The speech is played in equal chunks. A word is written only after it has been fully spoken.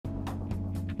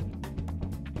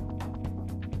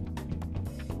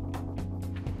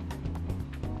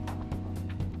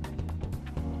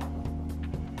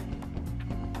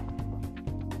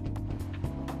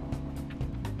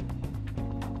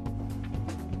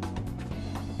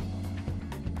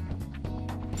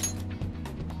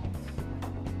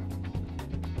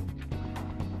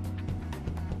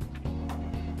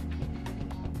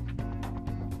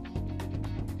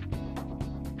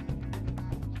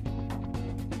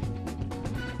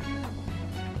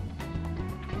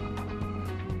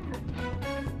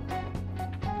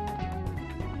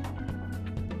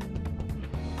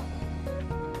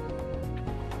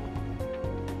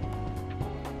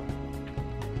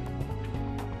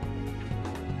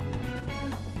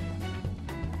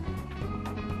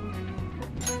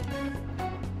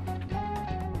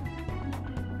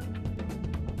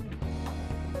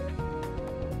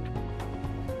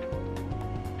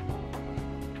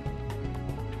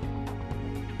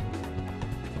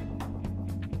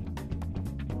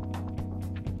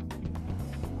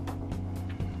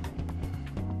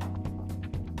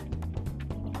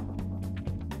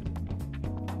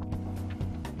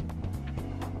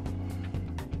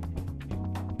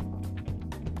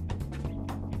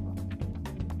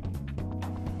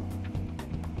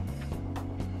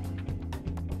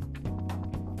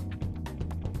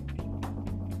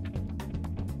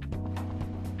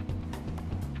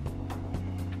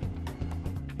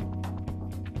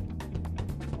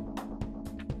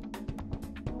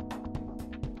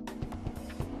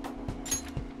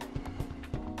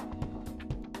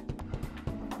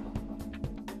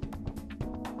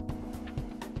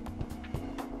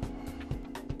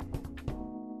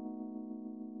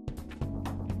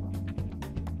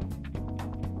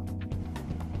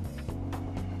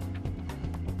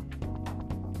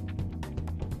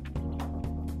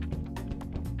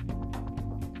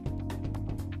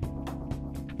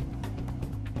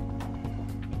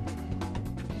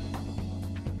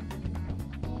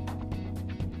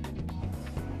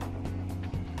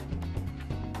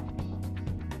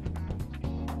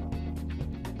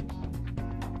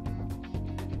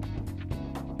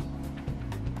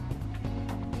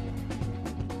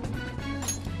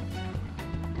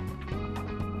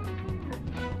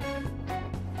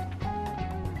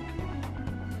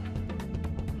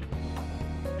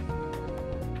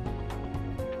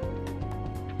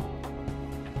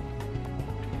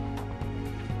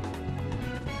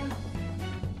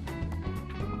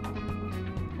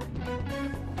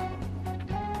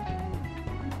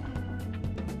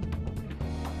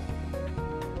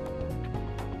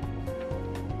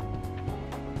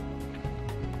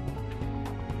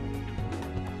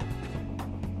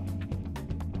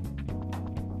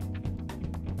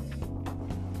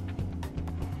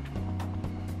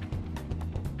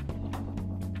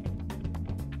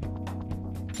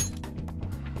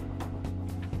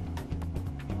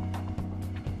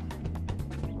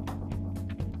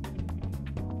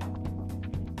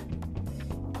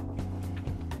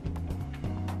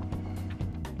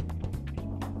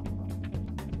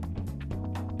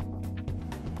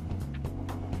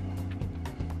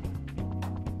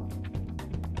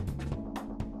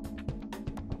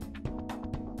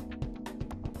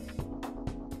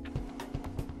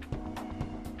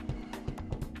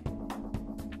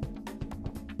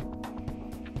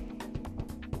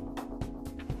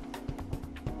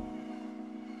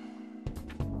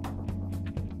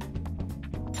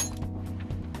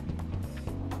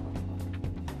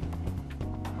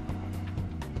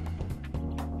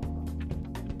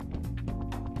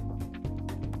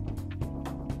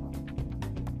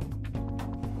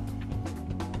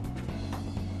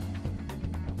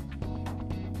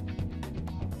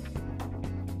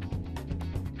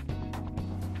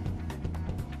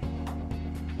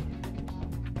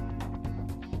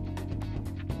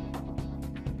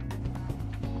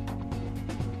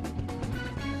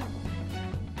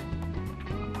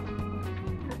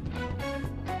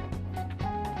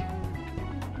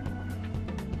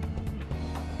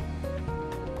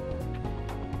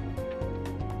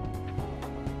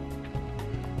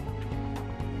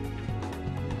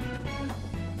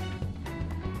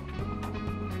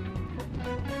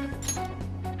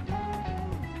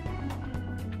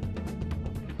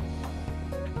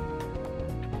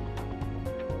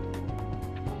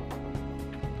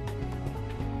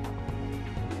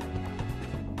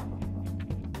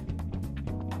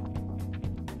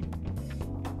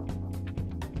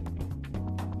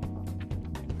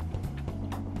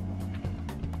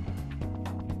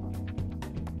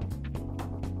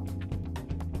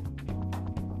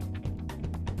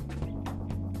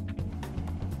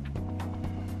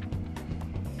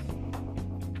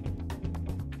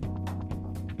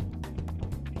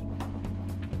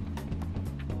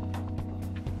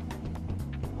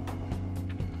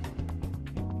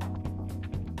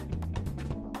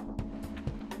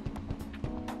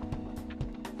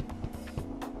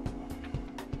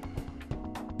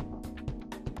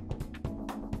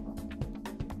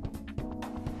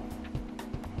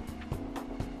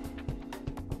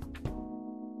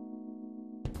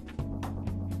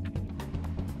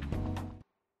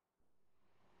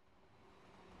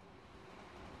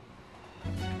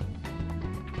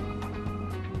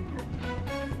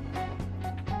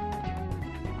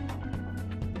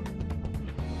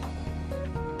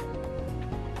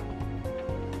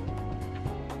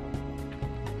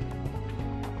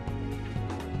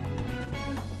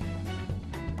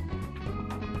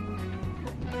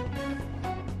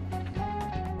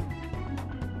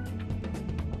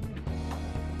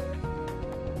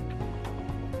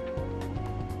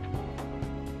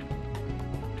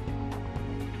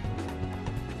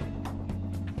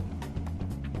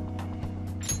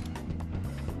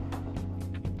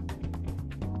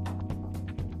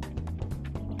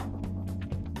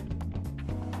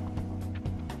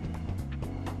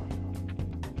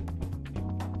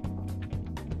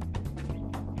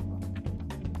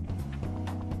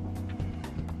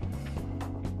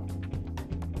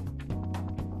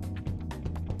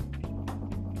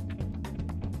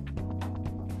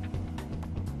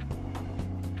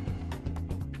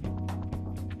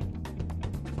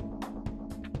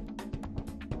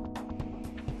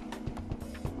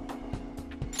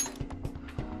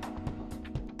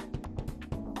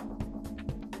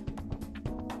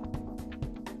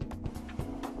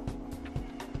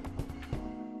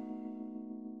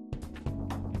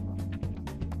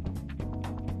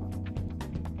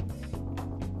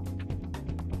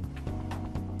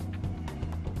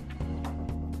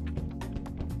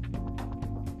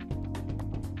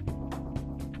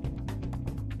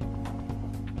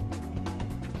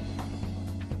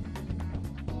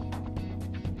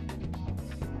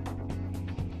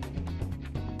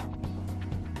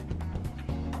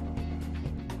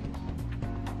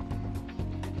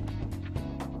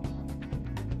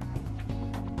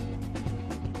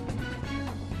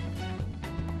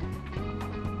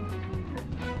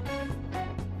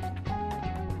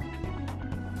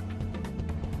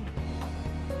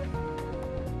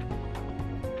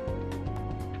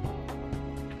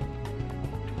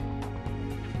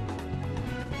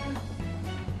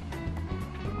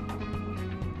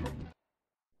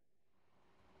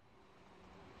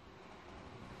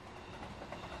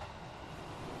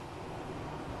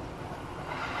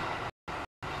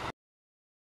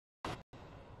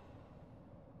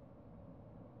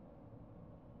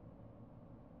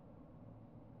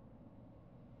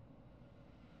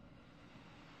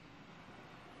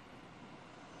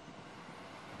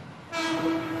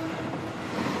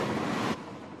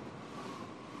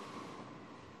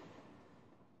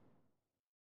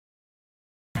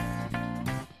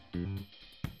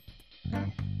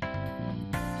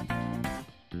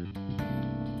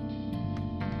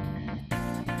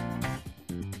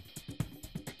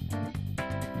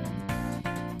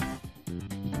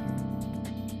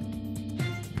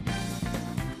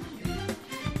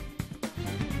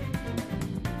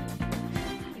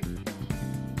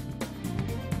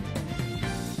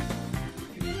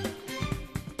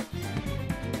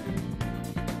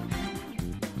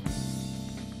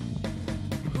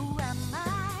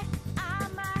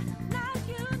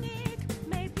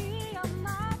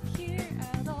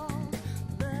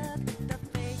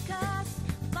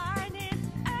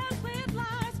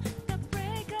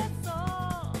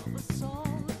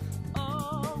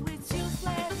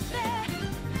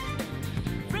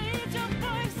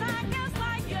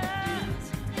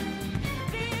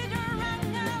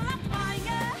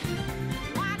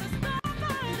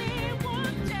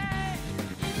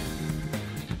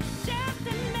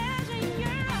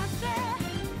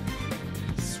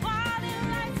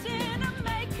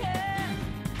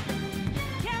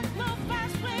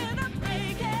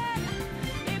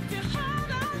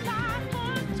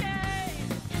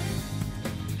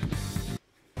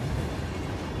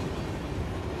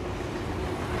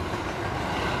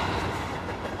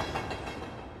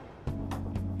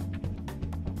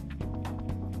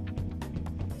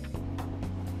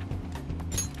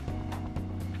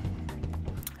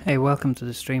Hey, welcome to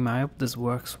the stream. I hope this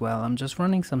works well. I'm just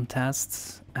running some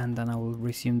tests and then I will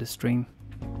resume the stream.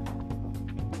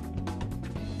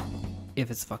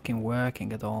 If it's fucking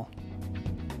working at all.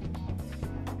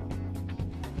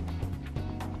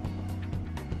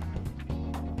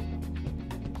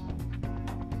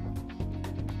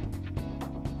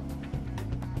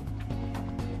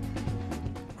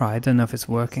 Right, I don't know if it's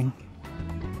working.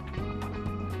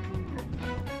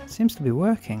 Seems to be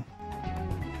working.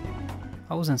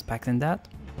 I wasn't expecting that.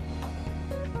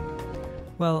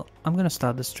 Well, I'm gonna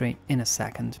start the stream in a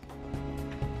second.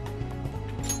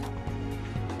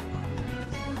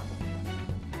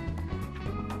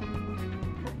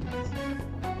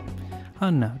 Oh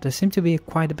no, there seems to be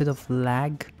quite a bit of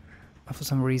lag for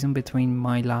some reason between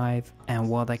my live and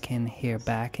what I can hear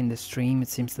back in the stream. It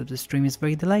seems that the stream is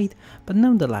very delayed, but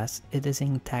nonetheless it is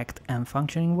intact and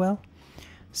functioning well.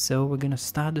 So we're gonna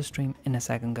start the stream in a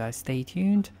second, guys. Stay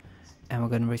tuned and we're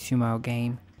gonna resume our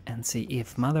game and see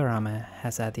if Madarame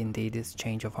has had indeed this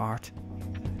change of heart.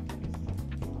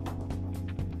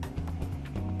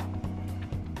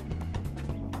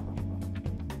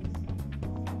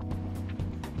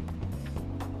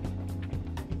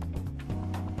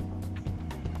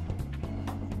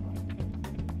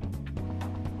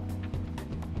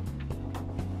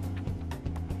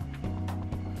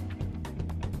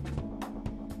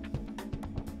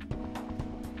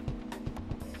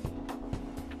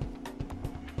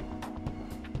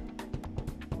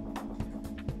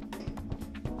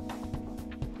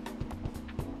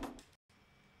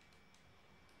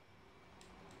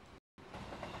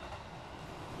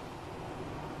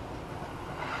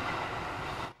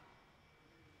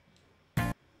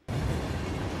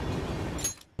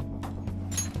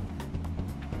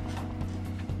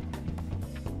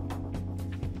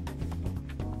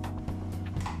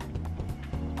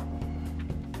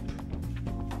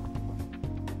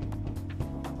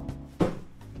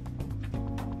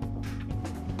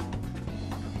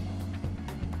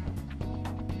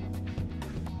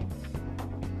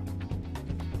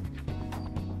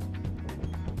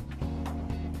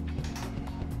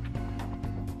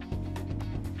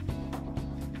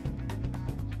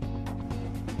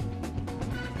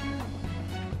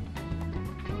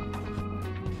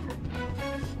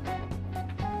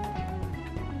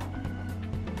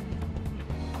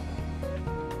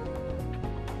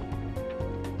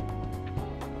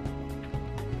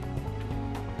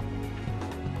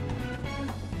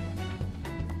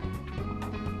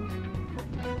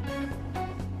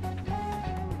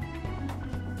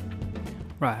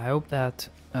 Right, I hope that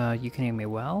you can hear me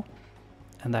well,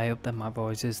 and I hope that my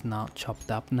voice is not chopped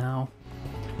up now.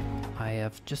 I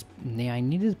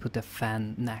needed to put a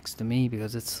fan next to me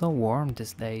because it's so warm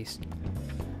these days.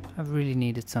 I really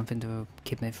needed something to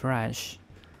keep me fresh.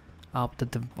 I hope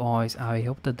that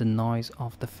the noise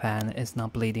of the fan is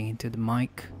not bleeding into the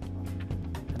mic,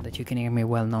 and that you can hear me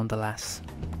well nonetheless.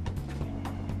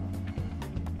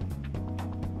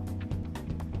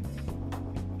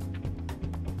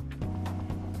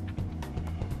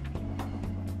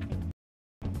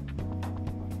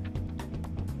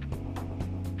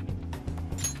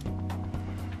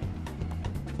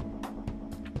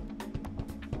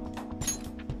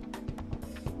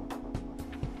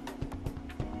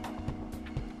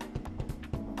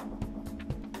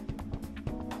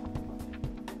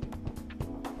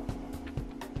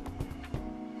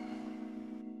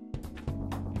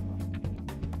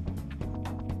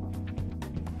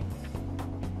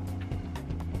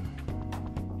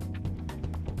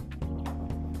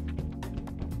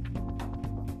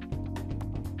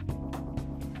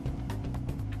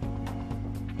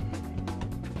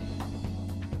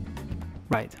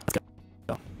 Right, let's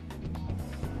go.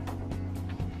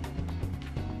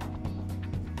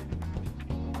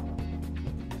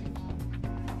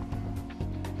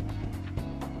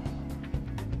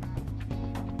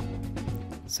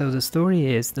 So the story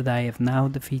is that I have now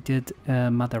defeated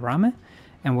Madarame,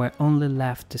 and we're only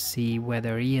left to see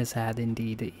whether he has had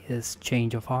indeed his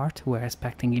change of heart. We're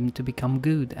expecting him to become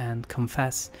good and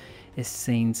confess his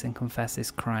sins and confess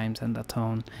his crimes and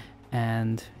atone,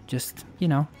 and just, you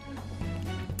know,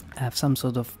 have some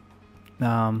sort of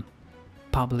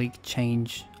public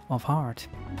change of heart.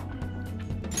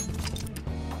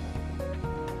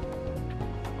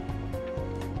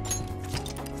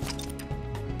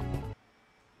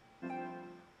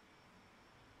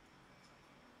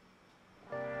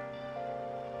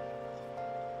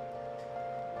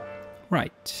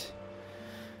 Right.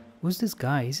 Who's this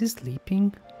guy? Is he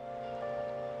sleeping?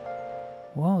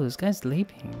 Whoa, this guy's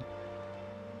sleeping.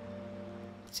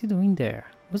 What's he doing there?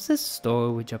 What's this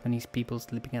story with Japanese people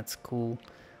sleeping at school?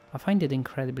 I find it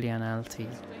incredibly unhealthy.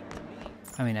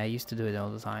 I mean, I used to do it all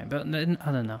the time, but then,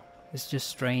 I don't know. It's just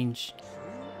strange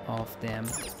of them.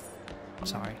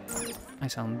 Sorry, I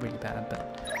sound really bad,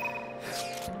 but...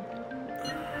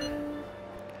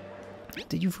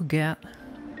 Did you forget?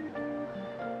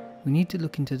 We need to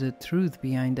look into the truth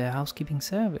behind the housekeeping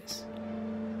service.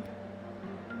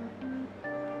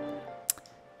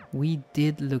 We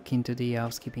did look into the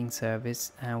housekeeping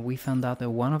service and we found out that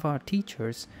one of our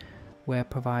teachers were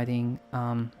providing,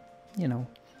 you know,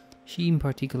 she in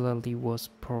particularly was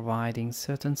providing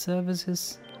certain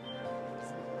services.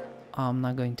 I'm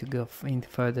not going to go into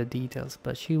further details,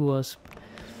 but she was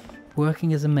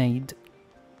working as a maid,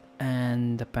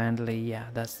 and apparently, yeah,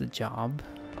 that's the job.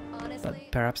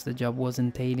 But perhaps the job was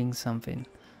entailing something.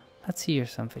 Let's hear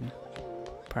something.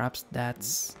 Perhaps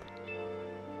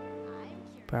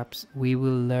we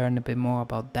will learn a bit more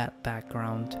about that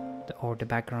background, or the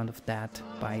background of that,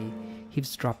 by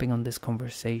eavesdropping on this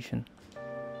conversation.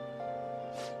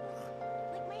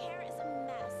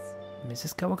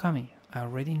 Mrs. Kawakami, I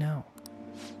already know.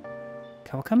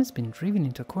 Kawakami's been driven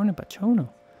into a corner by Chono.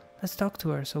 Let's talk to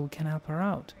her so we can help her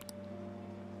out.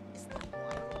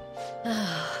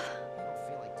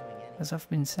 As I've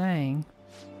been saying,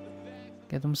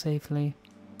 get home safely.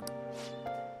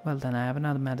 Well then, I have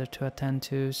another matter to attend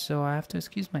to, so I have to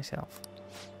excuse myself.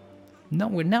 No,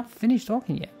 we're not finished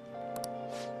talking yet.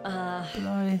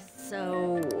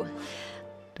 So...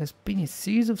 There's been a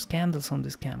series of scandals on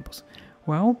this campus.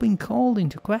 We're all being called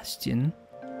into question.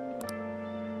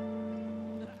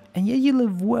 And yet you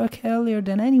leave work earlier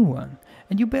than anyone,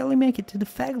 and you barely make it to the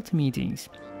faculty meetings.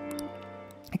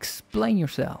 Explain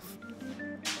yourself.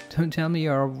 Don't tell me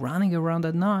you're running around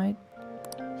at night.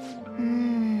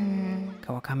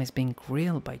 Kawakami's being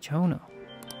grilled by Chono.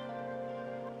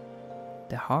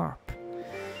 The harp.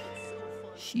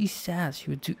 She says she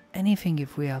would do anything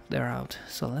if we helped her out,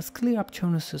 so let's clear up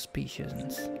Chono's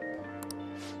suspicions.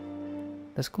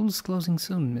 The school's closing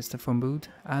soon, Mr. FromBOOT.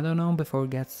 I don't know before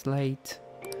it gets late.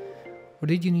 Or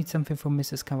did you need something from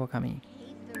Mrs. Kawakami?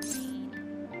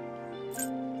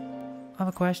 I have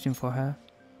a question for her.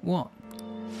 What?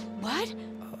 What?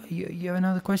 You have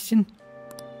another question?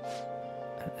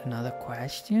 Another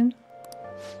question?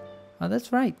 Oh,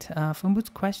 that's right. FromBOOT's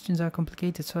questions are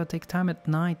complicated, so I take time at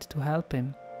night to help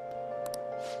him.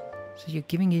 So you're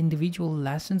giving individual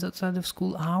lessons outside of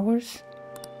school hours?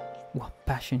 What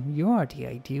passion! You are the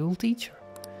ideal teacher.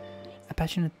 A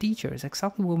passionate teacher is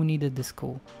exactly what we need at this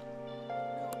school.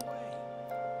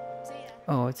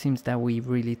 Oh, it seems that we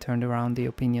really turned around the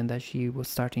opinion that she was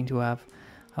starting to have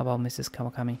about Mrs.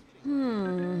 Kawakami.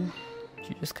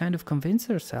 She just kind of convinced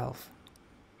herself.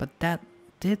 But that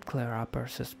did clear up her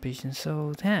suspicions,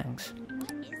 so thanks.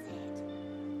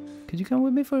 Could you come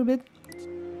with me for a bit?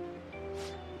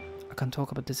 I can't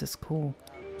talk about this at school.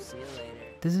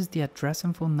 This is the address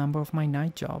and phone number of my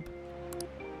night job.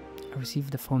 I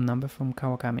received the phone number from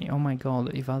Kawakami. Oh my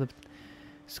god, if other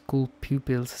school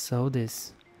pupils saw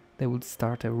this, they would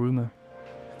start a rumor.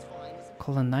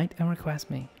 Call a night and request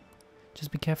me.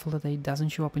 Just be careful that it doesn't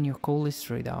show up in your call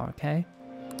history though, okay?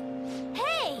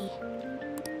 Hey!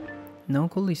 No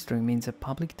call history means a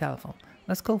public telephone.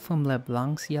 Let's call from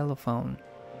LeBlanc's yellow phone.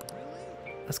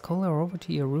 Let's call her over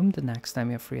to your room the next time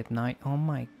you're free at night. Oh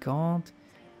my god.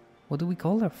 What do we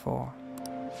call her for?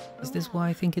 Is this what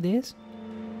I think it is?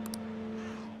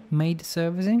 Maid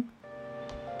servicing?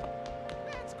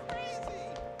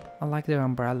 I like their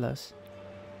umbrellas.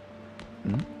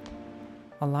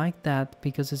 I like that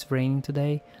because it's raining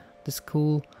today. The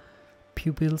school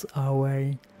pupils are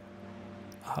wearing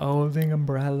holding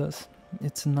umbrellas.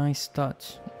 It's a nice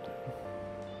touch.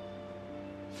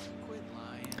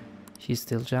 She's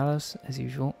still jealous as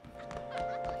usual.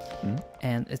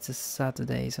 And it's a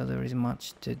Saturday, so there is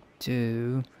much to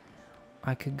do.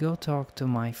 I could go talk to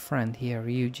my friend here,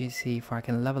 Ryuji, see if I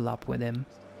can level up with him.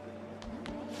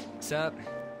 What's up?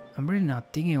 I'm really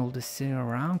not digging all this sitting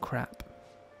around crap.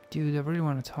 Dude, I really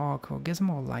want to talk, or get some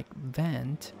more like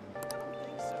vent.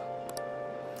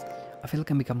 I feel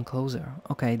like I'm becoming closer.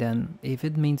 Okay then, if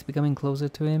it means becoming closer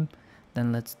to him,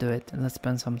 then let's do it and let's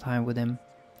spend some time with him.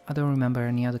 I don't remember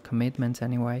any other commitments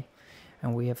anyway.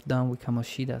 And we have done with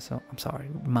Kamoshida, so I'm sorry,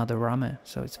 Madarame,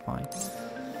 so it's fine.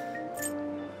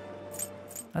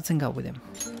 Let's hang out with him.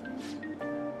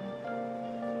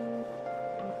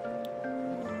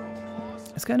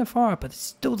 It's kind of far, but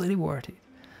it's totally worth it.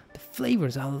 The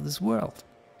flavor's out of this world.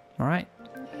 Alright.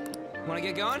 Wanna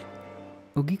get going?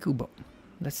 Ogikubo.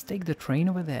 Let's take the train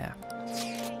over there.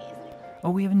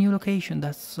 Oh, we have a new location,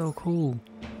 that's so cool.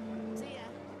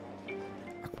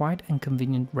 A quiet and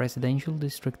convenient residential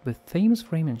district with famous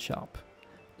ramen shop.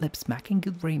 lip-smacking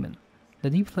good ramen. The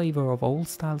deep flavor of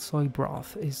old-style soy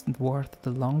broth is worth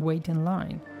the long wait in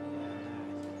line.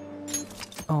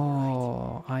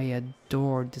 Oh, I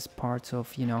adore this part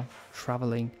of,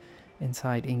 traveling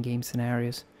inside in-game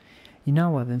scenarios. You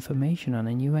now have information on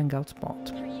a new hangout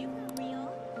spot.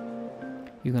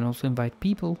 You can also invite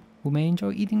people who may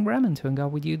enjoy eating ramen to hang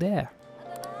out with you there.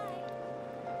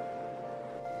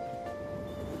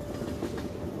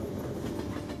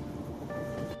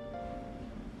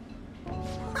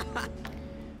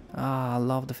 Ah, I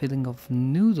love the feeling of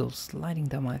noodles sliding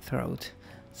down my throat,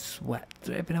 sweat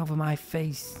dripping over my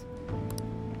face.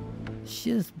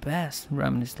 Shit's best,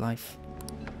 ramen is life.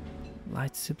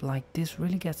 Light soup like this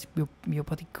really gets your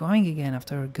body going again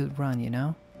after a good run, you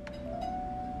know?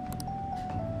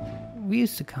 We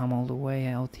used to come all the way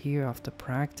out here after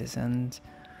practice and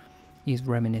he's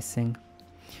reminiscing.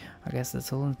 I guess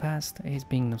that's all in the past, he's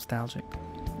being nostalgic.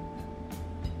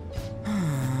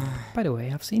 By the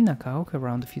way, I've seen Nakaoka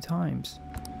around a few times,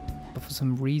 but for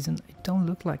some reason it don't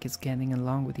look like it's getting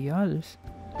along with the others.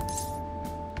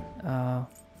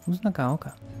 Who's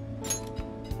Nakaoka?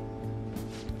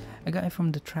 A guy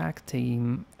from the track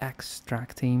team,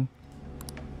 X-Track team.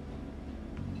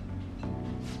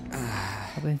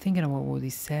 I've been thinking about what he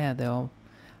said though,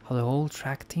 how the whole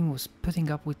track team was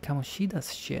putting up with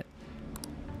Kamoshida's shit.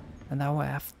 And how I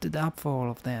effed it up for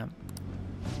all of them.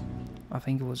 I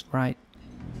think he was right.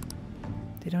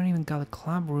 They don't even got a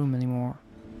club room anymore.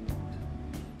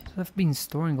 So they've been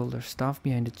storing all their stuff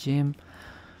behind the gym.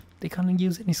 They can't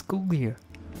use any school gear.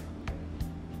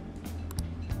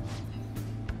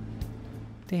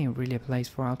 They ain't really a place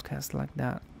for outcasts like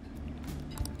that.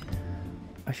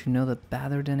 I should know that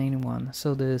better than anyone.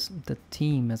 So the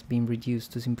team has been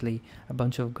reduced to simply a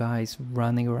bunch of guys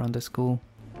running around the school.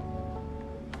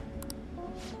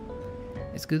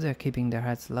 It's good they're keeping their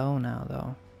heads low now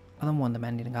though. I don't want them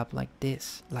ending up like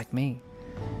this, like me.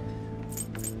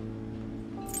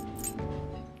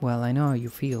 Well, I know how you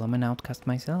feel, I'm an outcast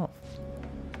myself.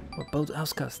 We're both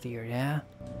outcasts here, yeah?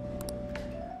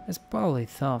 It's probably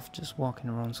tough just walking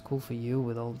around school for you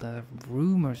with all the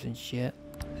rumors and shit.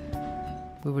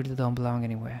 We really don't belong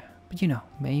anywhere. But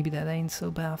maybe that ain't so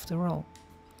bad after all.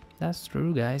 That's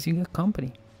true, guys, you got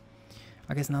company.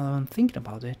 I guess now that I'm thinking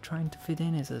about it, trying to fit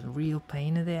in is a real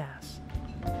pain in the ass.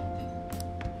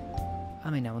 I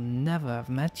mean, I would never have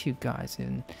met you guys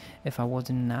if I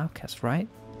wasn't an outcast, right?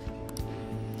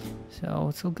 So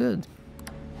it's all good.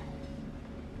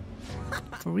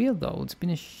 For real though, it's been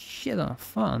a shit ton of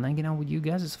fun. Hanging out with you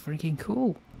guys is freaking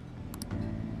cool.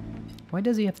 Why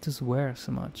does he have to swear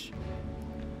so much?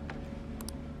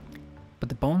 But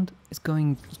the bond is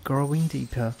growing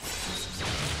deeper.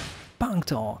 Punk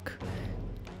Talk!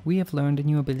 We have learned a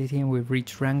new ability and we've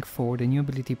reached rank 4, the new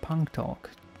ability Punk Talk.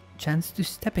 Chance to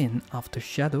step in after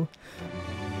Shadow.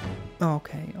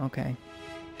 Okay.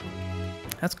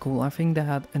 That's cool. I think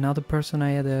that another person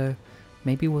I had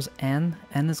maybe it was Anne.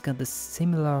 Anne has got a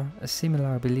similar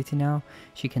ability now.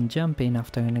 She can jump in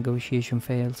after a negotiation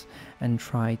fails and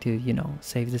try to,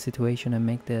 save the situation and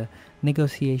make the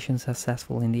negotiation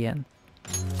successful in the end.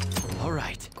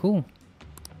 Alright. Cool.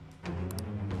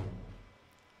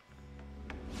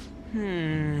 We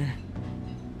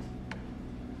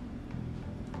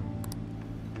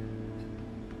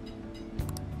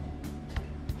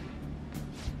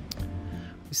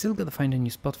still gotta find a new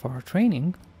spot for our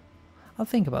training. I'll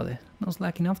think about it. No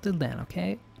slacking off till then,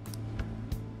 okay?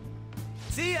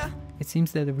 See ya! It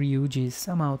seems that Ryuji is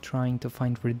somehow trying to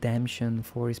find redemption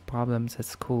for his problems at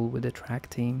school with the track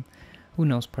team. Who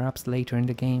knows, perhaps later in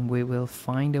the game we will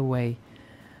find a way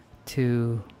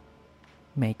to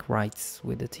make rights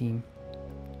with the team.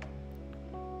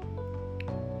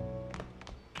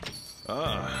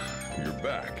 Ah, you're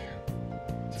back.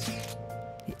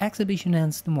 The exhibition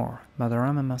ends tomorrow.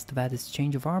 Madarame must have had his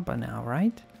change of heart by now,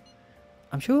 right?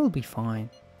 I'm sure we'll be fine.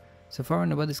 So far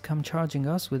nobody's come charging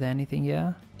us with anything,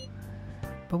 yeah?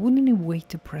 But wouldn't he wait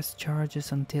to press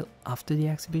charges until after the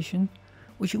exhibition?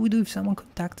 What should we do if someone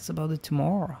contacts us about it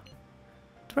tomorrow?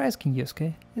 Try asking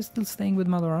Yusuke. He's still staying with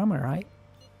Madarame, right?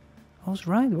 I was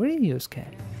right, where is Yusuke?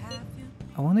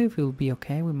 I wonder if he'll be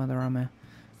okay with Madarame.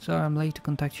 Sorry I'm late to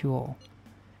contact you all.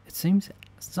 It seems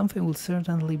something will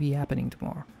certainly be happening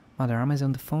tomorrow. Madarame is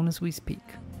on the phone as we speak.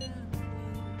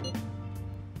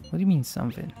 What do you mean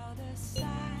something?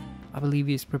 I believe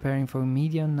he is preparing for a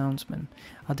media announcement.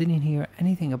 I didn't hear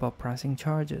anything about pressing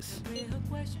charges.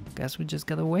 Guess we just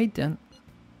gotta wait then.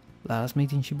 Let us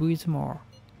meet in Shibuya tomorrow.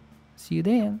 See you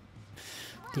then.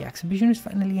 The exhibition is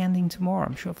finally ending tomorrow.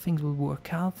 I'm sure things will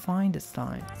work out fine this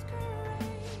time.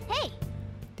 Hey!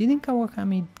 Didn't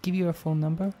Kawakami give you a phone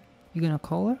number? You gonna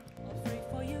call her?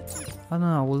 I don't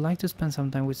know, I would like to spend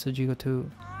some time with Sojiro too.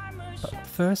 But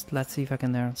first, let's see if I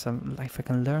can learn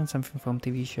something from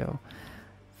TV show.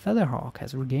 Featherhawk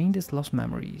has regained his lost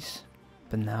memories,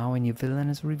 but now a new villain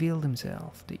has revealed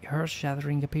himself. The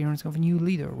earth-shattering appearance of a new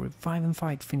leader. Revive and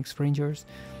fight, Phoenix Rangers.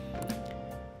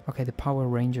 Okay, the Power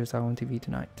Rangers are on TV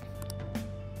tonight.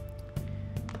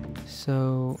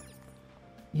 So,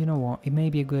 you know what? It may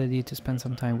be a good idea to spend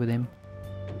some time with him.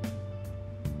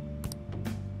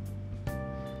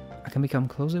 I can become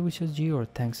closer with Sojiro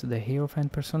thanks to the hero fan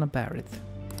persona Barrett.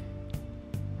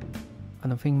 I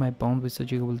don't think my bond with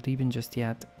Sojiro will deepen just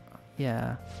yet.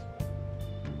 Yeah.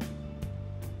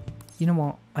 You know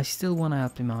what? I still want to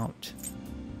help him out.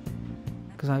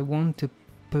 Because I want to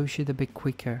push it a bit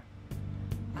quicker.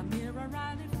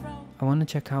 I want to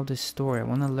check out this story. I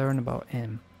want to learn about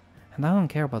him. And I don't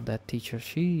care about that teacher.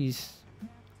 She's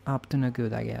up to no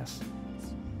good, I guess.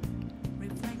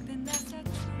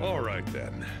 Alright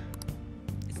then.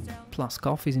 Plus,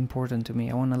 coffee is important to me.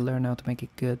 I want to learn how to make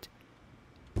it good.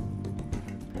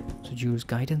 Sojiro's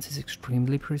guidance is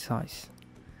extremely precise.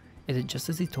 It did just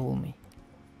as he told me.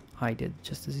 I did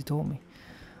just as he told me.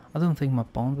 I don't think my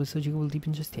bond with Sojiro will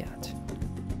deepen just yet.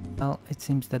 Well, it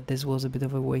seems that this was a bit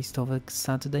of a waste of a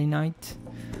Saturday night.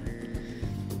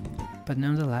 But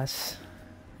nonetheless,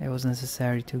 it was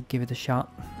necessary to give it a shot.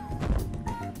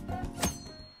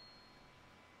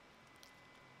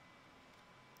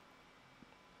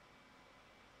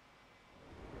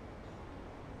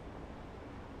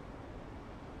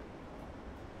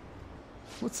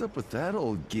 What's up with that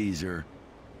old geezer?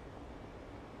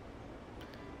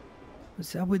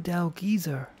 What's up with that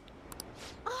geezer?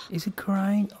 Is he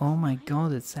crying? Oh my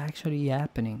god, it's actually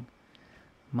happening.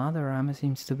 Madarame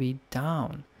seems to be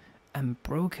down and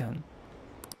broken.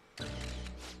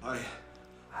 I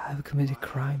have committed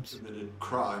crimes. committed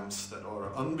crimes that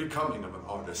are unbecoming of an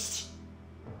artist.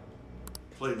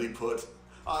 Plainly put,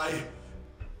 I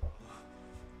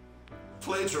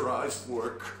plagiarized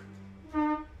work.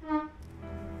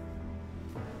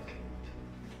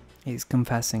 He's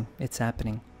confessing. It's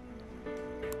happening.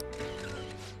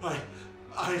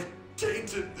 I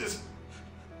tainted this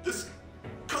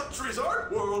country's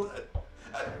art world,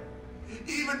 and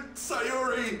even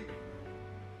Sayuri.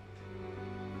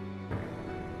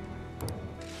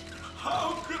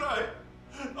 How could I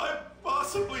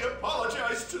possibly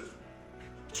apologize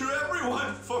to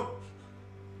everyone for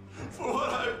what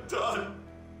I've done?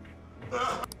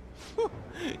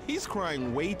 He's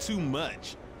crying way too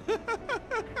much.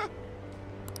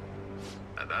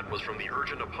 And that was from the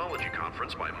urgent apology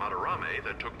conference by Madarame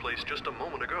that took place just a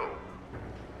moment ago.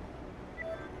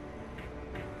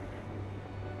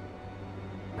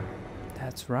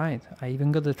 That's right. I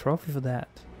even got the trophy for that.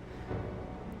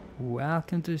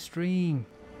 Welcome to the stream.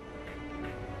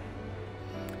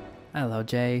 Hello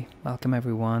Jay. Welcome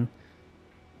everyone.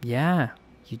 Yeah,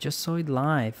 you just saw it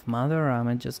live.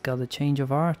 Madarame just got a change of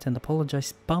heart and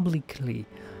apologized publicly.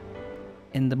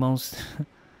 In the most...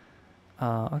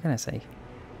 what can I say?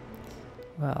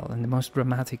 Well, in the most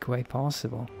dramatic way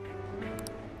possible.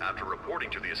 After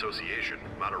reporting to the association,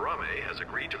 Madarame has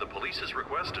agreed to the police's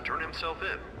request to turn himself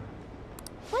in.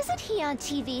 Wasn't he on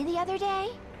TV the other day?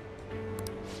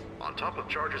 On top of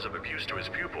charges of abuse to his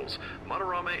pupils,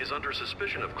 Madarame is under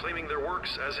suspicion of claiming their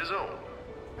works as his own.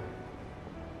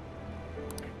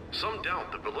 Some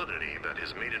doubt the validity that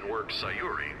his maiden work,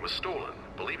 Sayuri, was stolen,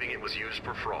 believing it was used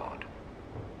for fraud.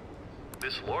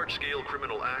 This large-scale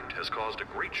criminal act has caused a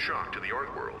great shock to the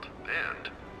art world, and...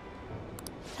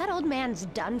 That old man's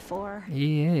done for.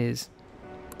 He is.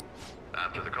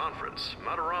 After the conference,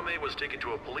 Madarame was taken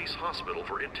to a police hospital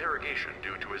for interrogation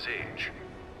due to his age.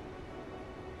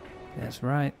 That's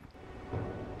right.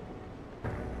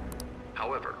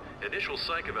 However, initial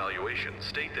psych evaluations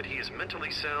state that he is mentally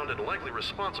sound and likely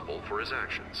responsible for his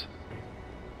actions.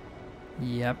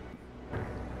 Yep.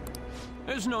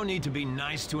 There's no need to be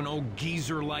nice to an old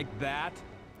geezer like that.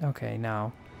 Okay,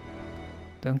 now.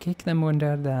 Don't kick them when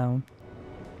they're down.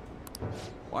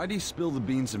 Why'd he spill the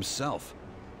beans himself?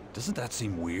 Doesn't that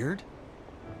seem weird?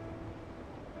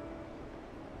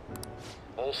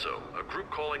 Also, a group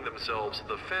calling themselves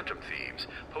the Phantom Thieves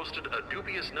posted a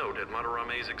dubious note at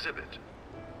Madarame's exhibit.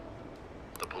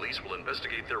 The police will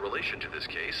investigate their relation to this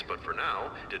case, but for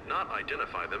now, did not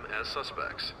identify them as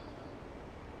suspects.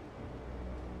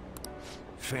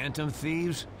 Phantom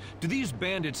thieves? Do these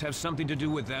bandits have something to do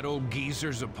with that old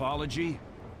geezer's apology?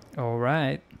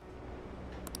 Alright.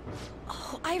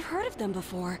 Oh, I've heard of them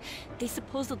before. They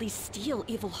supposedly steal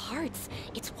evil hearts.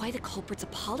 It's why the culprits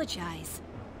apologize.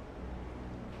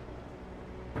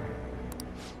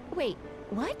 Wait,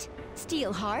 what?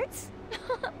 Steal hearts?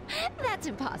 That's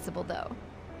impossible, though.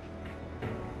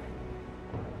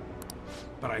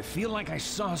 But I feel like I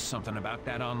saw something about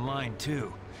that online,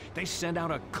 too. They sent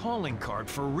out a calling card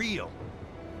for real.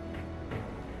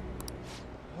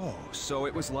 Oh, so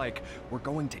it was like, we're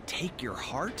going to take your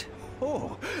heart?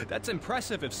 Oh, that's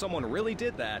impressive if someone really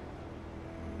did that.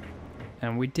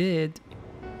 And we did.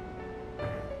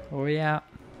 Oh yeah.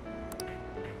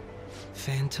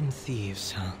 Phantom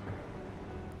thieves, huh?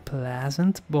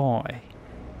 Pleasant boy.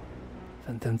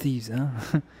 Phantom thieves,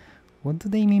 huh? What do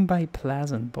they mean by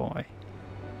pleasant boy?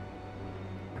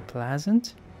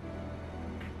 Pleasant?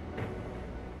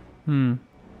 Would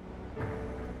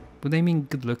they mean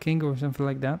good looking or something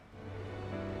like that?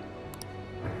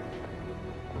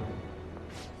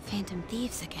 Phantom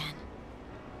thieves again.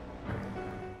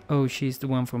 Oh, she's the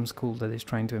one from school that is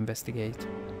trying to investigate.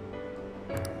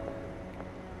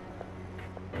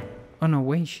 Oh no,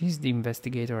 wait, she's the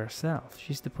investigator herself.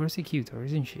 She's the prosecutor,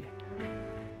 isn't she?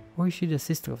 Or is she the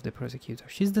sister of the prosecutor?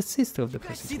 She's the sister of the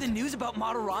prosecutor. See the news about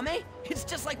Madarame? It's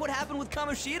just like what happened with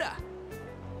Kamoshida.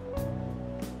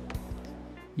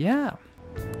 Yeah.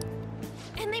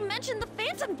 And they mentioned the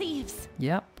Phantom thieves.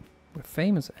 Yep. We're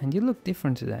famous. And you look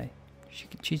different today.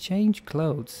 She changed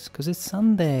clothes because it's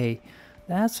Sunday.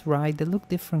 That's right, they look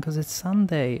different because it's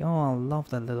Sunday. Oh, I love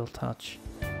that little touch.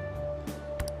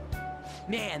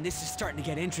 Man, this is starting to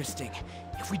get interesting.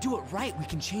 If we do it right, we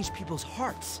can change people's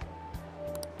hearts.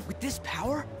 With this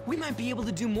power, we might be able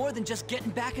to do more than just getting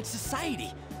back at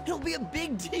society. It'll be a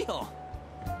big deal.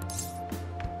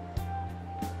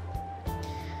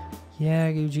 Yeah,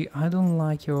 Ryuji, I don't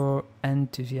like your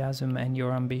enthusiasm and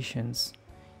your ambitions.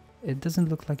 It doesn't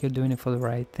look like you're doing it for the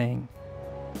right thing.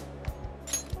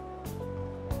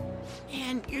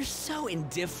 Man, you're so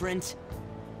indifferent.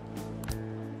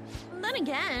 Then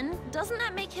again, doesn't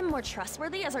that make him more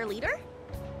trustworthy as our leader?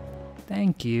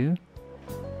 Thank you.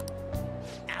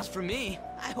 As for me,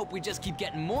 I hope we just keep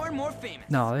getting more and more famous.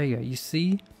 No, there you go. You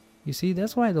see,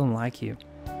 that's why I don't like you.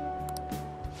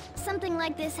 Something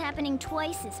like this happening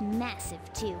twice is massive,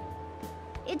 too.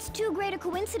 It's too great a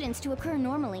coincidence to occur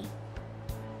normally.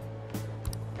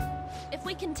 If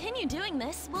we continue doing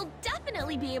this, we'll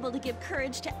definitely be able to give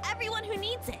courage to everyone who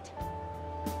needs it.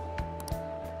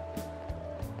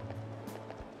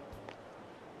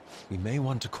 We may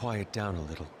want to quiet down a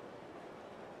little.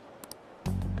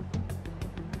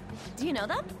 Do you know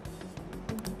them?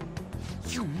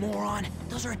 You moron!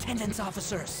 Those are attendance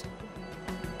officers!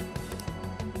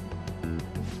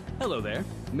 Hello there.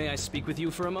 May I speak with you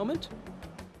for a moment?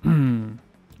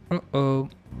 Uh-oh.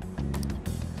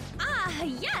 Ah,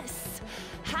 yes!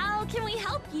 How can we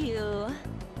help you?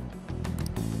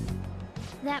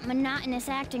 That monotonous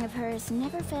acting of hers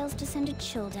never fails to send a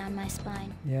chill down my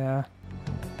spine. Yeah.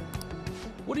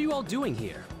 What are you all doing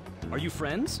here? Are you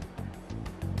friends?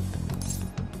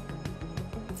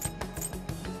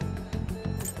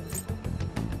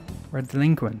 We're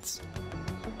delinquents.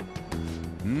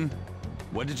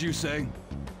 What did you say?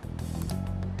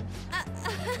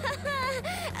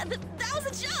 That was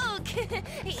a joke!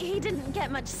 He didn't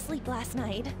get much sleep last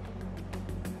night.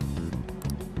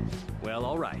 Well,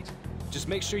 all right. Just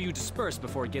make sure you disperse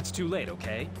before it gets too late,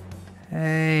 okay?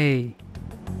 Hey.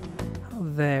 How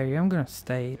dare you? I'm gonna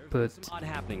stay There have put. been some odd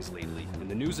happenings lately, and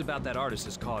the news about that artist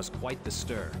has caused quite the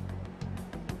stir.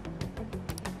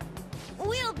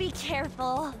 We'll be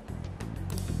careful.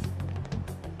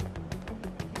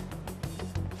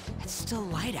 It's still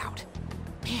light out.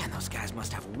 Man, those guys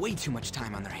must have way too much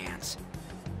time on their hands.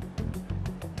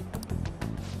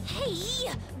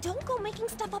 Hey! Don't go making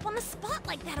stuff up on the spot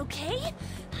like that, okay?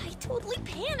 I totally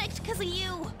panicked because of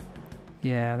you.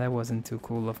 Yeah, that wasn't too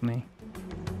cool of me.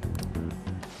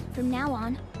 From now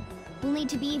on, we'll need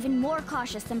to be even more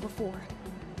cautious than before.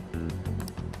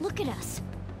 Look at us.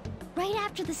 Right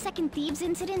after the second Thieves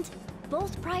incident,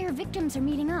 both prior victims are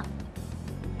meeting up.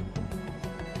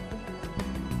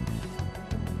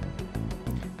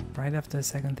 Right after the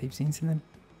second Thieves incident,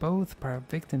 both prior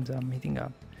victims are meeting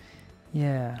up.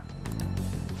 Yeah.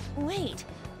 Wait,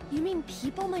 you mean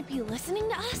people might be listening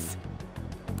to us?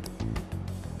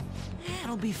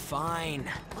 It'll be fine.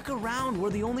 Look around, we're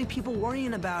the only people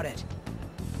worrying about it.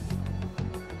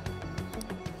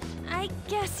 I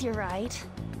guess you're right.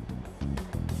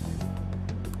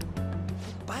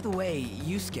 By the way,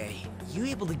 Yusuke, you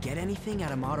able to get anything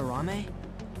out of Madarame?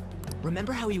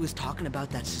 Remember how he was talking about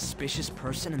that suspicious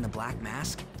person in the black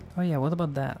mask? Oh yeah, what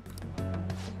about that?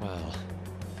 Well,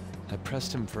 I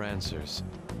pressed him for answers,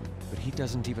 but he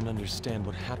doesn't even understand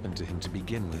what happened to him to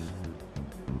begin with.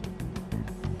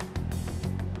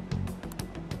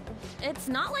 It's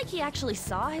not like he actually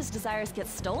saw his desires get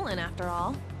stolen after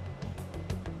all.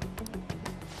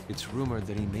 It's rumored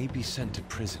that he may be sent to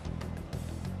prison.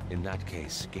 In that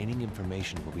case, gaining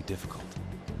information will be difficult.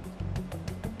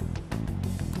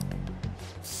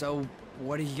 So,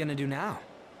 what are you gonna do now?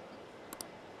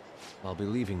 I'll be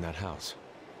leaving that house.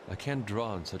 I can't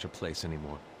draw in such a place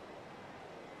anymore.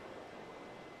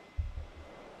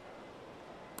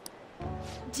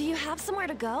 Do you have somewhere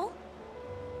to go?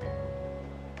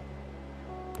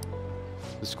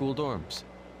 The school dorms.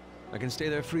 I can stay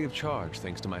there free of charge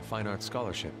thanks to my fine arts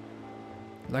scholarship.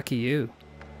 Lucky you.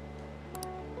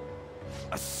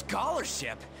 A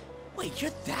scholarship? Wait,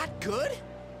 you're that good?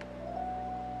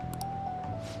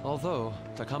 Although,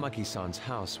 Takamaki-san's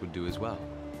house would do as well.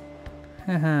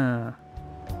 Haha.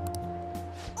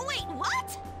 Wait,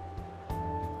 what?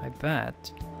 I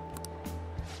bet.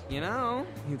 You know,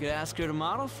 you could ask her to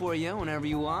model for you whenever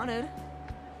you wanted.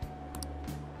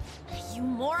 You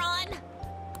moron!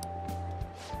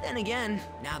 Then again,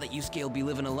 now that Yusuke will be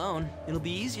living alone, it'll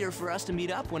be easier for us to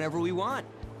meet up whenever we want.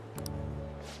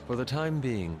 For the time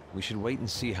being, we should wait and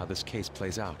see how this case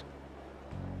plays out.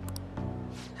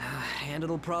 And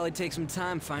it'll probably take some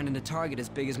time finding a target as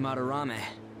big as Madarame.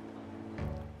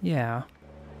 Yeah.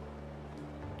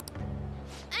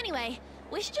 Anyway,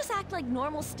 we should just act like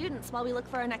normal students while we look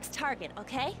for our next target,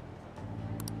 okay?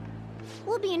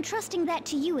 We'll be entrusting that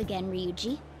to you again,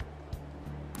 Ryuji.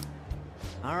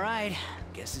 Alright,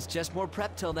 guess it's just more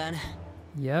prep till then.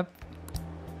 Yep.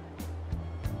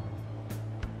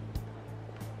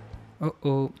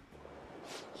 Uh-oh.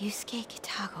 Yusuke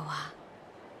Kitagawa.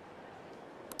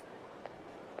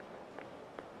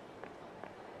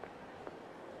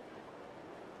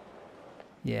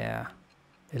 Yeah.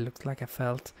 It looked like I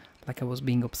felt like I was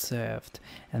being observed.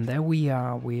 And there we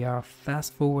are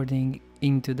fast forwarding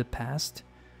into the past.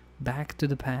 Back to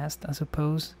the past, I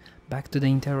suppose. Back to the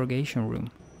interrogation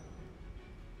room.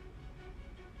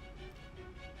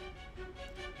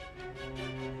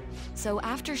 So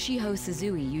after Shiho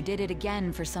Suzui, you did it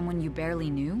again for someone you barely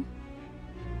knew?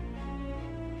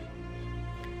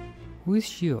 Who is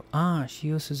Shio? Ah,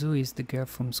 Shio Suzui is the girl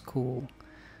from school.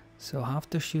 So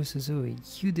after Shio Suzui,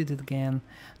 you did it again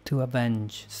to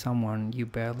avenge someone you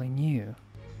barely knew.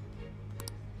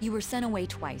 You were sent away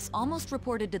twice, almost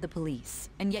reported to the police,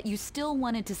 and yet you still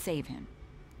wanted to save him.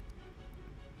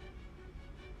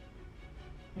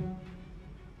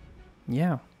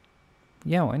 Yeah.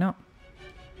 Yeah, why not?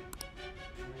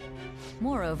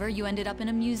 Moreover, you ended up in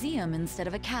a museum instead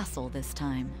of a castle this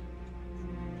time.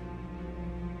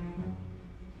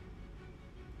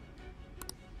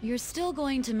 You're still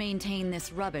going to maintain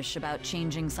this rubbish about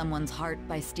changing someone's heart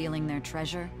by stealing their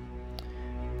treasure?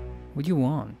 What do you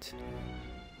want?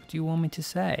 What do you want me to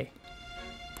say?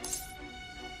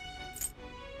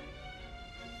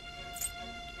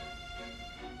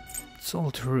 It's all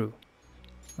true.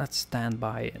 Let's stand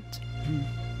by it.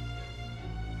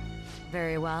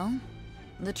 Very well.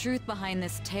 The truth behind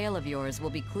this tale of yours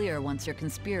will be clear once your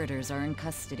conspirators are in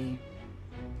custody.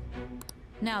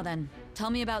 Now then, tell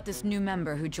me about this new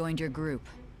member who joined your group.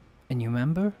 A new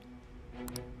member?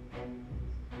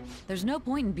 There's no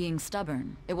point in being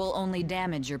stubborn. It will only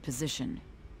damage your position.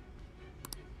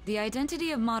 The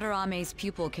identity of Madarame's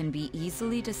pupil can be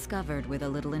easily discovered with a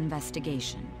little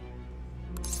investigation.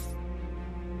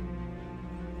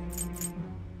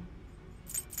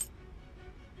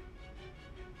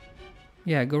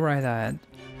 Yeah, go right ahead.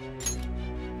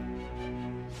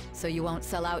 So you won't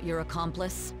sell out your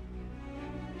accomplice?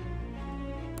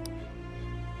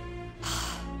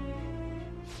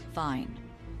 Fine.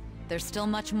 There's still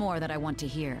much more that I want to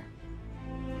hear.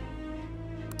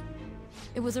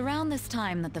 It was around this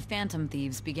time that the Phantom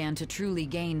Thieves began to truly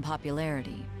gain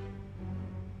popularity.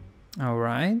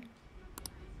 Alright.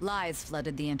 Lies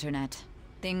flooded the internet.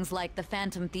 Things like the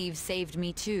Phantom Thieves saved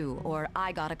me too, or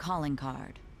I got a calling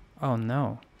card. Oh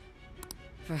no.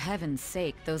 For heaven's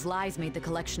sake, those lies made the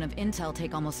collection of intel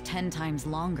take almost 10 times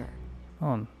longer.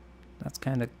 Oh, that's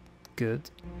kinda good.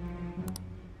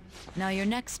 Now your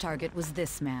next target was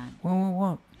this man.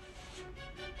 What?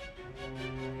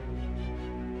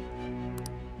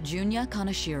 Junya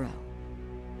Kaneshiro.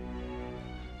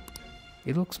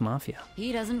 He looks mafia.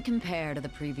 He doesn't compare to the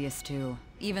previous two.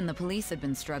 Even the police had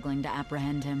been struggling to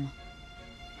apprehend him.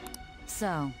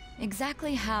 So,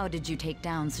 exactly how did you take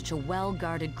down such a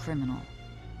well-guarded criminal?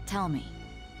 Tell me.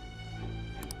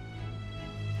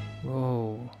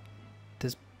 Whoa.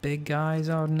 This big guy is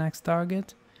our next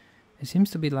target? He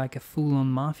seems to be like a full-on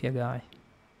mafia guy.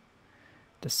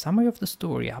 The summary of the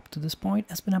story up to this point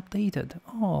has been updated.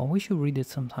 Oh, we should read it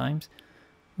sometimes.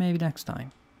 Maybe next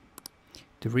time.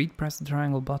 To read, press the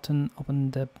triangle button,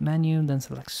 open the menu, then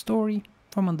select Story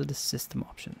from under the System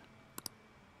option.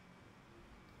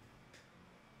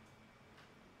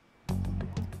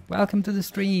 Welcome to the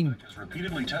stream. Has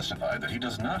repeatedly testified that he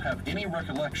does not have any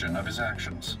recollection of his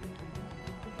actions.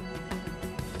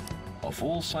 A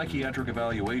full psychiatric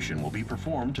evaluation will be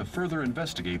performed to further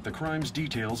investigate the crime's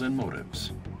details and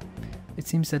motives. It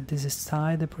seems that this is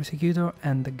Sai, the prosecutor,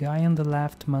 and the guy on the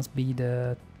left must be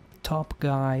the top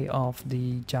guy of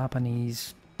the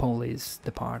Japanese police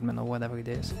department or whatever it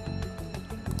is.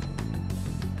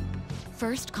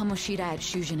 First Kamoshida at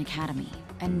Shujin Academy,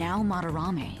 and now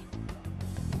Madarame.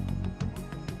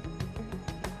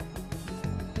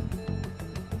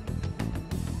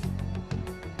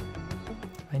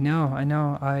 I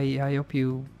know. I hope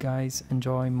you guys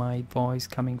enjoy my voice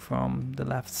coming from the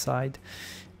left side.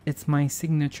 It's my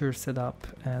signature setup,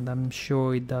 and I'm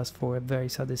sure it does for a very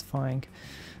satisfying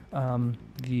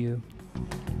view.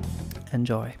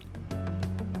 Enjoy.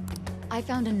 I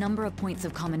found a number of points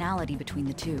of commonality between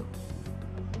the two.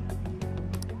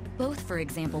 Both, for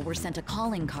example, were sent a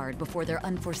calling card before their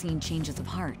unforeseen changes of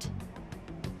heart.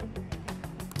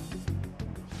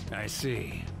 I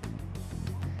see.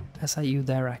 SIU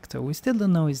director. We still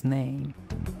don't know his name.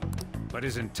 But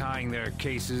isn't tying their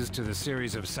cases to the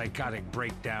series of psychotic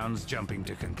breakdowns jumping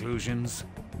to conclusions?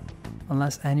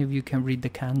 Unless any of you can read the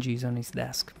kanjis on his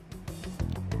desk.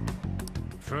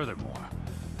 Furthermore,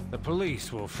 the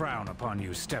police will frown upon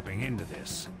you stepping into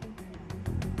this.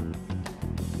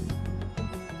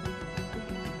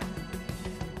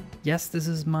 Yes, this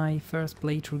is my first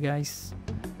playthrough, guys.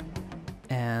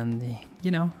 And, you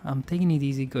know, I'm taking it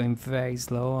easy, going very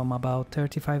slow. I'm about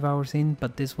 35 hours in,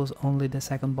 but this was only the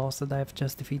second boss that I've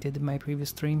just defeated in my previous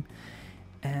stream.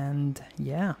 And,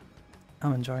 yeah,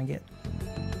 I'm enjoying it.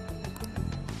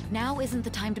 Now isn't the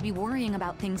time to be worrying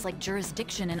about things like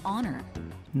jurisdiction and honor.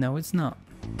 No, it's not.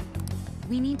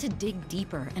 We need to dig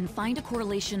deeper and find a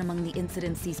correlation among the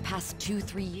incidents these past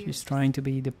 2-3 years. She's trying to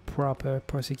be the proper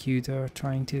prosecutor,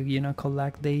 trying to, you know,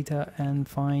 collect data and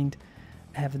find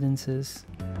evidences.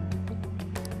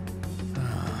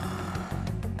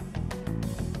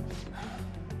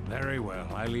 Very well,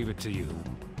 I leave it to you.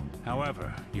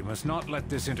 However, you must not let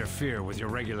this interfere with your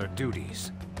regular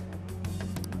duties.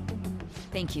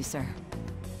 Thank you, sir.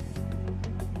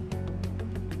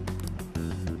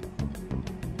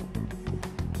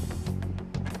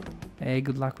 Hey,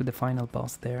 good luck with the final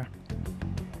boss there.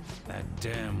 That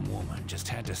damn woman just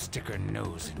had to stick her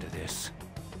nose into this.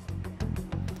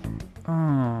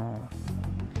 Oh,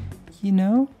 you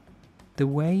know, the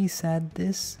way he said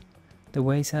this, the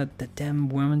way he said the damn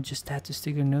woman just had to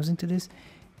stick her nose into this,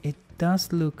 it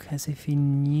does look as if he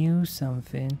knew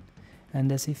something,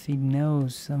 and as if he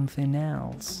knows something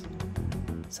else.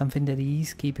 Something that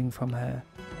he's keeping from her.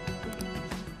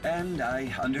 And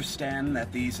I understand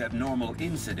that these abnormal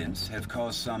incidents have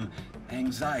caused some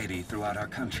anxiety throughout our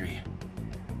country.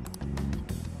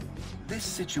 This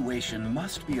situation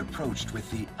must be approached with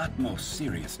the utmost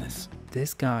seriousness.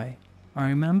 This guy, I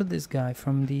remember this guy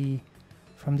from the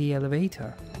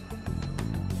elevator.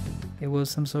 It was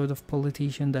some sort of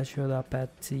politician that showed up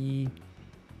at the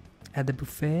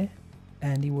buffet,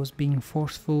 and he was being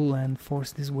forceful and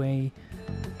forced his way.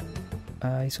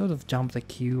 He sort of jumped the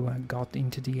queue and got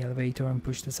into the elevator and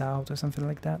pushed us out or something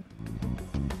like that.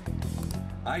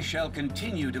 I shall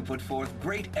continue to put forth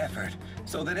great effort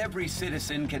so that every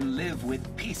citizen can live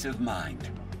with peace of mind.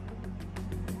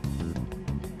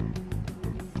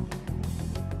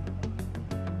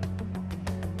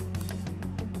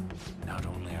 Not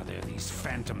only are there these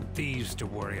phantom thieves to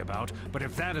worry about, but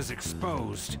if that is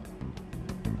exposed...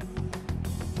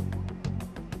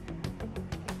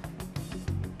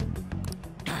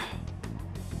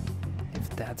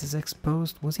 If that is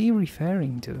exposed, what's he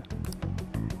referring to?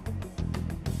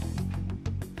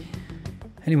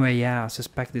 Anyway, yeah, I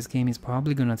suspect this game is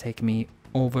probably gonna take me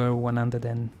over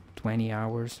 120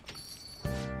 hours.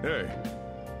 Hey.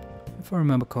 If I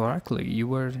remember correctly,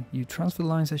 you transferred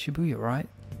lines at Shibuya, right?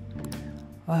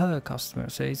 I heard a customer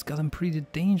say it's gotten pretty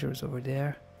dangerous over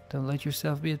there. Don't let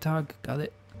yourself be a target, got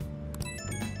it?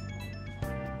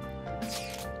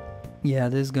 Yeah,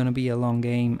 this is gonna be a long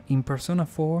game. In Persona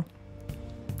 4,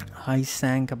 I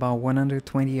sank about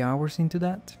 120 hours into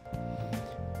that.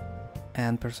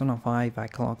 And Persona 5 I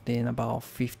clocked in about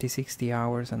 50-60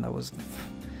 hours, and I was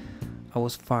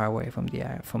far away from the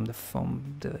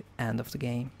end of the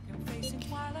game.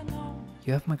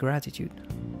 You have my gratitude.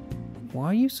 Why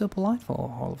are you so polite for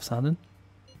all of a sudden?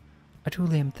 I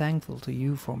truly am thankful to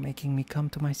you for making me come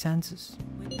to my senses.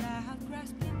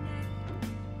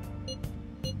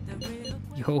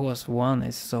 Yours one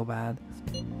is so bad.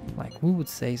 Like, who would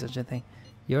say such a thing?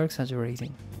 You're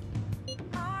exaggerating.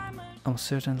 I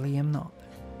certainly am not.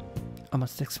 I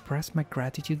must express my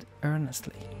gratitude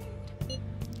earnestly.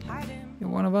 You're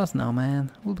one of us now,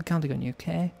 man. We'll be counting on you,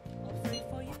 okay?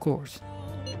 Of course.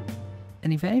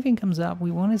 And if anything comes up, we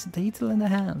want his detail in the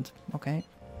hand, okay?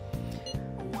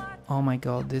 Oh my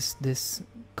god, this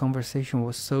conversation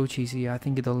was so cheesy. I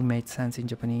think it only made sense in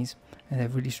Japanese, and I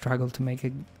really struggled to make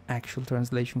an actual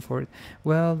translation for it.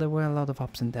 Well, there were a lot of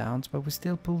ups and downs, but we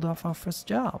still pulled off our first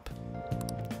job.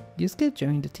 Yusuke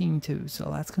joined the team too, so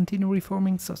let's continue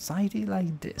reforming society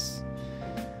like this.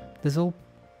 This whole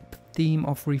theme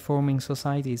of reforming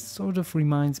society sort of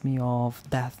reminds me of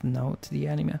Death Note, the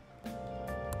anime.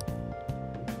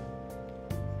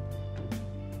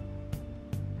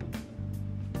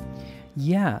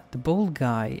 Yeah, the bald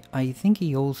guy, I think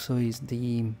he also is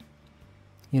the,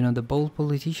 you know, the bald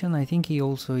politician. I think he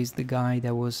also is the guy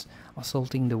that was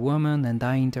assaulting the woman and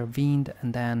I intervened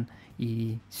and then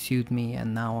he sued me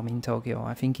and now I'm in Tokyo.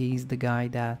 I think he's the guy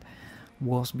that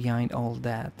was behind all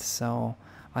that, so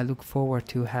I look forward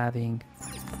to having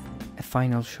a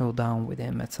final showdown with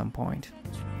him at some point.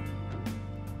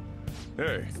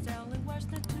 Hey.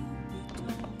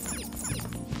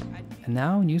 And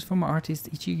now, news from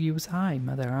artist Ichigu's High,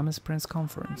 Madarame's press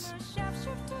conference.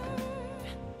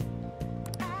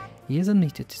 He has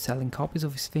admitted to selling copies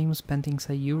of his famous painting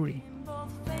Sayuri.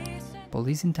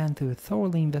 Police intend to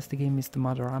thoroughly investigate Mr.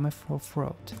 Madarame for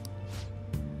fraud.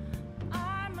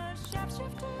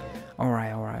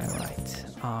 Alright.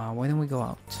 Why don't we go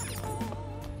out?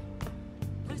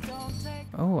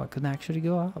 Oh, I could actually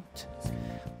go out.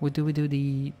 What do we do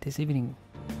this evening?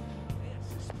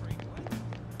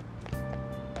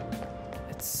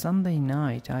 It's Sunday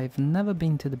night. I've never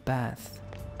been to the bath.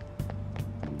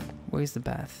 Where's the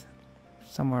bath?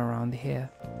 Somewhere around here.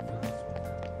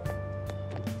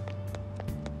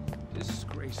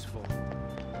 Disgraceful.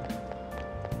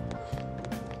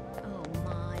 Oh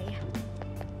my.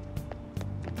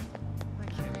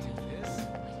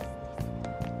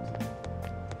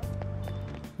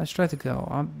 Let's try to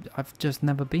go. I've just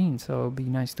never been, so it'll be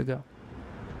nice to go.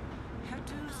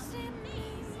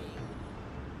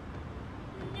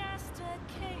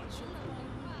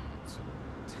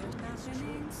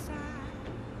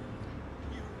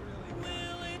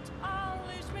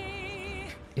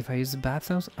 If I use the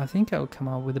bathhouse, I think I'll come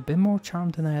out with a bit more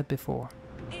charm than I had before.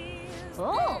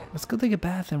 Oh. Let's go take a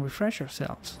bath and refresh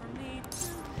ourselves.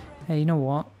 Hey, you know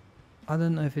what? I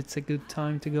don't know if it's a good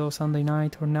time to go Sunday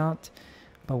night or not,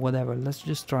 but whatever, let's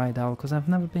just try it out, because I've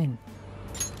never been.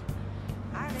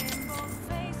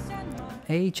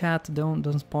 Hey chat,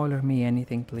 don't spoiler me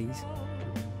anything, please.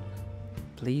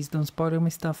 Please don't spoiler me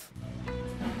stuff.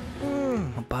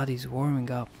 My body's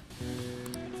warming up.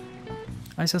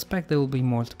 I suspect there will be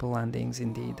multiple endings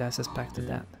indeed, I suspected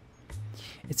that.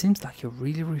 It seems like you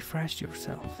really refreshed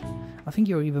yourself. I think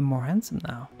you're even more handsome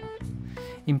now.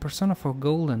 In Persona 4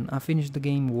 Golden, I finished the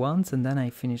game once and then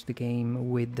I finished the game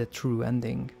with the true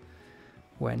ending.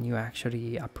 When you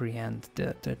actually apprehend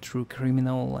the true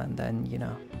criminal and then, you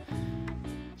know,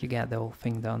 you get the whole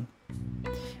thing done.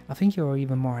 I think you're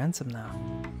even more handsome now.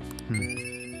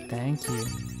 Thank you,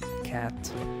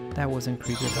 cat. That wasn't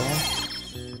creepy at all.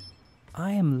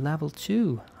 I am level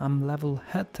 2. I'm level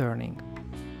head turning.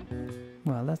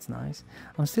 Well, that's nice.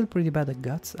 I'm still pretty bad at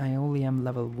guts. I only am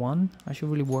level 1. I should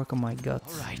really work on my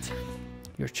guts. Alright.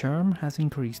 Your charm has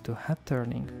increased to head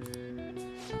turning.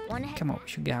 Come on, we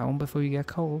should get home before you get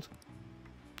cold.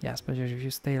 Yeah, especially if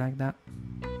you stay like that.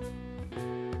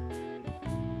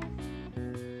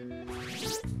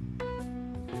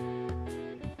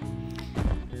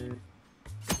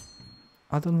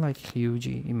 I don't like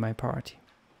Ryuji in my party.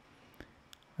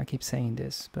 I keep saying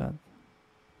this, but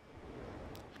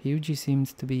Ryuji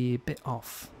seems to be a bit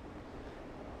off.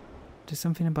 There's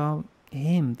something about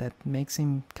him that makes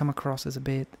him come across as a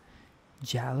bit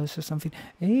jealous or something.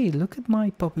 Hey, look at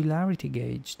my popularity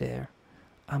gauge there.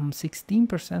 I'm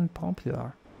 16%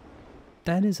 popular.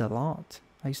 That is a lot.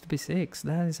 I used to be 6.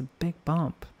 That is a big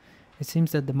bump. It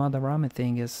seems that the Madarame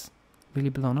thing is really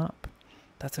blown up.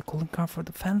 That's a calling card for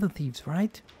the Phantom Thieves,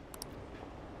 right?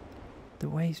 The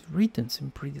way it's written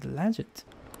seems pretty legit.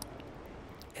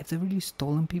 Have they really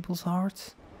stolen people's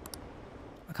hearts?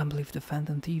 I can't believe the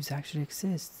Phantom Thieves actually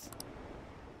exists.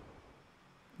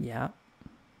 Yeah.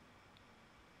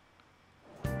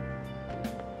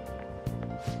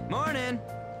 Morning!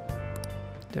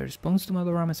 The response to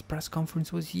Madarame's press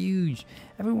conference was huge.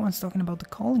 Everyone's talking about the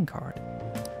calling card.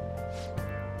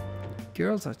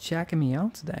 Girls are checking me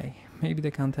out today. Maybe they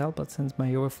can't help but sense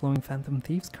my overflowing Phantom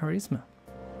Thieves charisma.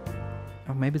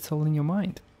 Or maybe it's all in your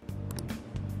mind.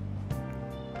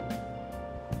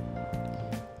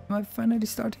 Am I finally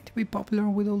starting to be popular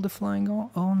with all the flying?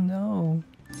 Oh no.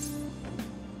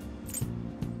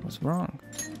 What's wrong?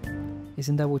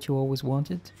 Isn't that what you always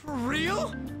wanted? For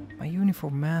real? My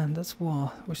uniform, man, that's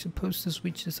what. We're supposed to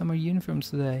switch to summer uniforms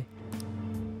today.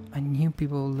 I knew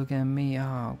people would look at me.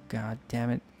 Oh, god damn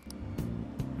it.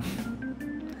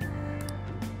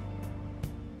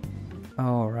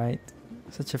 Alright.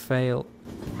 Such a fail.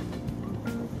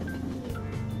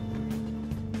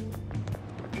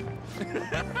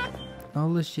 Oh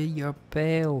legit, you're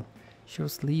pale.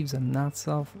 Short sleeves and not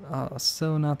soft.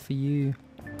 So not for you.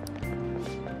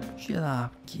 Shut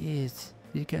up, kids.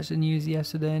 Did you catch the news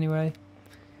yesterday anyway?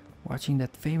 Watching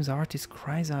that famous artist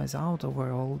cries eyes out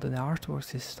over all the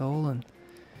artworks is stolen.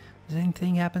 The same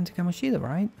thing happened to Kamoshida,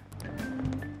 right?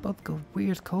 Both got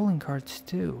weird calling cards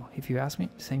too. If you ask me,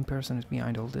 the same person is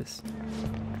behind all this.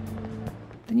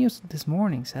 The news this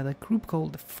morning said a group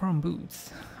called the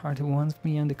FromBOOT are the ones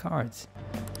behind the cards.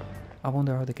 I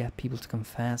wonder how they get people to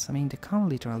confess. I mean, they can't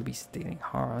literally be stealing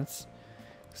hearts,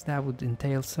 because that would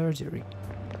entail surgery.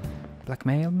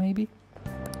 Blackmail, maybe?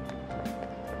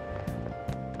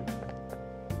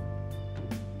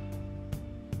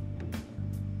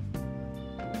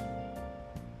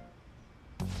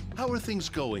 How are things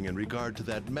going in regard to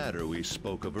that matter we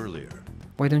spoke of earlier?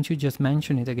 Why don't you just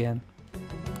mention it again?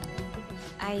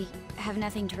 I have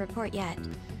nothing to report yet.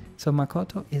 So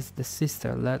Makoto is the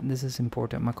sister. This is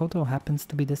important. Makoto happens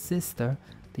to be the sister,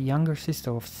 the younger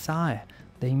sister of Sae,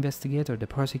 the investigator, the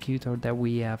prosecutor that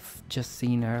we have just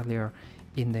seen earlier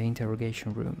in the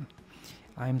interrogation room.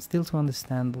 I'm still to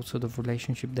understand what sort of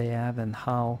relationship they have and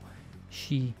how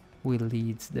she will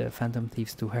lead the Phantom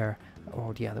Thieves to her,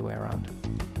 or the other way around.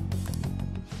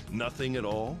 Nothing at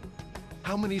all?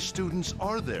 How many students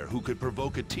are there who could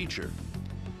provoke a teacher?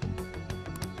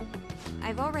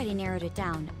 I've already narrowed it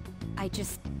down. I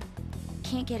just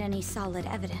can't get any solid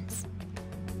evidence.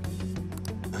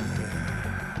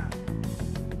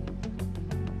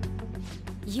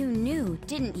 You knew,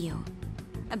 didn't you,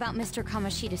 about Mr.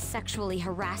 Kamoshida sexually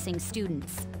harassing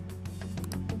students?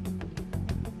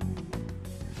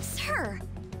 Sir!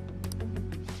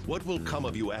 What will come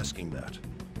of you asking that?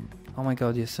 Oh my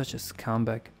god, you're such a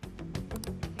scumbag.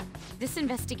 This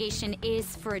investigation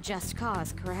is for a just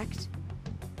cause, correct?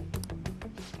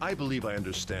 I believe I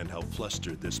understand how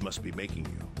flustered this must be making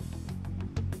you.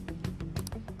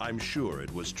 I'm sure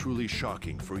it was truly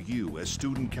shocking for you as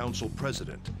student council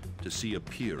president to see a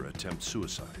peer attempt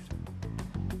suicide.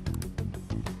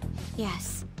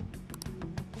 Yes.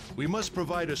 We must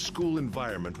provide a school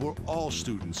environment where all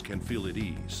students can feel at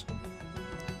ease.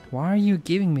 Why are you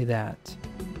giving me that?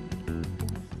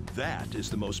 That is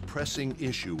the most pressing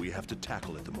issue we have to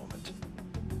tackle at the moment.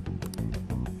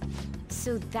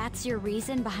 So that's your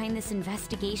reason behind this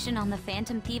investigation on the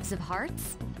Phantom Thieves of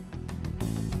Hearts?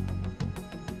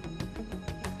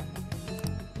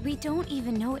 We don't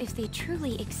even know if they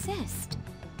truly exist.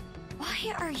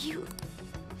 Why are you...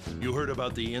 You heard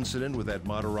about the incident with that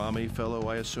Madarame fellow,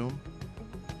 I assume?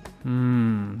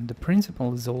 The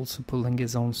principal is also pulling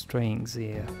his own strings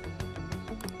here.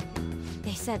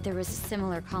 They said there was a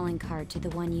similar calling card to the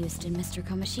one used in Mr.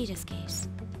 Kamoshida's case.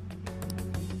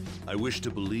 I wish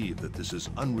to believe that this is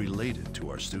unrelated to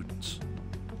our students.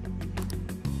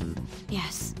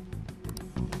 Yes.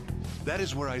 That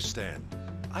is where I stand.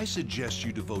 I suggest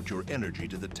you devote your energy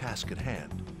to the task at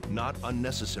hand, not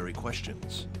unnecessary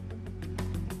questions.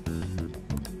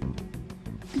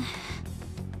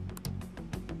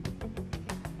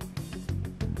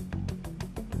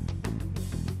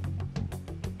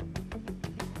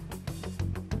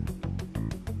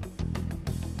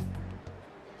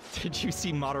 Did you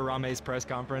see Madarame's press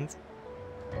conference?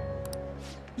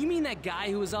 You mean that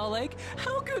guy who was all like,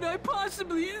 how could I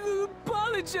possibly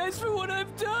apologize for what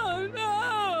I've done?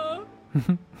 Ah!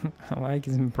 I like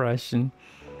his impression.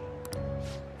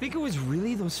 Think it was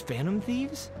really those Phantom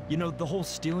Thieves? You know, the whole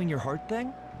stealing your heart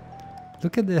thing?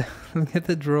 Look at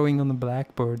the drawing on the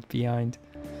blackboard behind.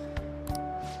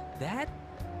 That?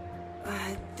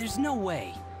 There's no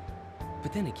way.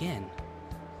 But then again,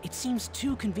 it seems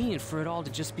too convenient for it all to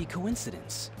just be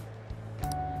coincidence.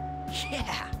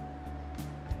 Yeah!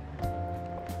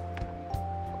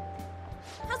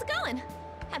 How's it going?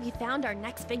 Have you found our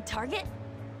next big target?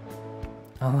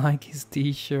 I like his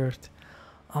t-shirt.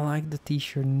 I like the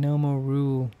t-shirt No More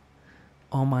Rule.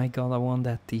 Oh my god, I want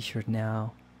that t-shirt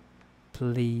now.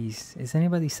 Please. Is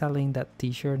anybody selling that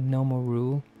t-shirt No More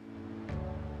Rule?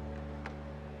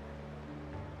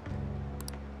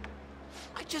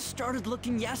 I just started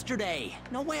looking yesterday.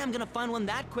 No way I'm gonna find one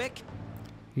that quick.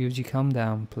 Ryuji, calm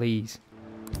down, please.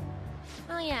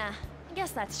 Oh yeah, I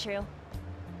guess that's true.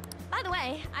 By the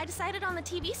way, I decided on the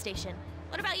TV station.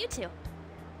 What about you two?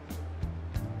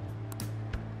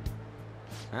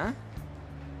 Huh?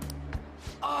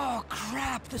 Oh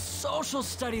crap, the social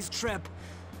studies trip.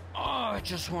 Oh, I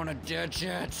just want to ditch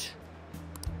it.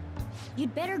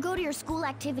 You'd better go to your school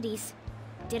activities.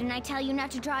 Didn't I tell you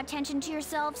not to draw attention to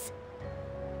yourselves?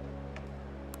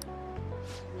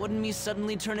 Wouldn't me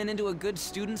suddenly turning into a good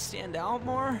student stand out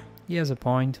more? He has a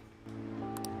point.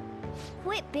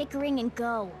 Quit bickering and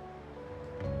go.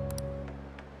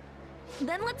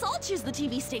 Then let's all choose the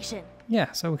TV station.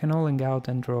 Yeah, so we can all hang out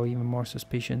and draw even more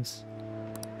suspicions.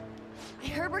 I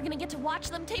heard we're gonna get to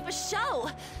watch them tape a show.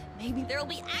 Maybe there'll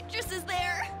be actresses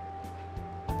there.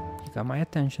 You got my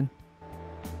attention.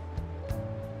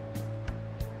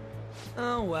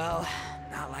 Oh well,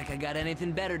 not like I got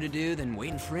anything better to do than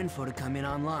waiting for info to come in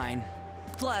online.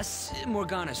 Plus,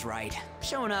 Morgana's right.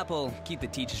 Showing up will keep the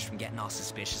teachers from getting all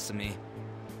suspicious of me.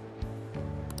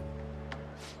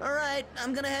 Alright,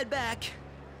 I'm gonna head back.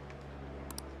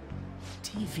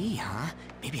 TV, huh?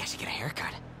 Maybe I should get a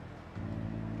haircut.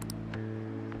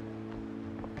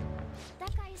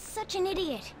 That guy is such an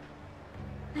idiot.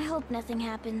 I hope nothing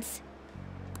happens.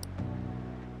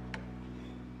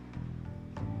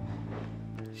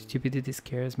 Stupidity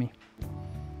scares me.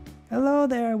 Hello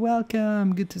there,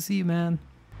 welcome. Good to see you, man.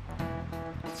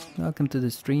 Welcome to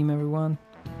the stream, everyone.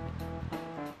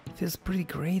 It feels pretty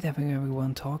great having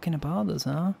everyone talking about us,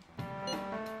 huh?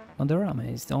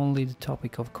 Madarame is only the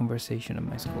topic of conversation at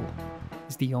my school.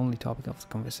 It's the only topic of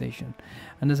conversation.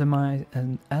 And as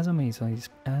Azame's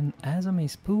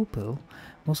pupil,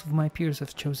 most of my peers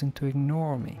have chosen to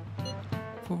ignore me.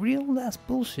 For real, that's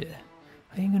bullshit.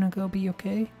 Are you gonna go be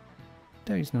okay?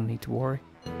 There is no need to worry.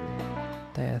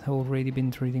 They had already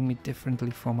been treating me differently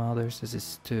from others as it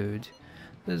stood.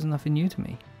 There's nothing new to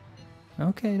me.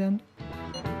 Okay then.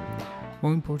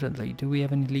 More importantly, do we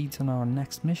have any leads on our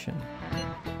next mission?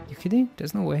 You kidding?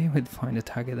 There's no way we'd find a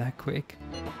target that quick.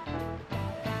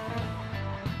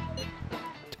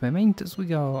 To Mementos we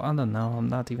go. I don't know, I'm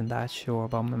not even that sure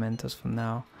about Mementos for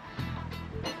now.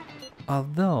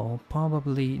 Although,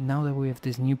 probably now that we have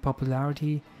this new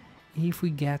popularity, if we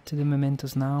get to the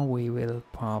Mementos now, we will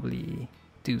probably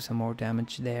do some more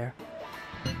damage there.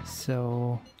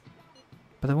 So...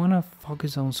 but I wanna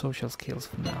focus on social skills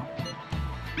for now.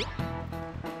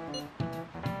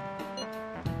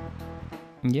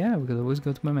 Yeah, we could always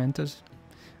go to Mementos.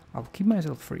 I'll keep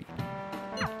myself free.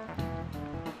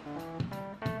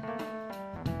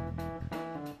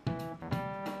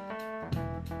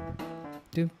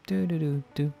 Doop doo doo doo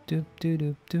doop doop doo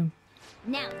doop doop.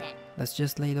 Now then. Let's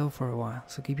just lay low for a while,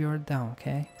 so keep your head down,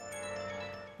 okay?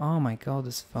 Oh my god,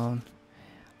 this phone.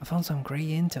 I found some great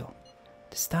intel.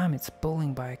 This time it's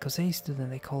bullying by a Kosei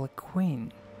student they call a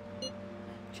queen.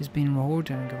 She's been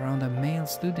ordering around a male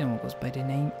student who goes by the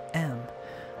name M.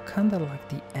 Kinda like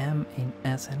the M in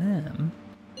S&M.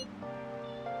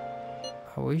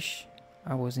 I wish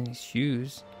I was in his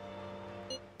shoes.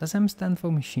 Does M stand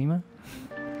for Mishima?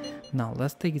 No,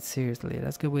 let's take it seriously.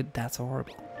 Let's go with that's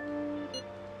horrible.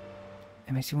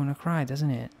 It makes you wanna cry, doesn't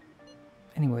it?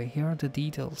 Anyway, here are the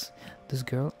details. This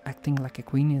girl acting like a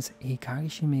queen is Hikari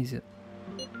Shimizu.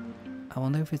 I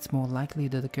wonder if it's more likely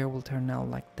that the girl will turn out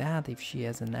like that if she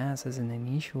has an S as an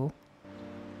initial.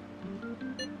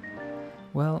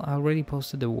 Well, I already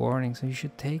posted the warning, so you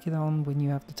should take it on when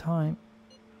you have the time.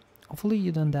 Hopefully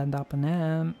you don't end up an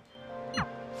M.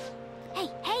 Hey,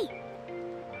 hey!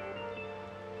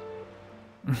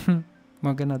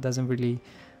 Morgana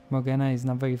is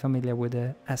not very familiar with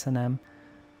the S&M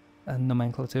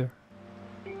nomenclature.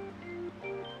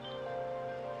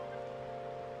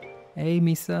 Hey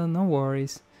Misa, no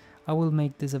worries. I will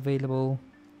make this available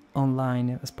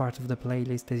online as part of the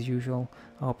playlist as usual.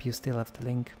 I hope you still have the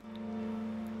link.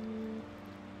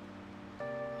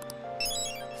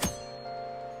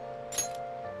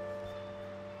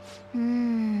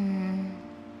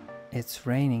 It's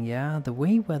raining, yeah? The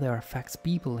way weather affects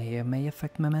people here may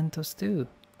affect Mementos too.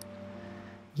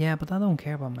 Yeah, but I don't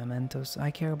care about Mementos. I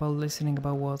care about listening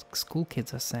about what school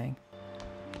kids are saying.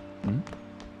 I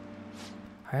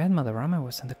heard Madarame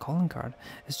was sent a calling card.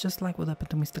 It's just like what happened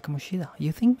to Mr. Kamoshida.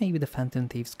 You think maybe the Phantom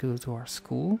Thieves go to our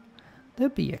school?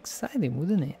 That'd be exciting,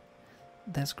 wouldn't it?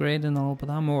 That's great and all, but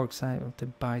I'm more excited to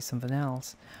buy something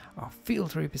else. Our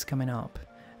field trip is coming up,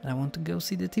 and I want to go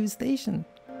see the TV station.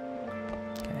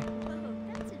 Okay.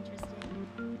 Whoa, that's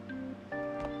interesting.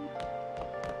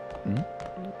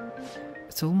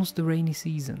 It's almost the rainy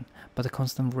season, but the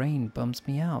constant rain bums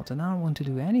me out, and I don't want to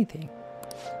do anything.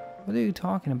 What are you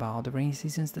talking about? The rainy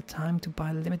season is the time to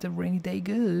buy limited rainy day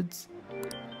goods.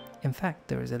 In fact,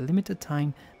 there is a limited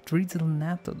time drizzle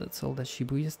natto that's sold at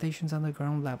Shibuya Station's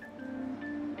underground level.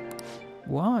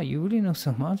 Wow, you really know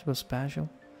so much about special.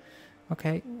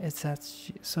 Okay, it's at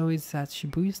so it's at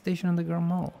Shibuya Station Underground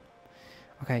Mall.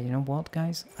 Okay, you know what,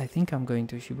 guys? I think I'm going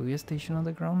to Shibuya Station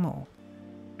Underground Mall.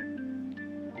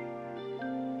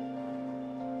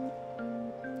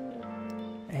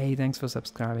 Hey, thanks for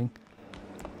subscribing.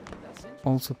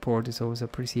 All support is always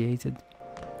appreciated.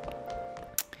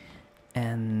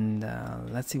 And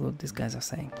let's see what these guys are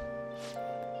saying.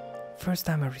 First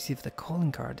time I received a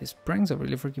calling card, these pranks are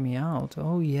really freaking me out.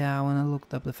 Oh yeah, when I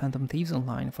looked up the Phantom Thieves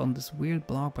online, I found this weird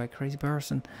blog by a crazy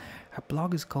person. Her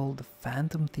blog is called The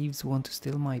Phantom Thieves Want to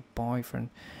Steal My Boyfriend.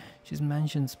 She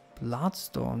mentions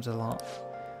bloodstorms a lot.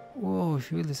 Whoa,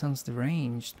 she really sounds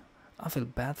deranged. I feel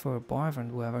bad for her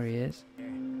boyfriend, whoever he is.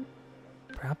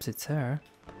 Perhaps it's her.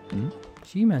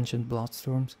 She mentioned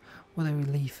bloodstorms. What a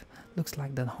relief. Looks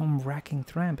like that home-wrecking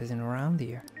tramp isn't around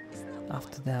here.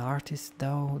 After the artist,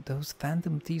 though, those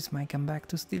phantom thieves might come back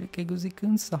to steal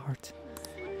Keguzi-kun's heart.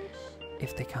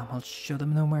 If they come, I'll show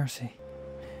them no mercy.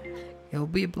 It'll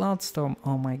be a bloodstorm.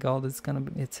 Oh my god, it's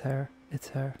her. It's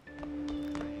her.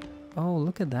 Oh,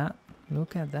 look at that.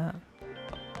 Look at that.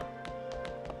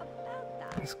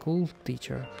 The school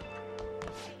teacher.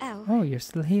 Oh, you're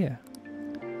still here.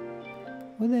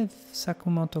 What if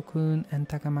Sakamoto-kun and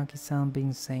Takamaki-san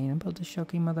being sane about the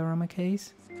shocking Madarame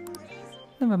case?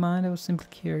 Never mind, I was simply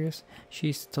curious.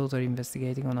 She's totally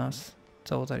investigating on us.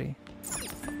 Totally.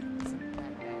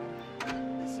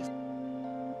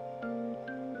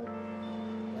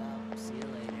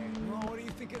 What do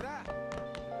you think of that?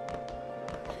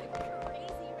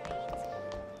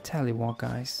 Tell you what,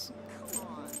 guys.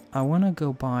 I wanna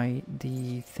go buy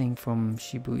the thing from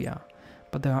Shibuya,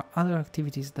 but there are other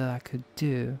activities that I could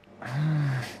do.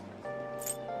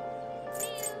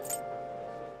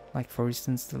 Like for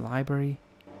instance the library.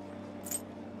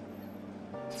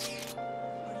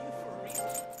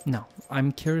 No,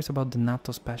 I'm curious about the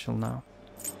Natto special now.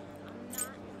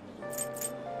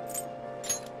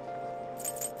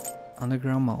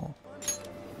 Underground Mall.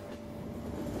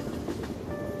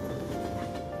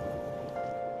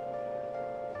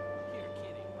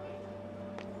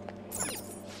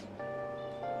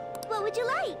 What would you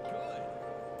like?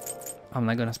 I'm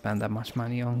not gonna spend that much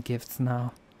money on gifts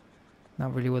now.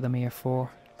 Not really what I'm here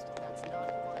for. This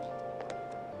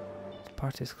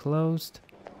part is closed.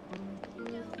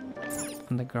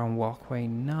 Underground walkway,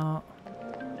 no.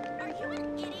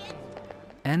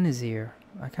 N is here.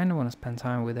 I kinda wanna spend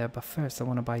time with her, but first I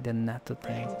wanna buy the Natto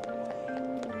thing.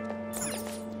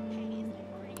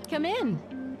 Come in.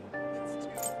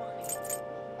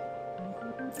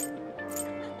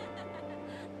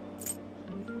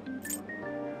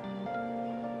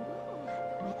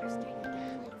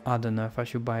 I don't know if I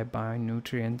should buy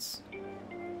bio-nutrients.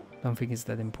 Don't think it's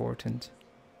that important.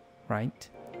 Right?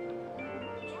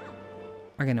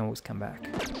 I can always come back.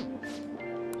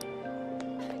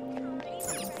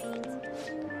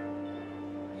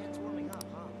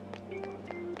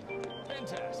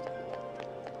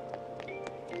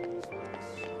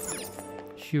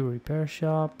 Shoe repair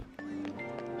shop.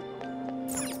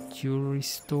 Jewelry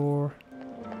store.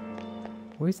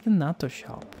 Where's the Natto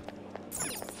shop?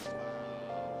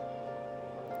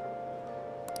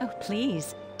 Oh,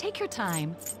 please, take your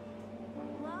time.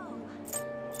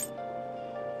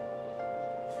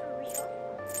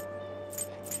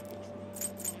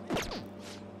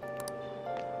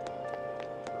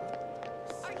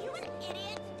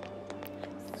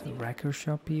 There's a record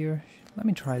shop here. Let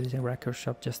me try the record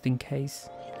shop just in case.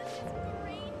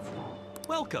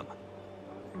 Welcome.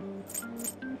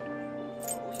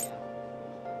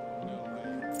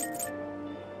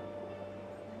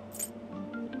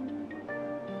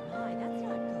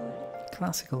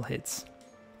 Classical hits.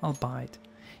 I'll buy it.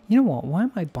 You know what? Why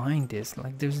am I buying this?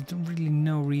 Like, there's really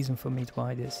no reason for me to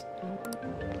buy this.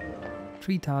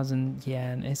 3,000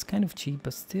 yen. It's kind of cheap,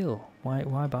 but still, why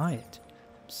buy it?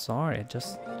 Sorry, I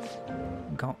just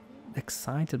got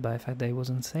excited by the fact that it was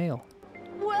on sale.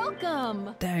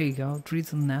 Welcome. There you go.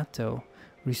 Drizzle Natto.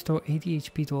 Restore 80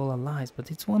 HP to all our lives, but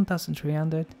it's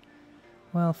 1,300.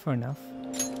 Well, fair enough.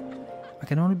 I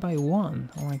can only buy one.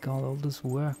 Oh my god, all this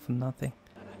work for nothing.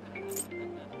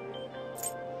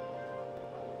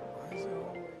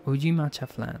 Uji matcha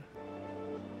flan.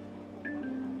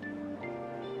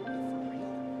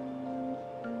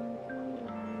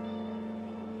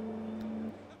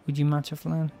 Uji matcha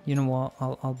flan? You know what?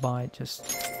 I'll buy it.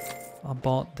 Just I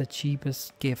bought the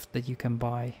cheapest gift that you can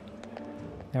buy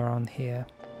around here.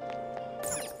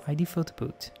 ID photo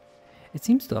boot. It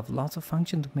seems to have lots of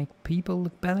function to make people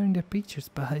look better in their pictures,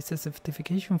 but it's a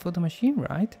certification for the machine,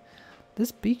 right?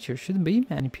 This picture shouldn't be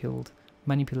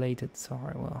manipulated.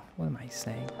 Sorry, well, what am I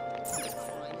saying?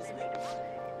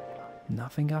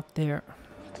 Nothing up there.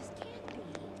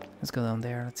 Let's go down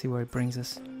there. Let's see where it brings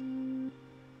us.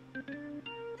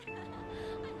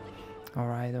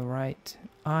 Alright, alright.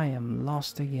 I am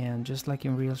lost again, just like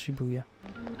in real Shibuya.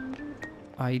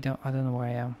 I don't know where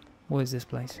I am. What is this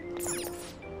place?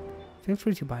 Feel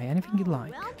free to buy anything you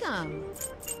like. Welcome.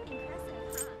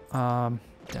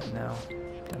 Don't know.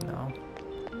 Don't know.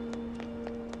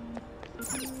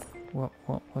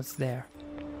 What's there?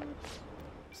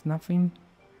 There's nothing.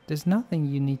 There's nothing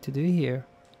you need to do here.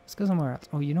 Let's go somewhere else.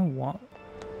 Oh, you know what?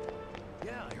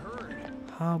 Yeah, I heard.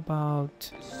 How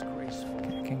about...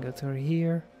 I can go through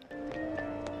here.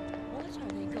 What are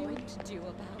they going to do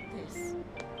about this?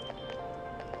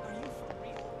 Are you for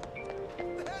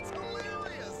real? That's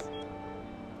hilarious!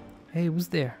 Hey, who's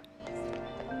there?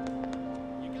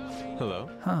 Hello?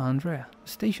 Huh, Andrea. The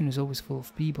station is always full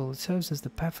of people. It serves as the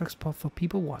perfect spot for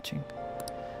people watching.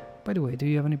 By the way, do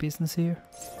you have any business here?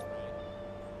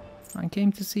 I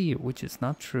came to see you, which is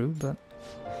not true, but...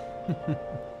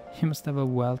 You must have a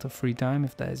wealth of free time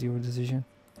if that is your decision.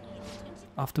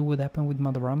 After what happened with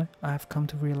Madarame, I have come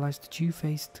to realize the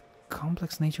two-faced,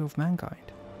 complex nature of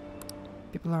mankind.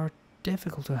 People are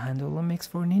difficult to handle and makes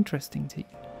for an interesting team.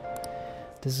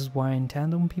 This is why I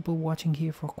intend on people watching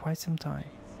here for quite some time.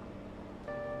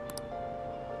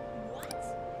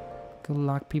 Good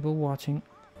luck, people watching.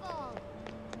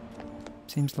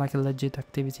 Seems like a legit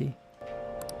activity.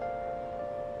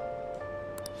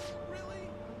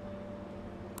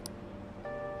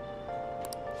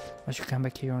 I should come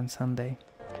back here on Sunday.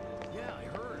 Yeah, I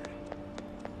heard.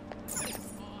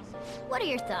 What are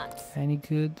your thoughts? Any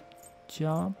good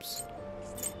jobs?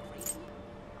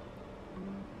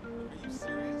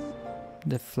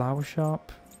 The flower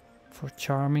shop for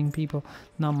charming people.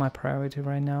 Not my priority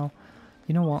right now.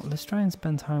 You know what? Let's try and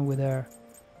spend time with her,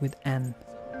 with Anne.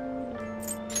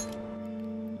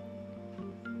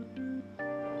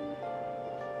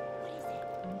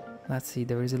 Let's see.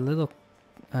 There is a little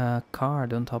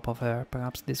card on top of her.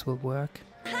 Perhaps this will work.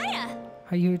 Hiya!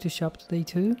 Are you here to shop today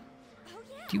too?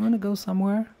 Do you want to go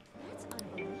somewhere?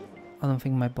 I don't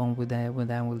think my bond with Anne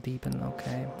will deepen.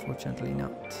 Okay, fortunately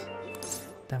not.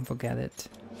 Then forget it.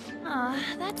 Aw,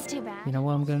 that's too bad. You know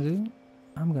what I'm gonna do?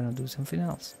 I'm gonna do something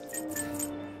else.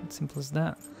 It's simple as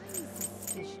that.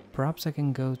 Perhaps I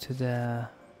can go to the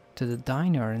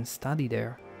diner and study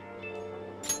there.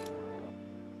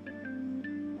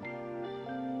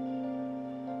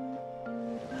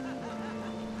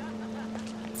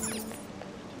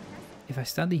 If I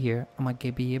study here, I might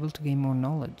be able to gain more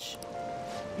knowledge.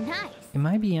 Nice. It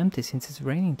might be empty since it's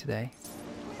raining today.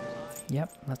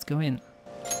 Yep, let's go in.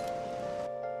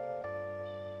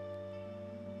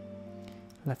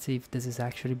 Let's see if this is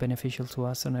actually beneficial to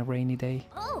us on a rainy day.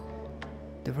 Oh.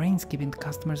 The rain's keeping the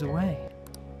customers away.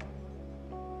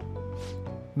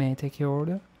 May I take your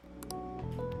order?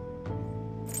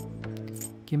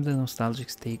 Give me the nostalgic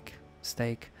steak,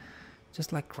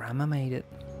 just like Grandma made it.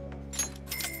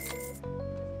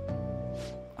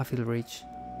 I feel rich.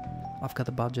 I've got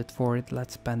a budget for it,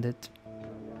 let's spend it.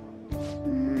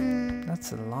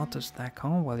 That's a lot to stack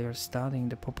on while you're studying.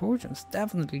 The proportions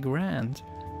definitely grand.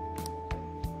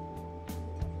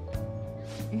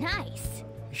 Nice.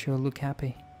 You sure look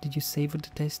happy. Did you savor the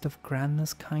taste of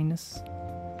Grandma's kindness?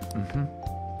 Mm-hmm.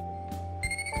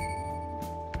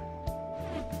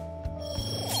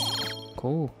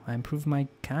 Cool, I improved my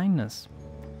kindness.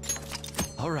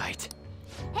 Alright.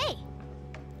 Hey!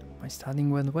 My studying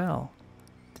went well.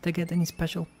 Did I get any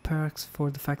special perks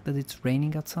for the fact that it's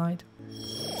raining outside?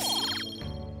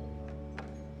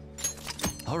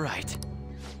 Alright.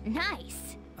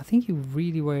 Nice. I think you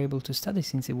really were able to study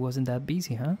since it wasn't that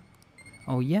busy, huh?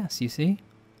 Oh yes, you see?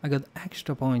 I got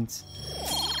extra points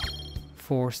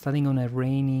for studying on a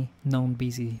rainy,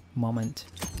 non-busy moment.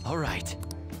 Alright.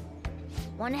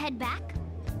 Wanna head back?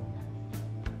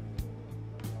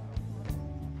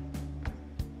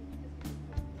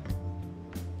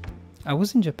 I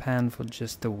was in Japan for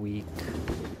just a week.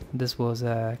 This was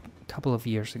a couple of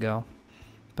years ago.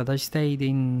 But I stayed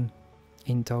in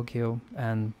Tokyo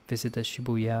and visited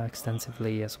Shibuya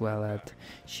extensively, as well as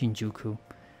Shinjuku.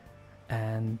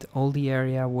 And all the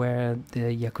area where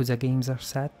the Yakuza games are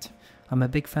set. I'm a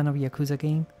big fan of Yakuza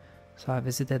game, so I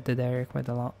visited that area quite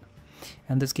a lot.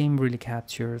 And this game really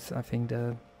captures, I think,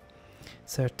 the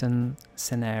certain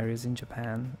scenarios in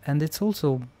Japan. And it's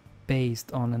also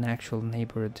based on an actual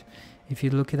neighborhood. If you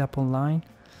look it up online,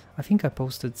 I think I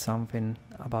posted something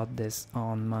about this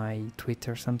on my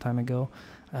Twitter some time ago.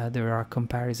 There are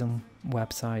comparison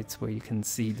websites where you can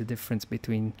see the difference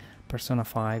between Persona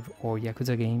 5 or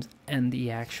Yakuza games and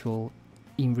the actual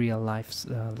in real life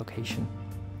location.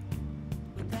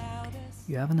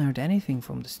 You haven't heard anything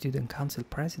from the student council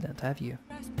president, have you?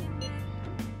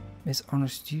 Miss Honor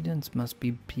students must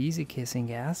be busy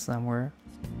kissing ass somewhere.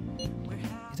 You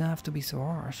don't have to be so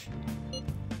harsh.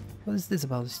 What is this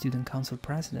about the student council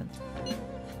president?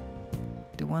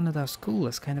 The one at our school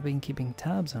has kind of been keeping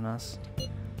tabs on us.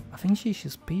 I think she's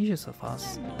suspicious of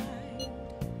us.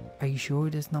 Are you sure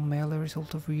it is not merely a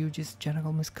result of Ryuji's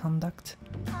general misconduct?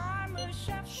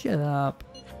 Shut up!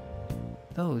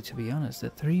 Though, to be honest, the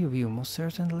three of you most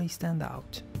certainly stand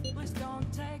out.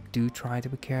 Do try to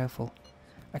be careful.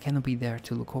 I cannot be there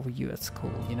to look over you at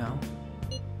school, you know?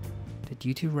 The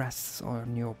duty rests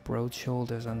on your broad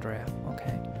shoulders, Andrea,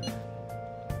 okay?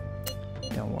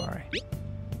 Don't worry.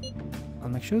 I'll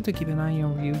make sure to keep an eye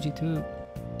on Ryuji too.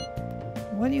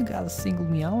 Why do you gotta single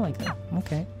me out like that?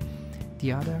 Okay.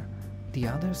 The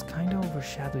others kinda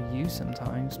overshadow you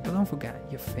sometimes, but don't forget,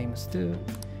 you're famous too.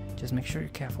 Just make sure you're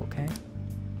careful, okay?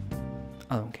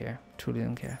 I don't care. Truly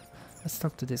don't care. Let's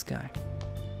talk to this guy.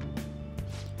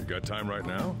 You got time right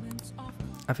now?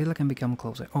 I feel like I can become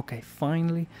closer. Okay,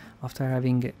 finally, after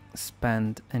having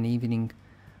spent an evening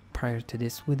prior to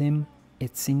this with him,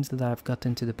 it seems that I've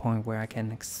gotten to the point where I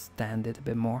can extend it a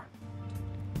bit more.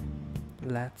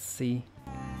 Let's see.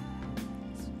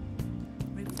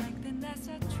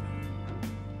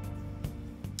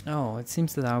 Oh, it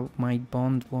seems that my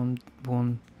bond won't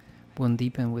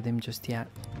deepen with him just yet.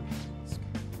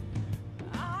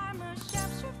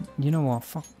 You know what?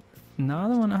 Fuck. No, I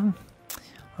don't wanna.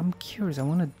 I'm curious.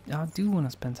 I do wanna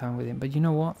spend time with him. But you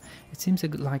know what? It seems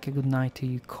like a good night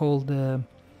to call the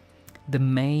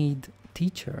maid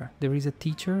teacher. There is a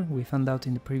teacher. We found out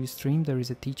in the previous stream. There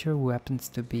is a teacher who happens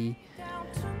to be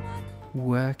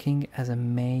working as a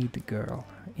maid girl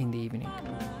in the evening.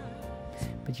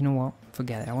 But you know what?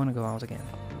 Forget it. I want to go out again.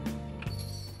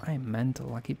 I am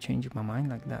mental. I keep changing my mind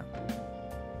like that.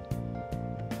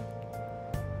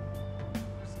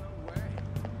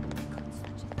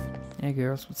 Hey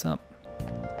girls, what's up?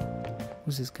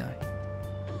 Who's this guy?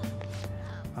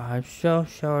 I'm so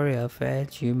sorry I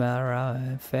failed you,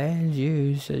 Madarame. I failed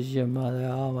you, says your mother.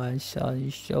 Oh, my son,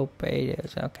 you're so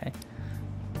piteous. Okay.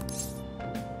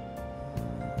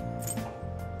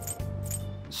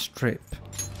 Strip.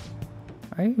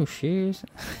 Are you serious?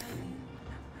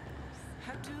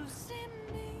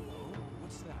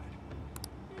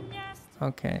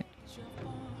 Okay.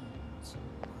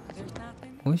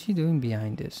 What is she doing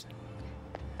behind this?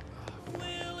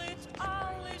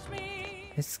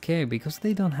 It's scary because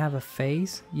they don't have a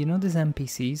face. You know these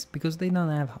NPCs, because they don't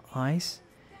have eyes,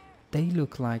 they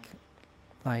look like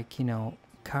you know,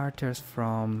 characters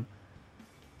from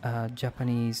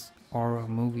Japanese horror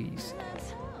movies.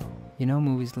 You know,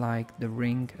 movies like The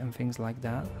Ring and things like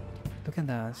that. Look at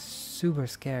that, super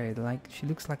scary. Like, she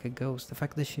looks like a ghost. The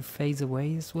fact that she fades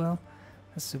away as well,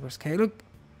 that's super scary. Look,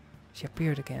 she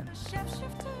appeared again.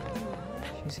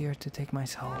 She's here to take my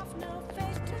soul.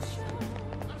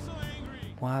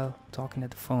 While talking at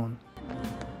the phone,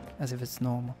 as if it's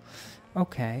normal.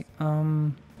 Okay,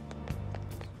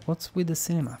 what's with the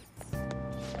cinema?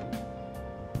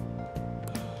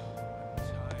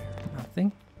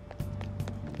 Nothing.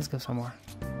 Let's go somewhere.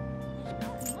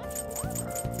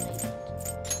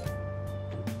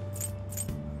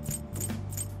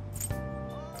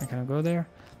 I cannot go there.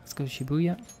 Let's go to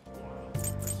Shibuya.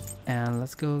 And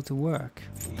let's go to work.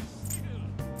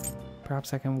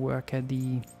 Perhaps I can work at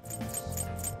the...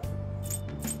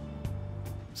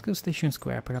 Let's go Station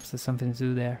Square. Perhaps there's something to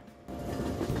do there.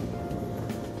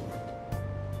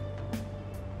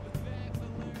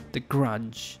 The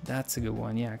Grudge. That's a good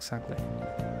one. Yeah, exactly.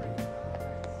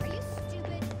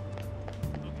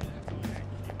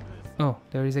 Oh,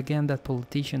 there is again that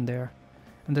politician there.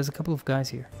 And there's a couple of guys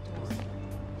here.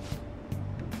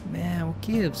 Man, what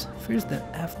gives? First the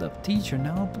effed up teacher,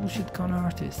 now bullshit con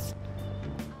artists.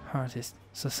 Artists,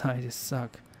 societies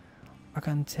suck. I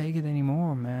can't take it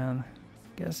anymore, man.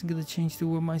 Guess I'm gonna change the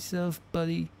world myself,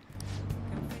 buddy.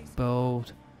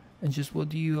 Bold. And just what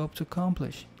do you hope to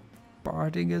accomplish?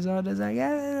 Partying as hard as I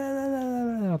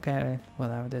can. Okay,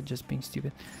 whatever, they're just being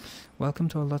stupid. Welcome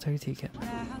to a lottery ticket.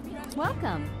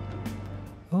 Welcome.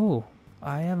 Oh,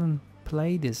 I haven't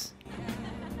played this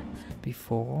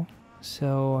before,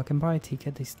 so I can buy a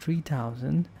ticket. It's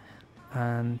 3,000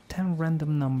 and 10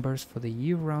 random numbers for the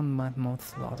year-round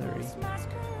month lottery.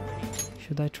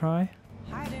 Should I try?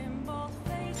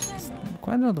 It's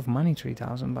quite a lot of money,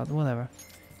 3,000, but whatever.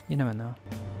 You never know.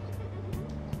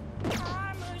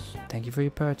 Thank you for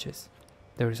your purchase.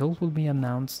 The result will be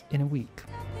announced in a week.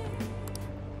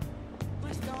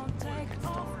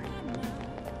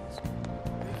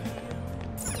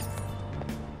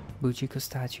 Bujiko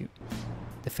statue.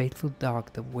 The faithful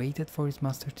dog that waited for his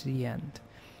master to the end.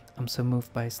 I'm so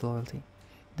moved by his loyalty.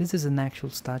 This is an actual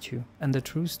statue and a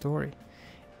true story.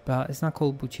 But it's not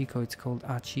called Buchiko, it's called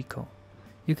Achiko.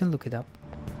 You can look it up.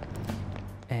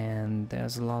 And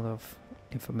there's a lot of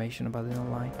information about it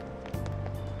online.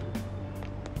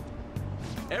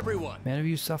 Everyone! Many of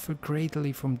you suffer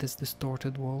greatly from this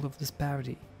distorted world of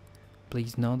disparity.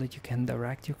 Please know that you can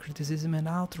direct your criticism and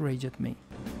outrage at me.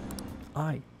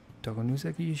 I,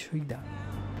 Togonusaki Yoshida,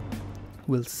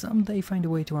 will someday find a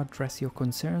way to address your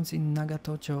concerns in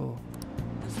Nagatocho.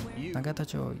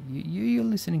 Nagatocho, you're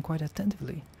listening quite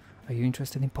attentively. Are you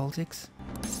interested in politics?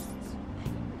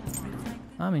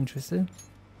 I'm interested.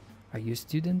 Are you a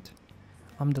student?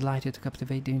 I'm delighted to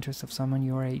captivate the interest of someone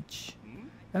your age.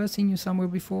 Ever seen you somewhere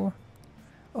before?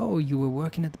 Oh, you were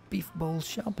working at the beef bowl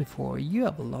shop before. You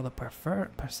have a lot of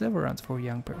perseverance for a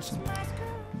young person.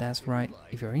 That's right.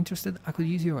 If you're interested, I could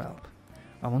use your help.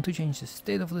 I want to change the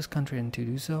state of this country, and to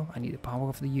do so, I need the power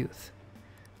of the youth.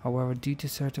 However, due to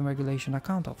certain regulation, I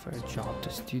can't offer a job to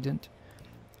a student.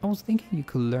 I was thinking you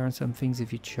could learn some things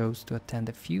if you chose to attend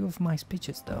a few of my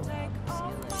speeches, though.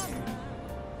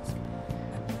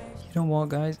 You know what,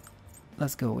 guys?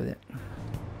 Let's go with it.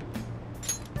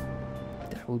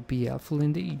 That would be helpful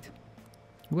indeed.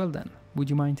 Well then, would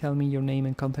you mind telling me your name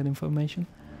and contact information?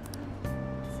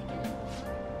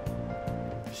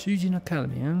 Shujin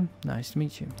Academy, huh? Nice to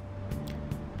meet you.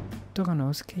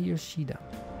 Togonosuke Yoshida.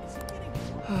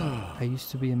 I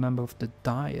used to be a member of the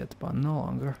Diet, but no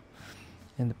longer.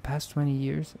 In the past 20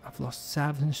 years, I've lost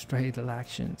 7 straight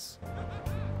elections.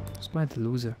 I was quite a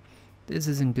loser. This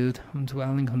isn't good. I'm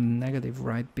dwelling on the negative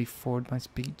right before my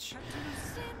speech.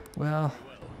 Well,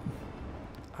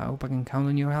 I hope I can count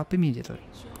on your help immediately.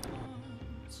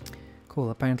 Cool,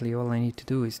 apparently all I need to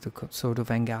do is to sort of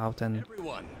hang out and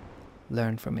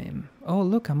learn from him. Oh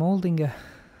look, I'm holding a...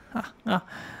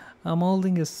 I'm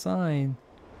holding a sign.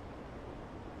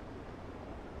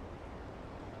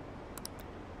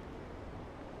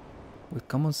 With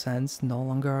common sense no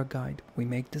longer our guide, we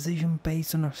make decisions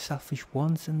based on our selfish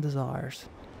wants and desires.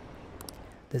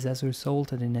 This has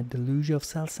resulted in a delusion of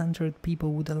self-centered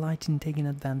people who delight in taking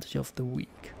advantage of the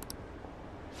weak.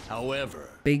 However...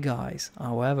 Big eyes.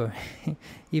 However,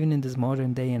 even in this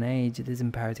modern day and age, it is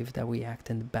imperative that we act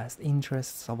in the best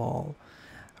interests of all.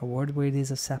 A world where it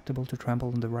is acceptable to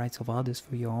trample on the rights of others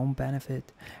for your own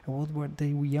benefit, a world where the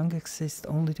young exist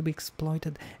only to be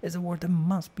exploited, is a world that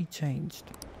must be changed.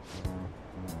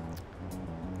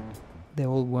 The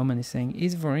old woman is saying,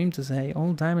 easy for him to say,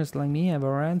 old-timers like me have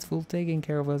our hands full taking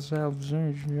care of ourselves.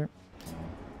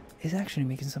 He's actually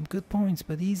making some good points,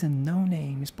 but he's a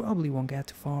no-name. He probably won't get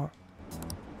too far.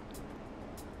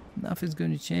 Nothing's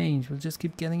going to change. We'll just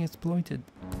keep getting exploited.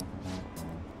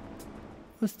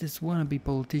 What's this wannabe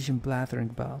politician blathering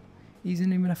about? He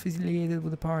isn't even affiliated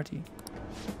with the party.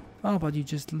 How about you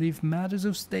just leave matters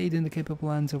of state in the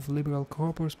capable hands of liberal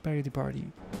prosperity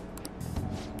party?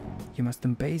 You must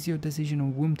then base your decision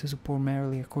on whom to support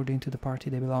merely according to the party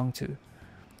they belong to.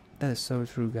 That is so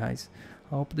true, guys.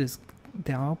 I hope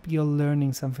you're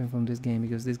learning something from this game,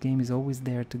 because this game is always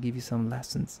there to give you some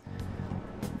lessons.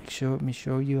 Make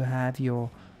sure you have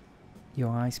your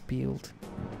eyes peeled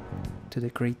to the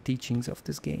great teachings of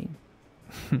this game.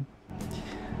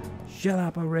 Shut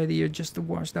up already, you're just a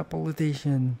washed up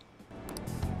politician.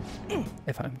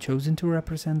 If I'm chosen to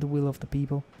represent the will of the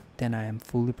people, then I am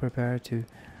fully prepared to,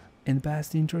 in the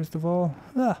best interest of all,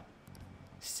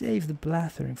 save the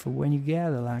blathering for when you get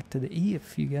elected,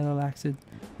 if you get elected.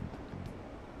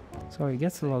 Sorry, he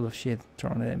gets a lot of shit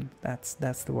thrown at him. That's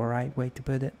the right way to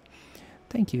put it.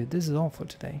 Thank you, this is all for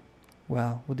today.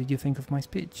 Well, what did you think of my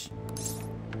speech?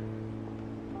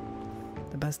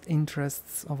 The best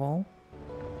interests of all?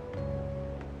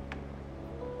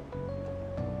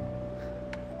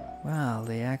 Well,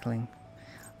 the heckling.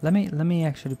 Let me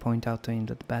actually point out to him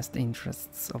that the best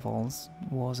interests of all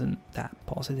wasn't that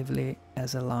positively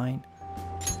as a line.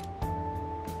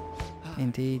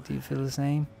 Indeed, do you feel the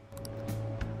same?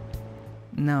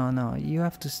 No, you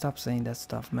have to stop saying that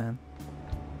stuff, man.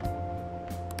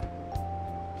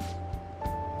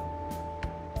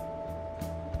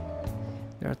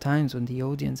 There are times when the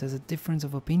audience has a difference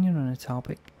of opinion on a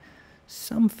topic.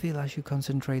 Some feel I should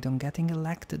concentrate on getting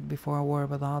elected before I worry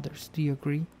about others. Do you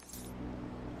agree?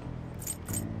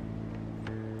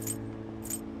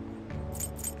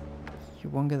 You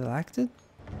won't get elected?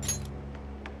 Yes.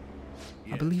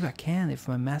 I believe I can if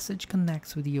my message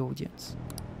connects with the audience.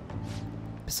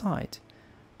 Besides,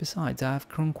 I have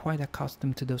grown quite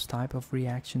accustomed to those type of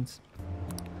reactions.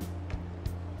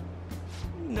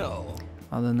 No.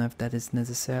 I don't know if that is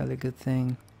necessarily a good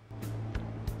thing.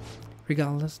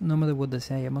 Regardless, no matter what they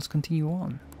say, I must continue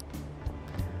on.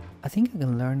 I think I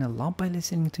can learn a lot by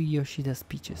listening to Yoshida's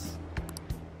speeches.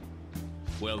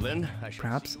 Well then,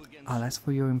 Perhaps I'll ask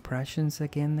for your impressions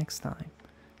again next time.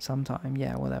 Sometime,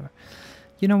 yeah, whatever.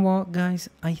 You know what, guys?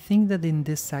 I think that in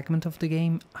this segment of the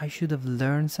game, I should have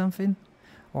learned something,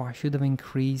 or I should have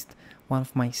increased one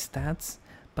of my stats,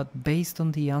 but based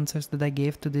on the answers that I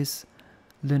gave to this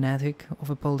lunatic of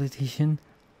a politician,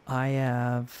 I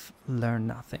have learned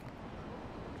nothing.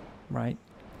 Right?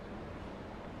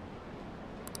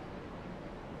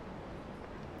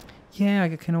 Yeah,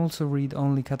 I can also read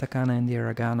only katakana and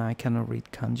hiragana. I cannot read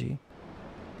kanji.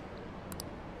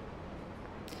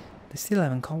 They still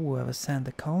haven't called whoever sent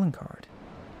the calling card.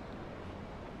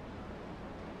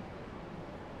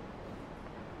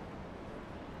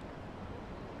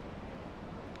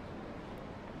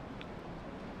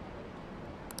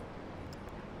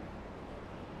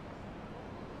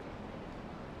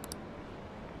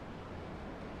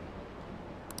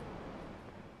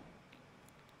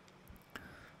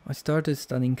 I started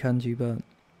studying kanji, but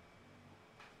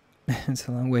it's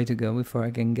a long way to go before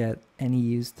I can get any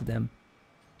use to them.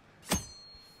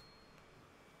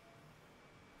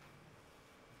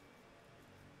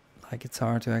 Like, it's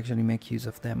hard to actually make use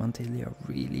of them until you're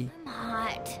really...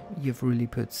 You've really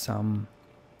put some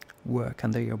work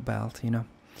under your belt, you know.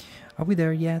 Are we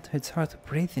there yet? It's hard to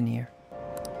breathe in here.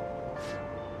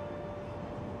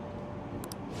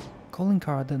 Calling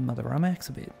card and Madarame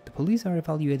exhibit. The police are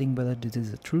evaluating whether this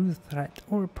is a true threat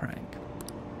or a prank.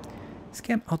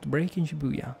 Scam outbreak in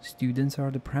Shibuya. Students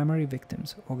are the primary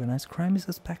victims. Organized crime is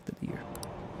suspected here.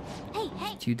 Hey,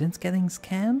 hey! Students getting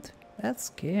scammed? That's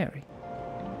scary.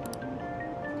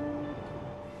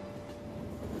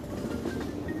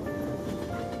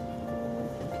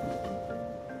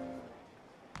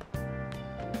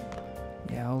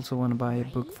 Yeah, I also want to buy a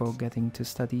book for getting to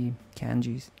study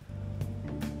kanjis.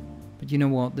 But you know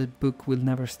what, the book will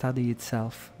never study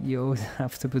itself. You always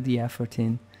have to put the effort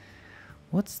in.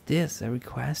 What's this? A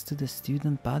request to the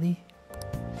student body?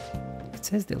 It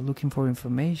says they're looking for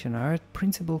information. I heard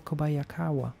Principal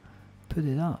Kobayakawa put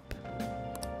it up.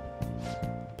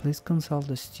 Please consult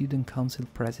the student council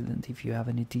president if you have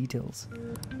any details.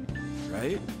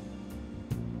 Right?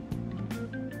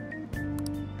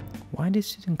 Why the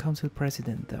student council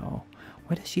president though?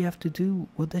 What does she have to do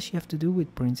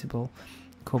with Principal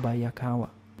Kobayakawa?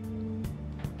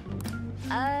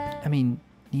 I mean,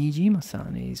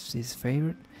 Nijima-san is his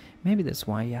favorite. Maybe that's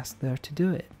why he asked her to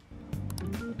do it.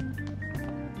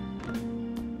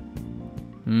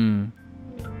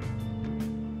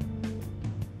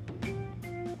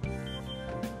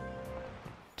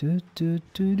 Do do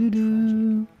do do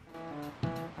do.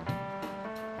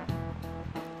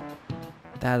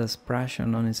 That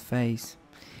expression on his face.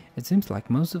 It seems like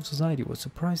most of society was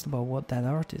surprised about what that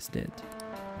artist did.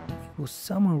 He was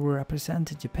someone who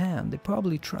represented Japan. They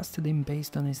probably trusted him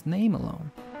based on his name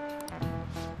alone.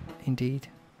 Indeed,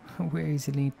 we're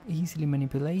easily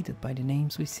manipulated by the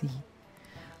names we see.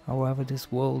 However,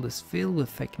 this world is filled with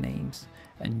fake names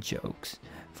and jokes.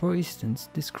 For instance,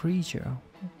 this creature,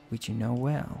 which you know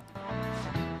well,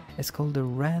 is called the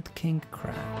Red King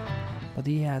Crab, but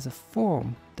he has a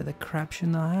form that a crab should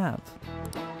not have.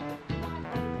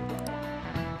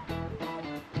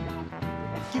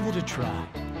 Give it a try.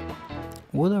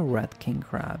 What are red king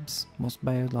crabs most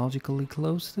biologically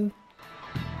close to?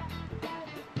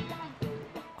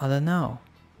 I don't know.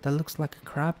 That looks like a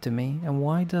crab to me. And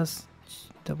why does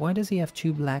he have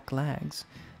two black legs?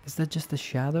 Is that just a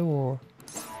shadow or...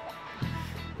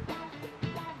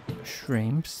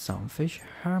 Shrimps, sunfish,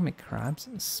 hermit crabs,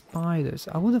 spiders.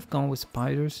 I would have gone with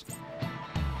spiders.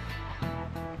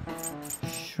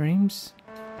 Shrimps?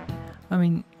 I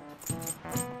mean,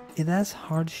 it has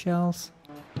hard shells.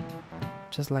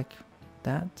 Just like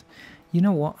that. You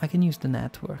know what? I can use the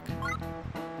network.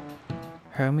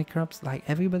 Hermit crabs? Like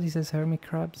everybody says hermit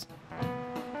crabs.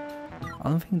 I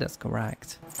don't think that's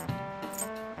correct.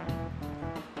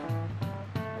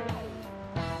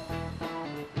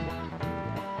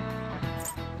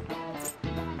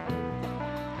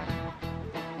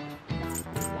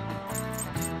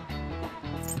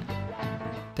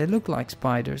 They look like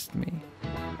spiders to me.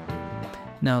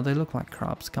 No, they look like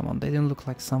crabs, come on. They don't look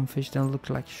like sunfish, they don't look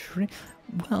like shrimp.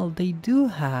 Well, they do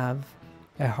have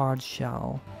a hard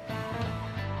shell.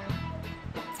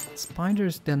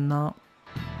 Spiders, they're not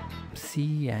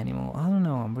sea animal. I don't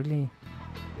know, I'm really...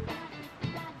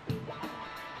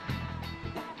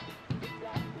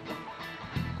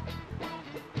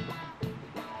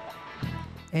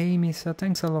 Hey Misa,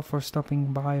 thanks a lot for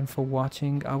stopping by and for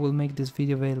watching. I will make this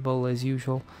video available as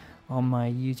usual on my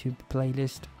YouTube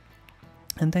playlist.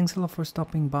 And thanks a lot for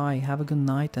stopping by. Have a good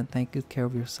night and take good care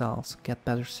of yourselves. Get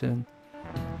better soon.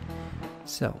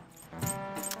 So,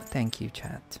 thank you,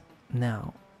 chat.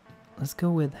 Now, let's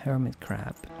go with Hermit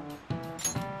Crab.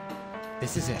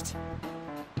 This is it.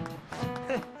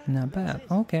 Not bad.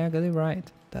 Okay, I got it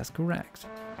right. That's correct.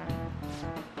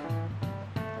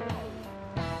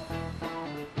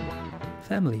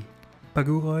 Family.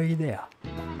 Paguro idea.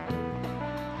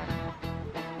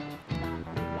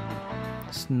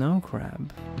 Snow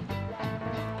crab.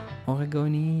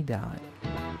 Oregoniidae.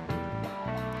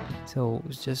 So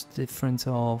it's just difference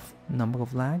of number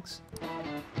of legs.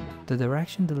 The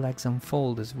direction the legs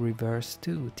unfold is reversed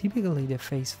too. Typically they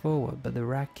face forward, but the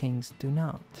rat kings do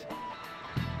not.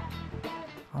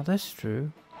 Oh, that's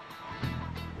true.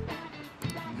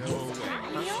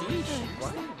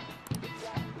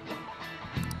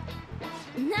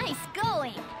 Nice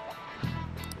going!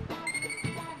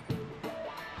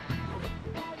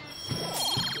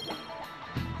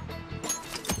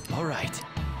 All right.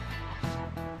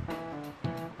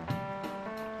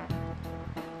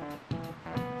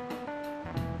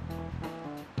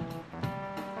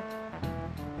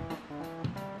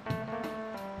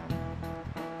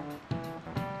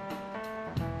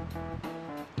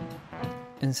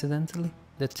 Incidentally,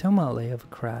 the tomale of a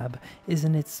crab is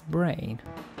in its brain.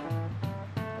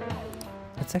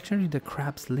 It's actually the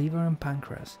crab's liver and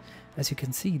pancreas. As you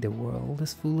can see, the world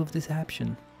is full of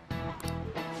deception.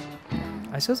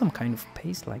 I saw some kind of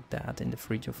paste like that in the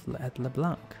fridge at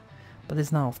LeBlanc, but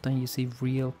it's not often you see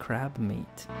real crab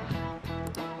meat.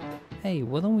 Hey,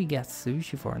 why don't we get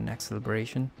sushi for our next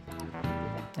celebration?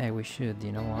 Hey, we should,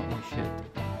 you know what, we should.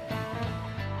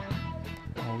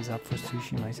 Always up for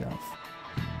sushi myself.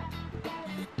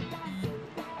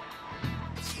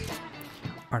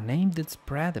 Our name did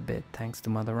spread a bit thanks to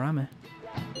Madarame.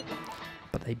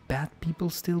 But I bet people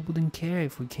still wouldn't care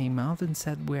if we came out and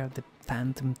said we are the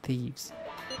Phantom Thieves.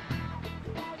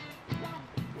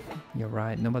 You're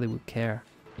right, nobody would care.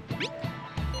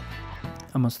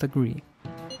 I must agree.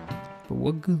 But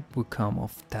what good would come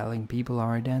of telling people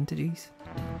our identities?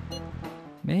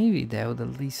 Maybe they would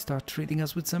at least start treating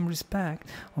us with some respect.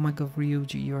 Oh my god,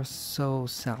 Ryuji, you're so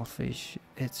selfish.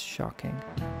 It's shocking.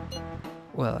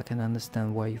 Well, I can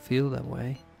understand why you feel that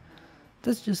way.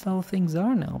 That's just how things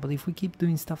are now, but if we keep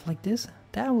doing stuff like this,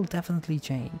 that will definitely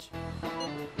change.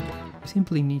 We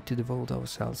simply need to devote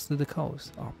ourselves to the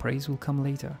cause. Our praise will come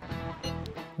later.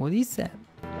 What he said.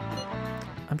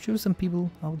 I'm sure some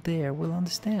people out there will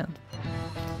understand.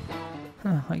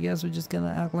 I guess we're just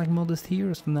gonna act like modest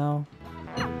heroes from now.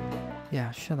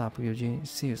 Yeah, shut up, Ryuji.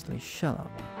 Seriously, shut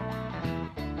up.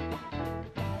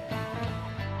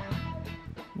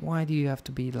 Why do you have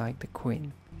to be like the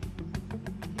queen?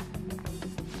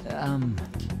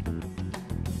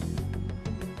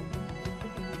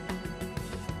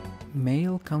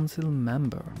 Male council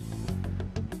member.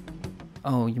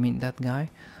 Oh, you mean that guy?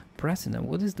 President,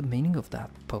 what is the meaning of that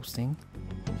posting?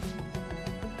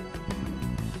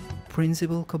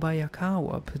 Principal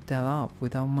Kobayakawa put that up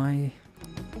without my...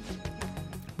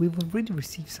 We've already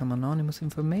received some anonymous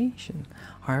information.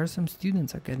 I heard some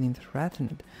students are getting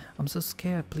threatened. I'm so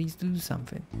scared, please do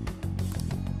something.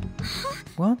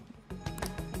 What?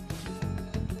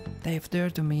 They've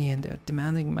dared to me and they're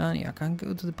demanding money. I can't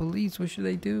go to the police, what should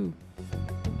I do?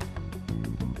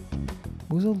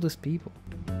 Who's all these people?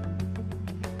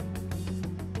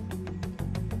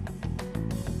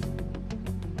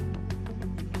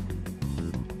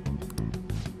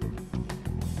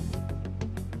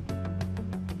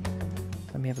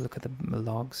 Let me have a look at the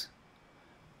logs.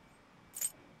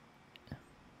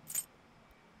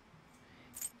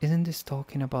 Isn't this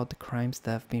talking about the crimes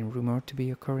that have been rumored to be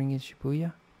occurring in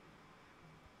Shibuya?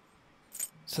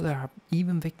 So there are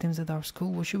even victims at our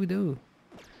school, what should we do?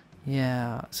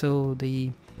 Yeah, so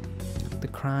the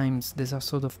crimes, these are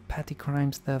sort of petty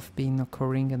crimes that have been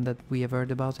occurring and that we have heard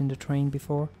about in the train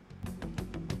before.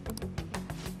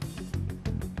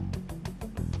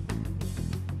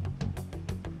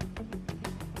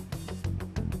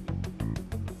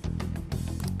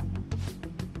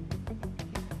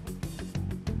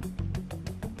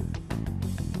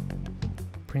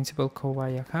 Principal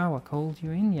Kobayakawa called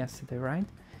you in yesterday, right?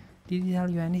 Did he tell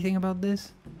you anything about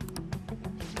this?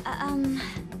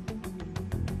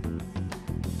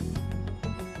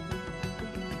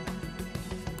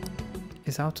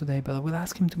 He's out today, but I will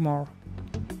ask him tomorrow.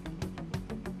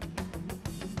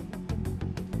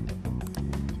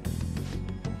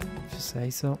 If you say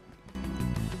so.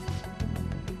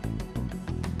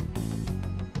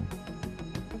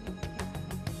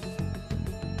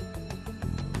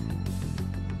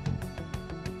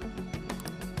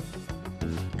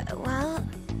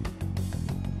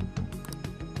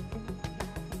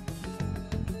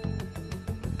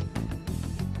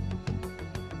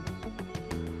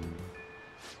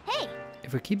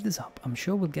 If we keep this up, I'm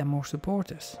sure we'll get more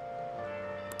supporters.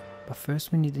 But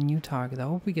first we need a new target. I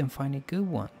hope we can find a good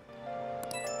one.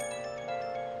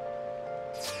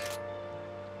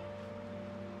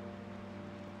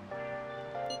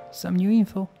 Some new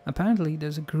info. Apparently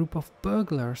there's a group of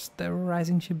burglars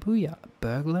terrorizing Shibuya.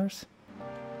 Burglars?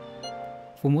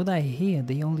 From what I hear,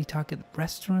 they only target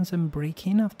restaurants and break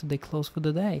in after they close for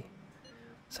the day.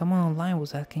 Someone online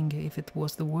was asking if it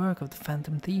was the work of the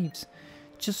Phantom Thieves.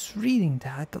 Just reading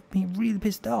that got me really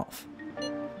pissed off.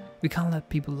 We can't let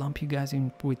people lump you guys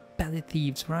in with petty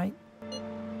thieves, right?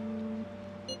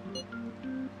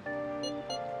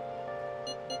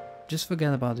 Just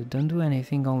forget about it, don't do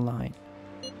anything online.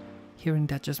 Hearing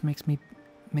that just makes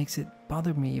it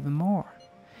bother me even more.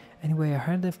 Anyway, I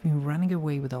heard they've been running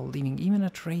away without leaving even a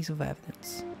trace of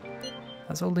evidence.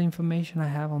 That's all the information I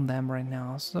have on them right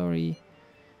now, sorry.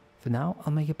 For now,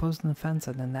 I'll make a post on the fan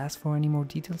site and ask for any more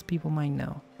details people might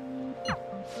know.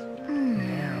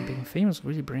 Yeah, being famous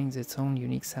really brings its own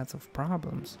unique sets of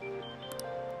problems.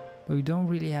 But we don't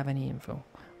really have any info.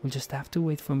 We'll just have to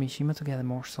wait for Mishima to get a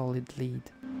more solid lead.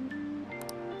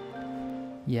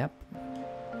 Yep.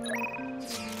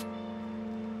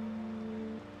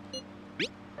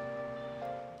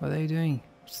 What are you doing?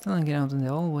 Still hanging out in the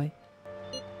hallway.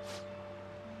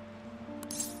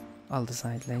 I'll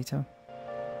decide later.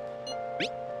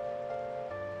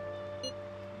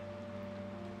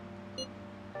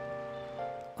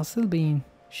 I'll still be in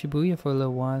Shibuya for a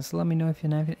little while, so let me know if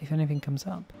anything comes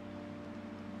up.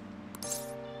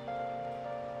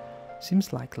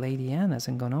 Seems like Lady Anne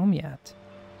hasn't gone home yet.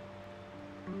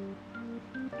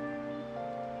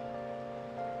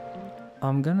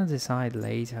 I'm gonna decide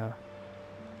later.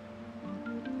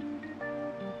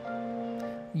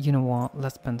 You know what,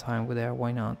 let's spend time with her,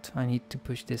 why not? I need to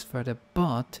push this further,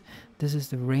 but this is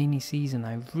the rainy season.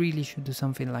 I really should do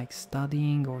something like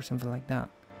studying or something like that.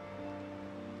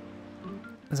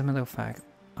 As a matter of fact,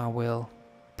 I will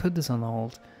put this on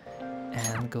hold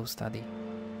and go study.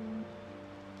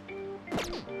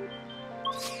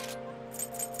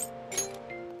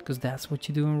 Because that's what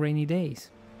you do on rainy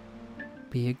days.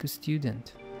 Be a good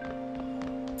student.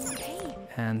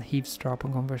 And eavesdrop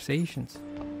on conversations.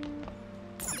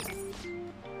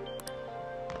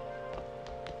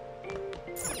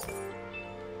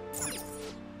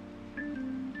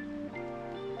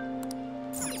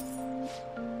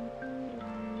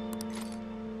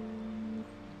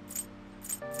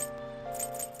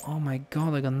 Oh my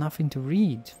god, I got nothing to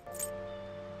read.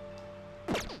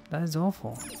 That is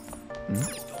awful.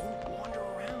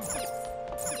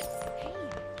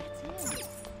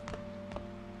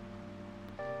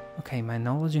 Okay, my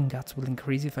knowledge and guts will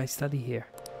increase if I study here.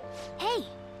 Hey!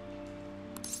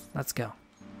 Let's go.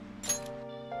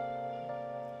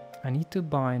 I need to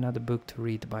buy another book to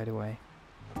read, by the way.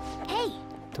 Hey!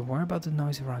 Don't worry about the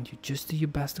noise around you, just do your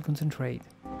best to concentrate.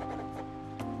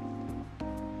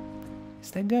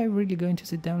 Is that guy really going to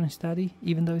sit down and study,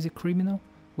 even though he's a criminal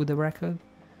with a record?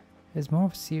 He's more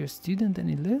of a serious student than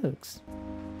he looks.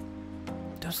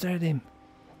 Don't stare at him.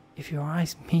 If your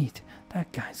eyes meet,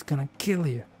 that guy's gonna kill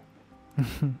you. I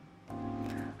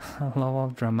love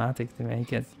how dramatic they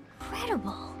make it.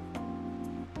 Incredible.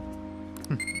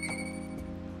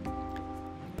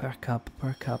 Perk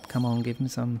up, come on, give me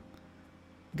some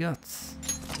guts.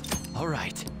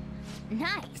 Alright.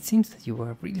 Nice. It seems that you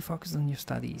were really focused on your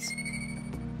studies.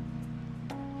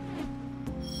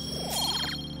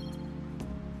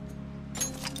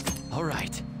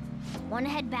 Alright. Wanna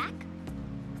head back?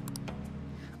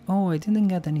 Oh, I didn't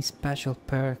get any special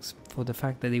perks for the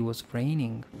fact that it was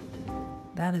raining.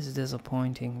 That is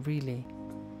disappointing, really.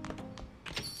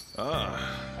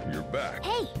 Ah, you're back.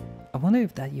 Hey! I wonder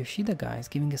if that Yoshida guy is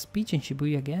giving a speech in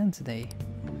Shibuya again today.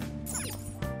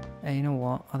 Hey, you know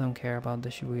what? I don't care about the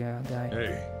Shibuya guy.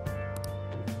 Hey.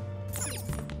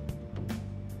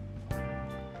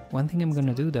 One thing I'm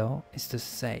gonna do though is to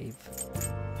save.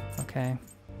 Okay.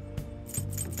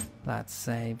 Let's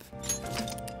save.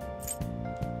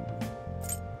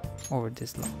 Over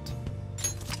this lot.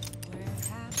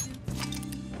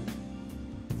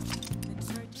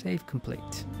 Save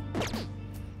complete.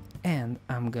 And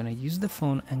I'm gonna use the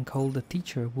phone and call the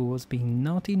teacher who was being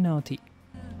naughty.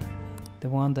 The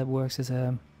one that works as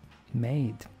a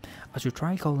maid. I should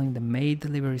try calling the maid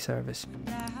delivery service.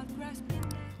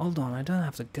 Hold on, I don't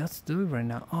have the guts to do it right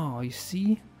now. Oh, you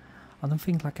see? I don't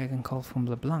think like I can call from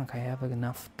LeBlanc. I have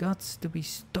enough guts to be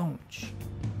staunch.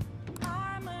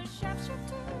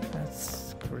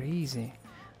 That's crazy.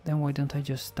 Then why don't I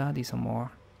just study some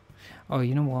more? Oh,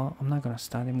 you know what? I'm not gonna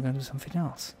study, I'm gonna do something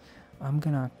else. I'm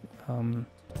gonna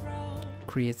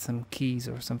create some keys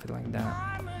or something like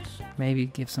that. Maybe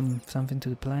give something to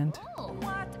the plant.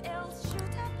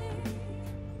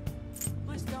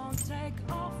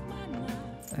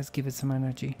 Let's give it some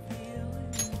energy.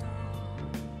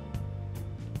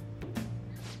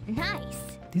 Nice.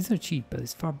 These are cheap, but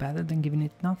it's far better than giving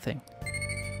it nothing.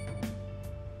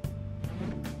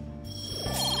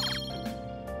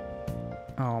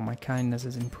 Oh, my kindness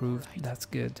has improved. That's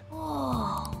good.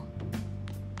 Oh.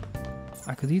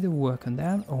 I could either work on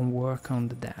that or work on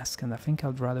the desk, and I think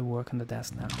I'd rather work on the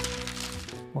desk now.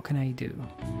 What can I do?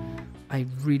 I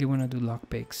really want to do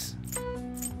lockpicks,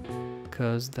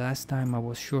 because the last time I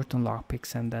was short on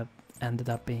lockpicks and that ended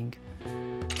up being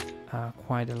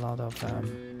quite a lot of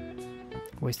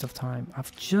waste of time.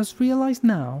 I've just realized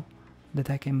now that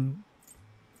I can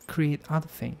create other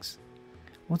things.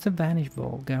 What's a vanish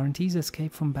ball? Guarantees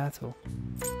escape from battle.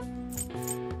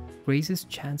 Raises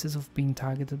chances of being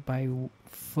targeted by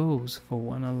foes for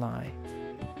one ally.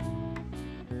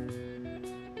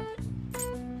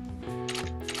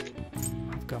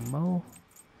 I've got more.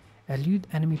 Elude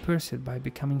enemy pursuit by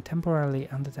becoming temporarily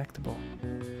undetectable.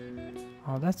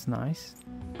 Oh, that's nice.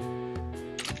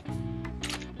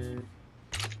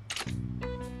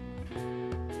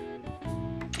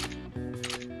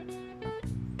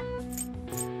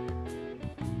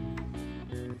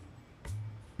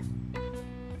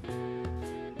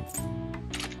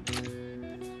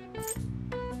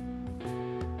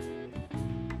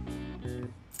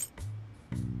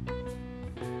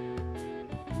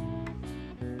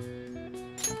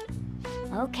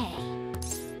 Okay.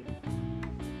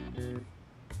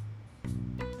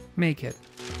 Make it.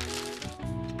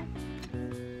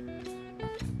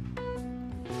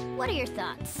 What are your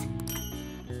thoughts?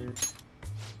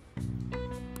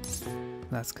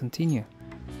 Let's continue.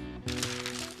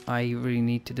 I really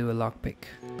need to do a lockpick.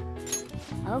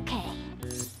 Okay.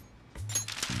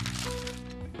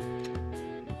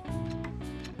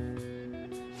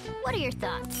 What are your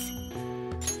thoughts?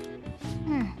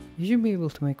 You should be able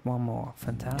to make one more.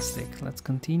 Fantastic. Let's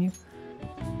continue.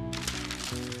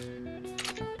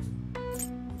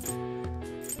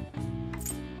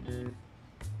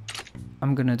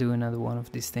 I'm gonna do another one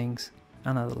of these things.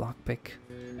 Another lockpick.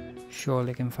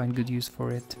 Surely I can find good use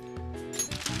for it.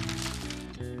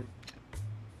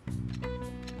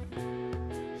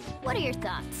 What are your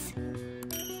thoughts?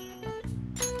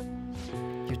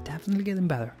 You're definitely getting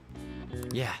better.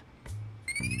 Yeah.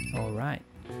 Alright.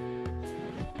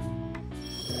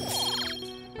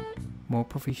 More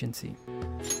proficiency.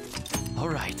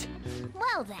 Alright.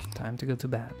 Well then. Time to go to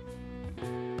bed.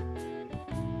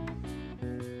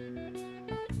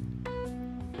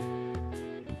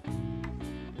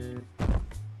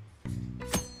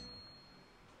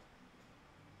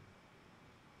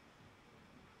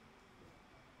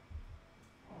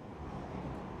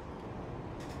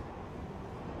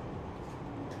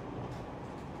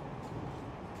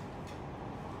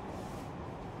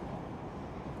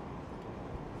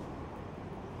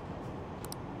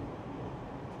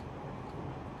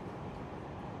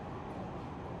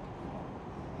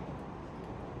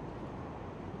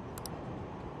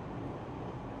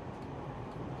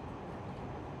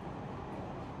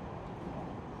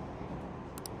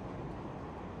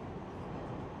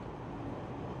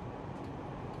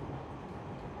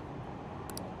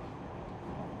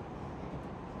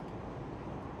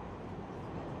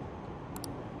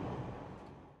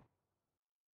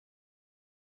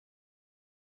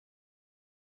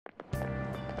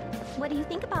 What do you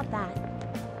think about that?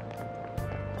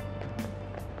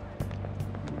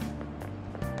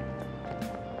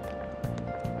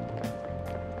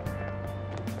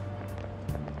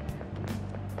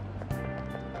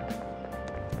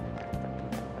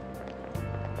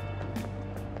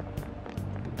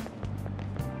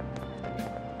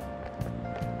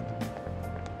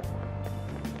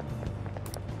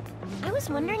 I was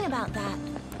wondering about that.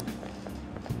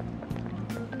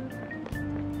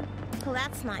 Well,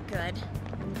 that's not good.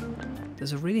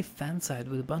 There's a really fan site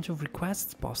with a bunch of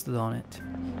requests posted on it.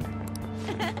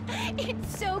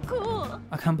 It's so cool!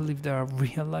 I can't believe there are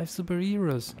real life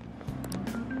superheroes.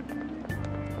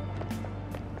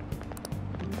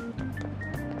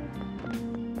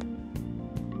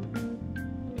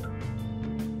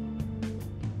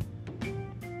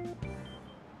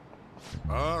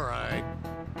 All right.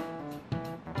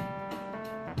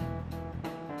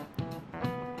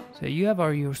 So you have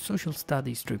your social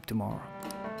studies trip tomorrow.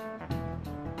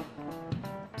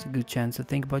 It's a good chance to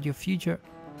think about your future.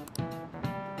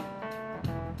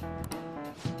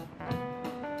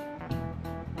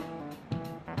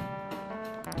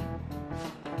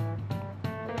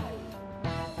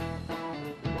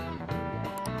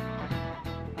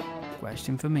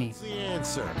 question for me. What's the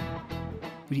answer?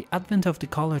 With the advent of the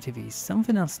color TV,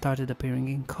 something else started appearing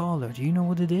in color. Do you know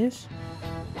what it is?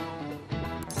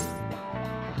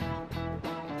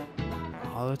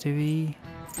 Color TV.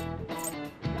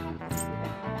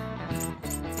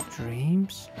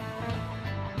 Dreams.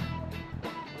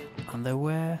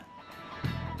 Underwear.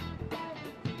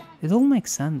 It all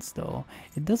makes sense though.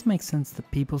 It does make sense that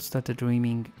people started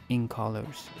dreaming in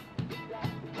colors.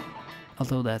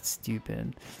 Although that's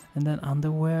stupid. And then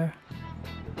underwear.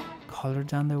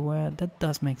 Colored underwear. That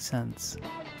does make sense.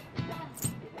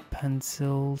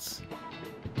 Pencils.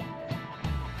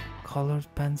 Colored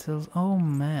pencils. Oh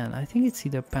man, I think it's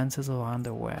either pencils or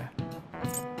underwear.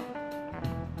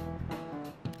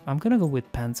 I'm gonna go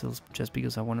with pencils just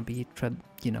because I want to be,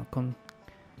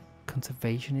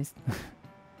 conservationist.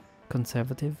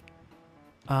 Conservative.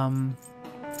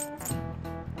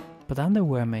 But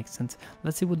underwear makes sense.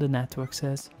 Let's see what the network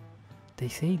says. They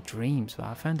say dreams, but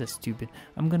I find that stupid.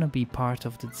 I'm gonna be part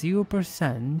of the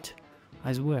 0%.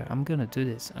 I swear, I'm gonna do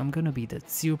this. I'm gonna be that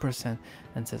 0%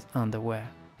 and says underwear.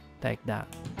 Like that.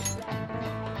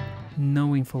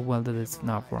 Knowing full well that it's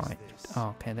not right.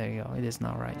 Oh, okay, there you go. It is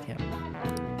not right, yeah.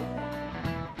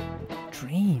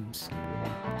 Dreams.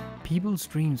 People's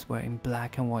dreams were in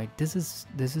black and white. This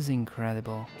is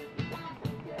incredible.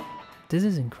 This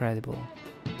is incredible.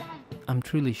 I'm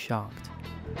truly shocked.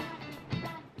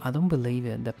 I don't believe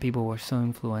it that people were so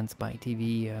influenced by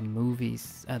TV and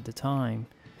movies at the time,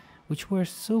 which were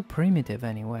so primitive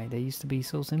anyway. They used to be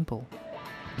so simple.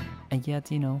 And yet,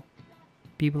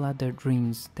 people had their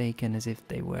dreams taken as if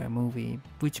they were a movie,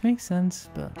 which makes sense,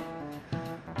 but...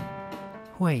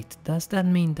 Wait, does that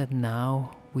mean that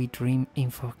now we dream in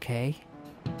 4K?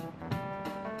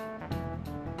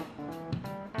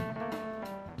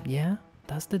 Yeah?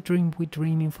 That's the dream we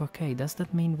dream in 4K. Does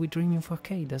that mean we dream in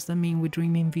 4K? Does that mean we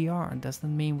dream in VR? Does that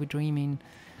mean we dream in,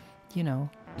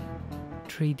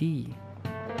 3D?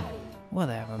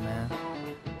 Whatever, man.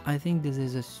 I think this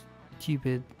is a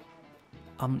stupid,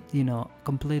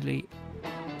 completely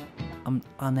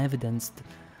unevidenced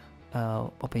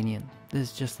opinion.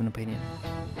 This is just an opinion.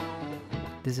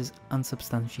 This is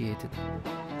unsubstantiated.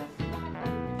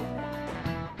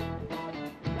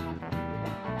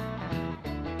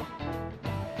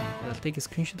 I'll take a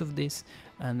screenshot of this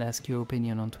and ask your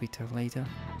opinion on Twitter later.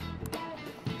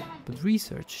 But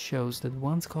research shows that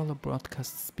once color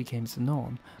broadcasts became the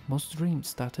norm, most dreams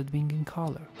started being in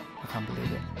color. I can't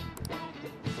believe it.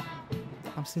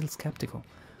 I'm still skeptical.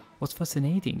 What's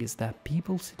fascinating is that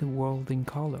people see the world in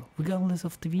color, regardless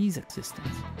of TV's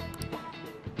existence.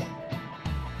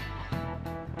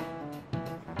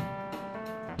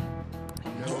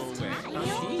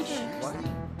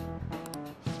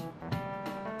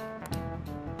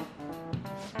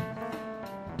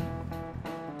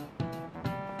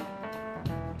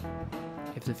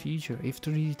 If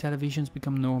 3D televisions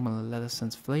become normal and let us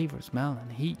sense flavor, smell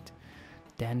and heat,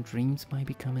 then dreams might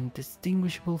become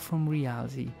indistinguishable from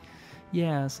reality.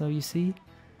 Yeah, so you see?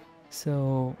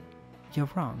 So, you're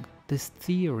wrong. This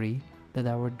theory that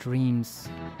our dreams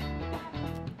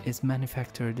is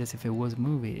manufactured as if it was a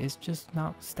movie is just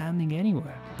not standing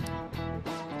anywhere.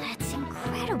 That's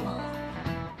incredible.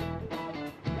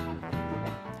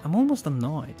 I'm almost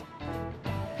annoyed.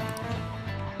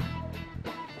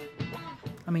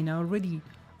 I mean, I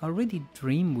already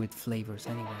dream with flavors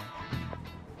anyway.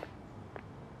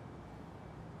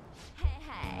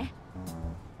 Hey.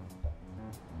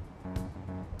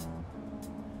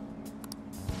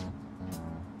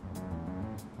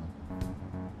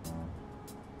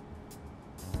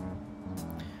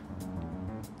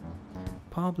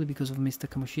 Probably because of Mr.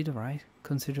 Kamoshida, right?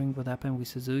 Considering what happened with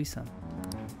Suzui-san.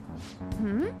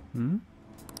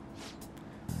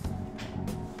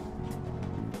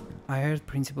 I heard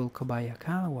Principal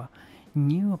Kobayakawa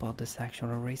knew about the sexual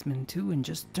harassment too and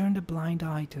just turned a blind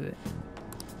eye to it.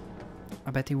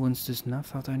 I bet he wants to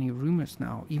snuff out any rumors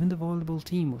now. Even the volleyball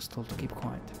team was told to keep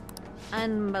quiet.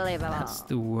 Unbelievable. That's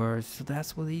the worst. So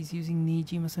that's what he's using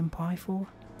Nijima-senpai for?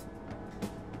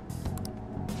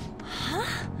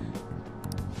 Huh?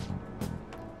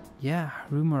 Yeah,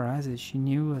 rumor has it she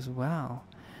knew as well.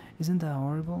 Isn't that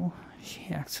horrible? She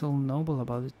acts so noble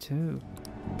about it too.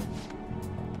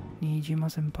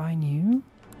 Nijima-senpai knew?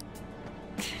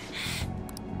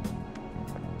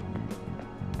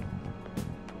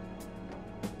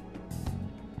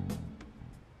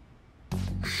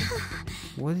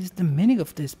 What is the meaning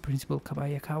of this, Principal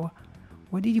Kobayakawa?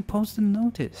 Why did you post the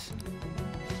notice?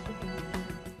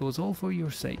 It was all for your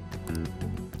sake.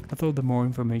 I thought the more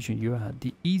information you had,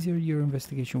 the easier your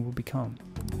investigation would become.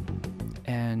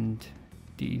 And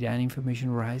Did any information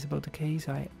rise about the case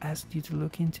I asked you to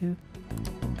look into?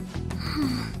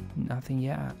 Nothing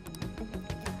yet.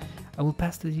 I will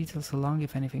pass the details along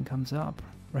if anything comes up.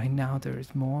 Right now there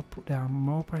are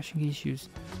more pressing issues.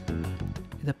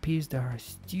 It appears there are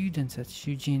students at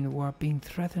Shujin who are being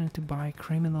threatened to by a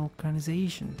criminal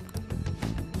organization.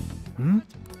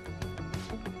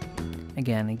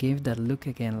 Again, I gave that look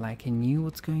again, like he knew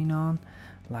what's going on,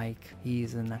 like he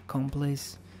is an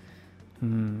accomplice.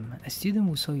 A student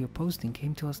who saw your posting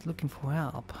came to us looking for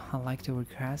help. I'd like to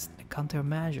request a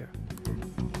countermeasure.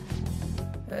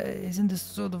 Isn't this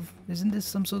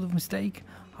some sort of mistake?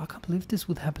 I can't believe this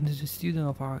would happen to a student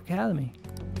of our academy.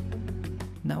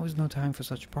 Now is no time for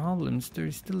such problems. There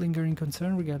is still lingering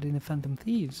concern regarding the Phantom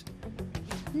Thieves.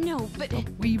 No, but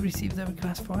we received a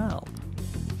request for help.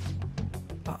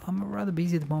 I'm rather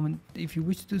busy at the moment. If you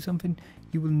wish to do something,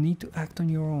 you will need to act on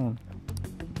your own.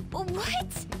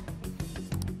 What?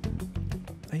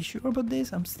 Are you sure about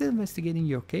this? I'm still investigating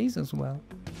your case as well.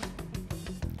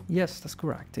 Yes, that's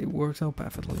correct. It works out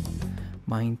perfectly.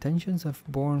 My intentions have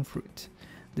borne fruit.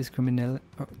 This criminal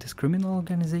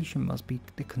organization must be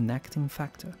the connecting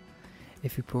factor.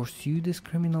 If you pursue this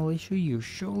criminal issue, you'll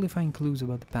surely find clues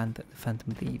about the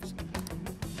Phantom Thieves.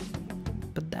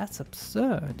 But that's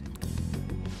absurd.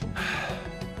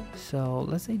 So,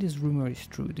 let's say this rumor is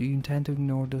true. Do you intend to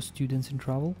ignore those students in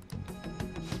trouble?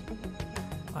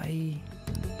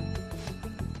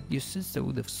 Your sister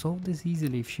would have solved this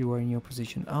easily if she were in your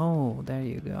position. Oh, there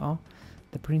you go.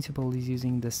 The principal is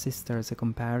using the sister as a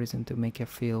comparison to make her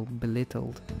feel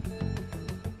belittled.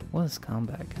 What a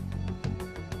scumbag.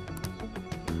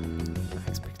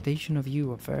 Expectations of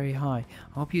you are very high.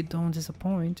 I hope you don't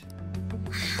disappoint.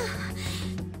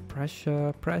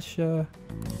 Pressure, pressure.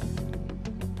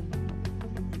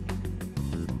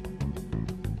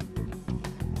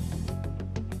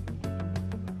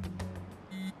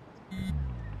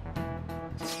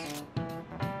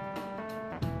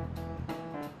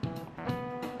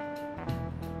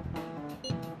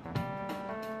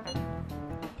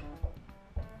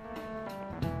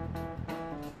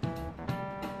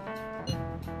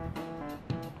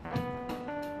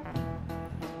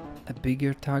 A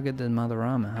bigger target than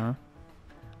Madarame, huh?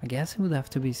 I guess it would have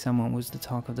to be someone who's the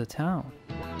talk of the town.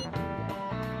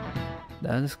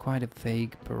 That is quite a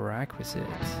vague prerequisite.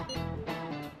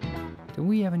 Do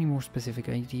we have any more specific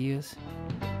ideas?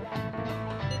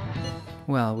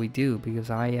 Well, we do, because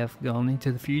I have gone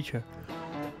into the future.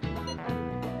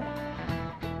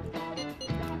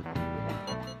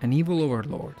 An evil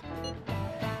overlord.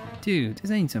 Dude,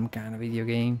 this ain't some kind of video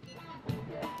game.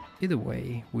 Either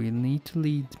way, we'll need to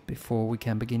lead before we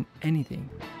can begin anything.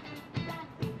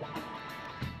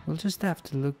 We'll just have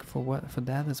to look for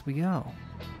that as we go.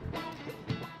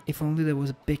 If only there was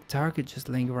a big target just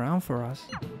laying around for us.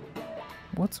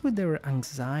 What's with their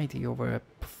anxiety over a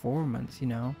performance, you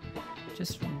know?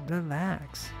 Just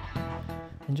relax.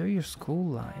 Enjoy your school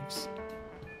lives.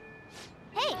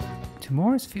 Hey!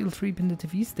 Tomorrow's field trip in the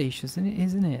TV station,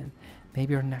 isn't it?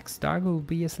 Maybe our next target will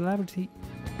be a celebrity.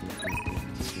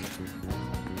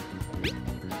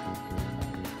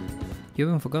 You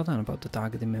haven't forgotten about the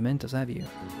target in Mementos, have you?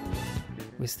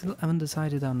 We still haven't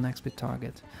decided our next big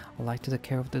target. I'd like to take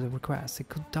care of the request. It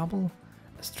could double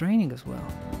as training as well.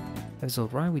 If it's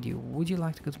alright with you, would you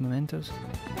like to go to Mementos?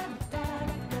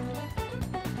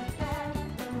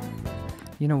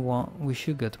 You know what? We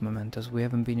should go to Mementos. We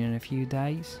haven't been in a few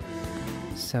days.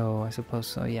 So, I suppose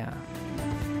so, yeah.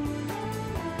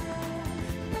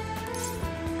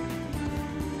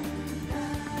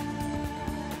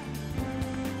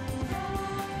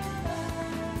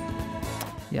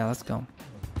 Yeah, let's go.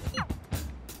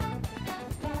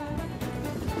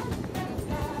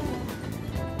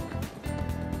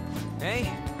 Hey,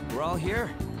 we're all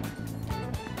here.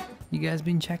 You guys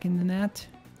been checking the net?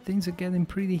 Things are getting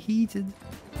pretty heated.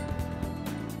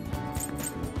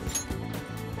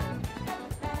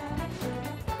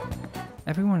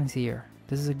 Everyone is here.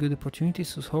 This is a good opportunity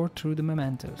to sort through the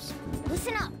mementos.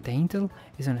 Listen up! The Angel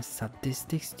is a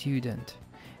sadistic student.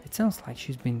 It sounds like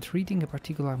she's been treating a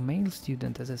particular male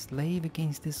student as a slave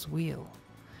against his will.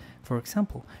 For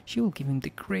example, she will give him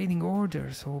degrading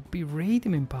orders or berate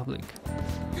him in public.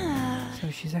 So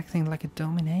she's acting like a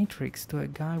dominatrix to a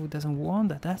guy who doesn't want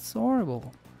that. That's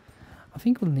horrible. I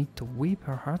think we'll need to whip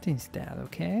her heart instead,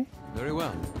 okay? Very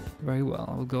well. Very well,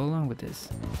 I'll go along with this.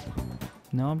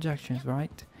 No objections,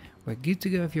 right? We're good to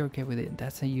go if you're okay with it.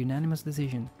 That's a unanimous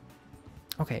decision.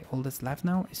 Okay, all that's left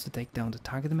now is to take down the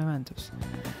target mementos.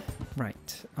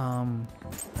 Right,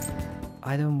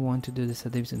 I don't want to do the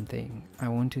sadism thing. I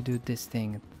want to do this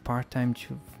thing, part-time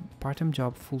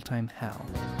job, full-time hell.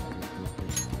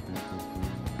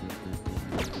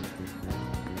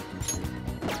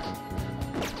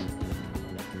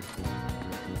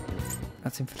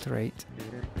 Let's infiltrate.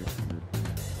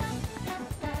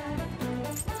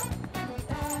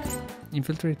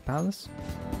 Infiltrate palace?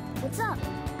 What's up?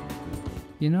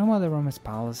 You know Madarame's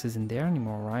palace isn't there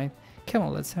anymore, right? Come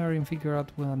on, let's hurry and figure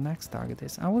out what our next target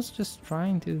is. I was just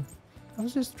trying.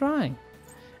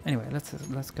 Anyway,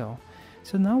 let's go.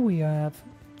 So now we have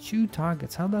 2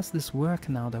 targets. How does this work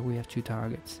now that we have 2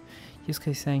 targets? Yusuke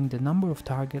is saying the number of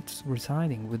targets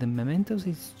residing within mementos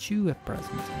is 2 at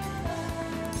present.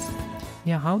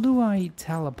 Yeah, how do I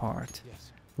tell apart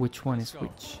which one is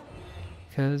which?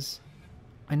 Because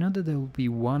I know that there will be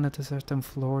one at a certain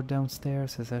floor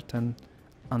downstairs, a certain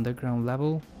underground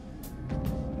level.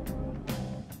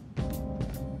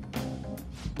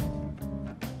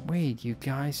 Wait, you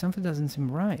guys, something doesn't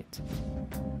seem right.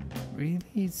 Really?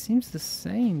 It seems the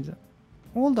same.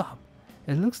 Hold up.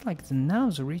 It looks like the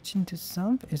nerves are reaching to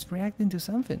something. It's reacting to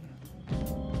something.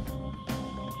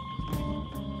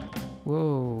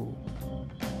 Whoa.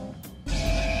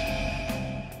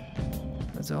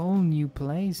 That's a whole new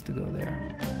place to go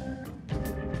there.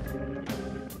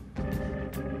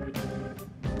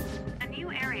 A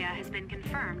new area has been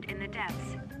confirmed in the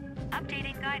depths.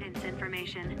 Updating guidance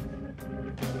information.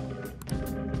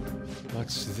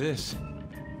 What's this?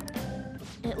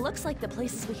 It looks like the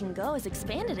places we can go has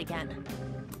expanded again.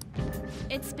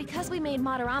 It's because we made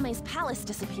Madarame's palace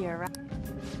disappear, right?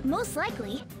 Most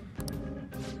likely.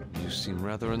 You seem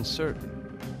rather uncertain.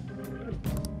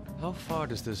 How far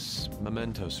does this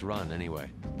mementos run, anyway?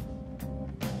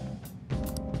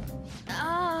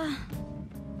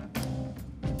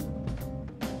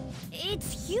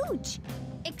 It's huge.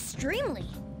 Extremely.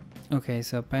 Okay,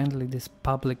 so apparently this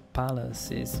public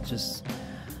palace is just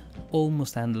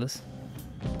almost endless.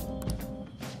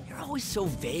 You're always so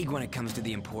vague when it comes to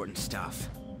the important stuff.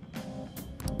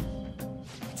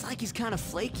 It's like he's kind of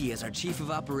flaky as our chief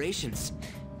of operations.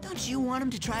 Don't you want him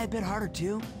to try a bit harder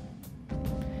too?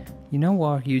 You know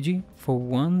what, Yuji? For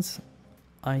once,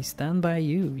 I stand by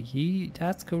you.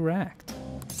 That's correct.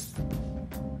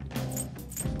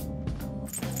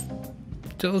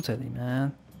 Totally,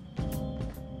 man.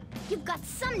 You've got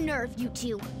some nerve, you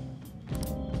two.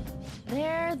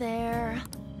 There.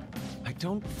 I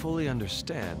don't fully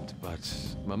understand, but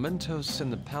mementos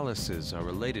and the palaces are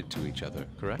related to each other,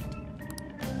 correct?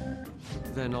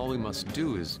 Then all we must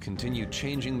do is continue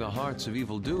changing the hearts of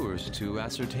evildoers to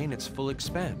ascertain its full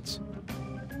expanse.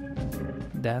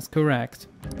 That's correct.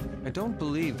 I don't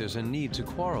believe there's a need to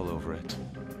quarrel over it.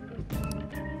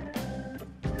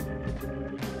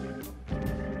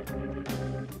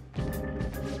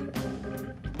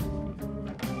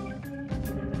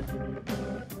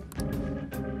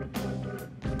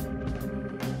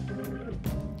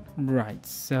 Right,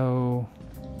 so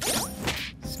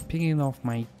speaking of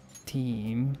my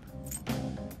team,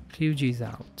 Ryuji's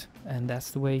out, and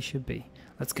that's the way it should be.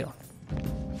 Let's go.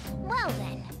 Well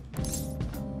then.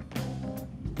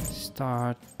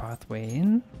 Start pathway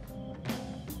in.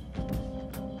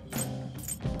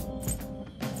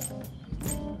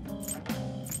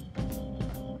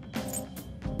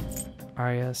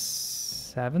 Area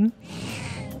 7?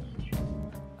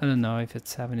 I don't know if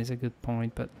it's 7 is a good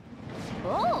point, but...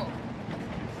 Oh!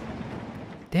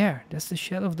 There, that's the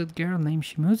shell of that girl named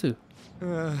Shimuzu.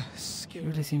 She Scary.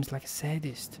 really seems like a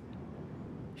sadist.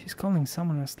 She's calling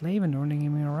someone a slave and ordering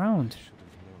him around.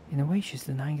 In a way, she's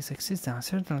denying his existence. I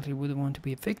certainly wouldn't want to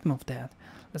be a victim of that.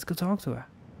 Let's go talk to her.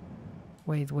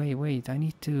 Wait. I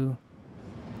need to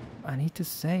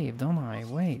save, don't I?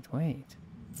 Wait.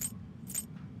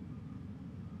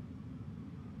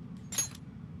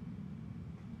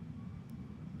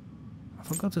 I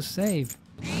forgot to save.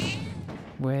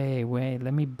 Wait,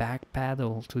 let me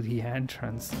backpedal to the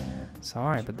entrance.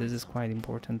 Sorry, but this is quite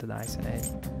important that I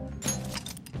save.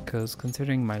 Because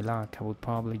considering my luck, I would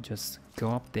probably just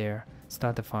go up there,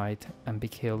 start a fight, and be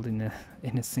killed in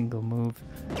a single move.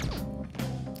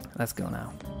 Let's go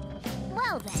now.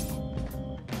 Well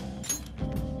then.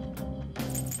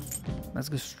 Let's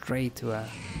go straight to her.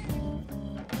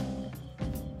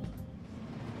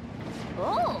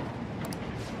 Oh!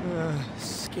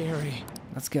 Scary.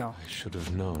 Let's go. I should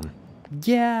have known.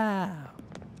 Yeah!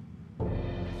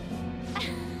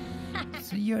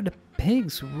 So you're the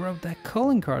pigs who wrote that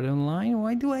calling card online?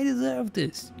 Why do I deserve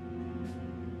this?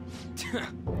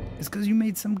 It's because you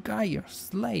made some guy your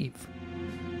slave.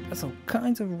 That's all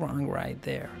kinds of wrong right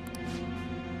there.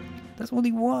 That's what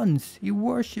he wants. He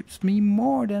worships me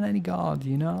more than any god,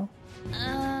 you know?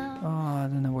 Oh, I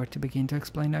don't know where to begin to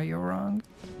explain how you're wrong.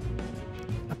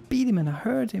 I beat him and I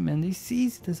hurt him, and he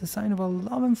sees it as a sign of our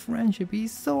love and friendship.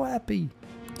 He's so happy.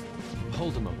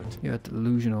 Hold a moment. You're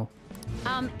delusional.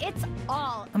 It's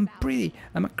all I'm pretty.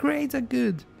 I'm a greater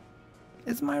good.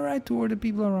 It's my right to order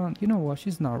people around. You know what?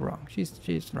 She's not wrong. She's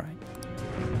right.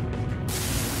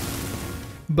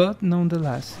 But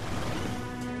nonetheless.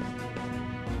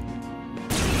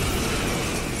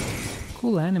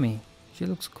 Cool enemy. She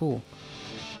looks cool.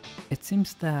 It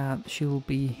seems that she'll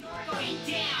be...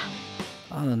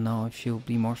 I don't know if she'll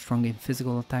be more strong in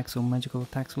physical attacks or magical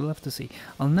attacks. We'll have to see.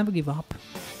 I'll never give up.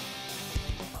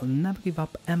 I'll never give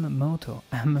up Yamamoto.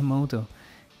 Yamamoto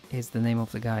is the name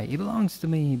of the guy. He belongs to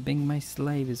me. Being my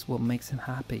slave is what makes him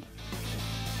happy.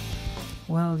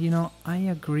 Well, you know, I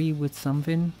agree with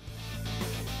something.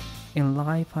 In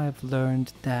life, I've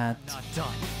learned that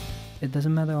it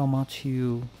doesn't matter how much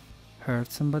you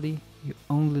hurt somebody, you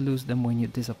only lose them when you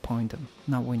disappoint them,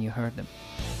 not when you hurt them.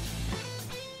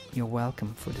 You're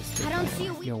welcome for this tip.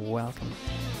 You're welcome.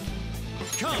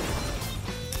 Come.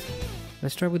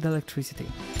 Let's try with electricity.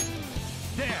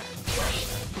 There.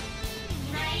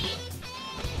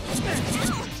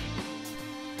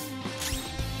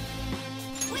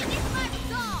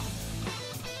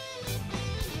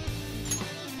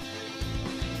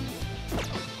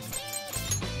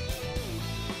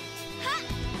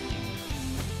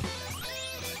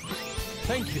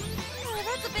 Thank you. Oh,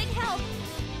 that's a big help.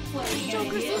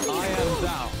 Joker's losing his I am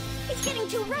thou. It's getting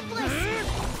too reckless.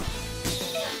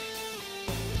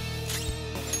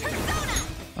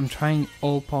 I'm trying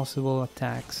all possible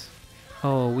attacks.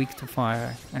 Oh, weak to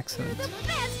fire. Excellent. The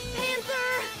best,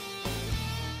 Panther.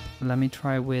 Let me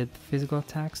try with physical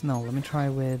attacks. No, let me try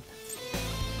with...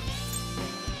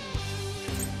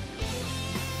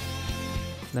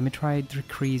 Let me try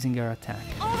decreasing your attack.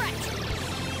 All right.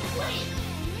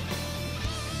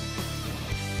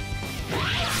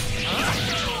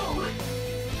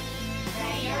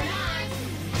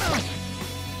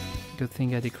 Good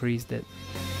thing I decreased it.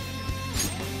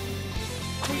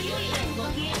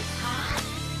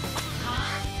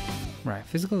 Right,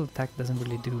 physical attack doesn't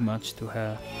really do much to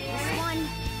her. This one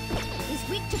is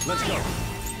weak to fire. Let's go.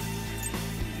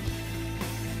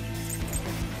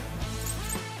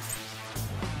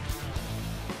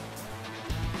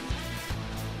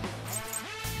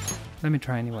 Let me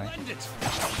try anyway.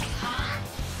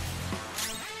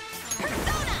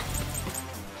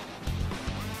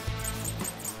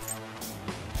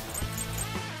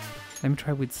 Let me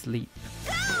try with sleep.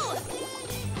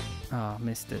 Ah, oh,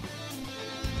 missed it.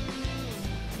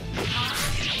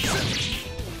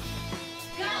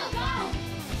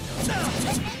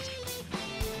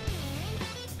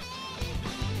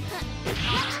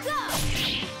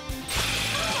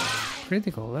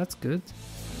 Critical, that's good.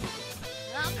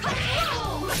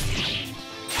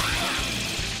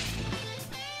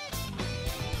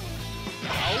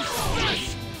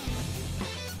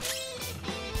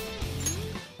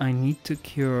 I need to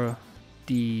cure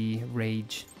the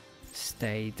rage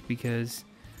state because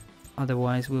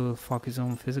otherwise we will focus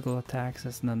on physical attacks.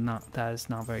 That is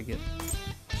not very good.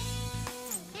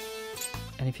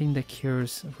 Anything that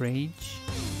cures rage.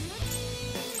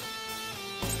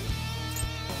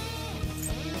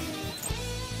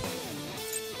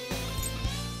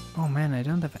 Oh man, I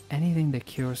don't have anything that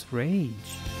cures rage.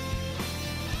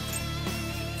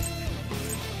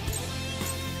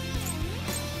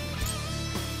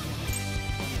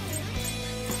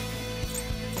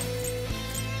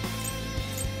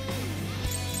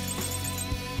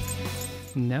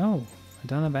 No, I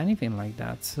don't have anything like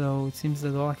that, so it seems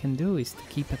that all I can do is to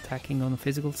keep attacking on the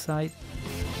physical side.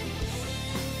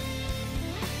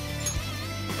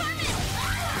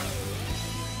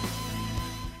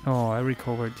 Oh, I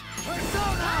recovered.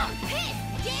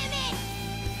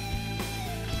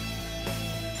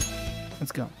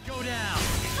 Let's go. Go down.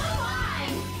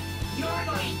 You're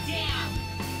going down.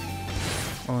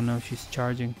 Oh no, she's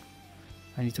charging.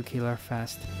 I need to kill her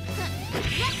fast.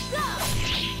 Let's go.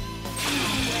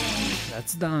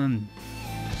 That's done.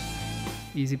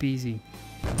 Easy peasy.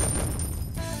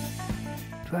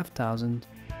 12,000.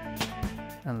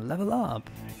 And level up.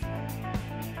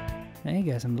 Hey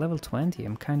guys, I'm level 20.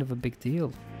 I'm kind of a big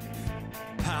deal.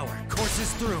 Power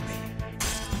courses through me.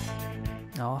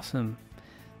 Awesome.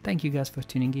 Thank you guys for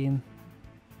tuning in.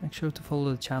 Make sure to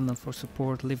follow the channel for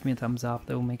support. Leave me a thumbs up.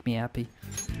 That will make me happy.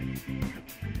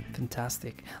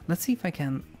 Fantastic. Let's see if I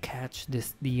can catch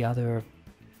the other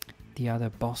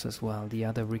boss as well, the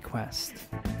other request.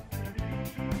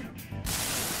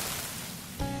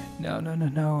 No,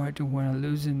 I don't want to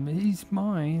lose him. He's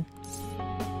mine.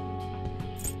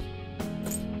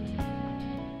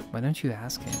 Why don't you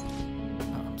ask him?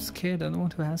 Oh, I'm scared. I don't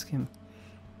want to ask him.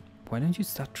 Why don't you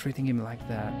start treating him like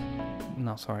that?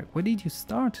 No, sorry. Why did you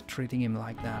start treating him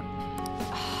like that?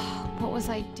 What was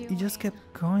I doing? He just kept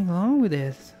going along with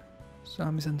it. So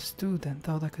I misunderstood and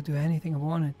thought I could do anything I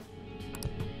wanted.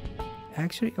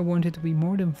 Actually, I wanted to be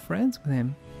more than friends with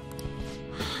him.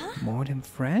 More than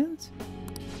friends?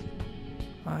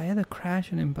 I had a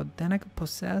crush on him, but then I got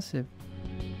possessive.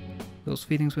 Those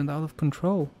feelings went out of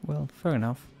control. Well, fair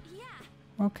enough.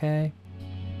 Okay.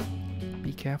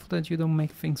 Be careful that you don't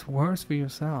make things worse for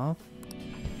yourself.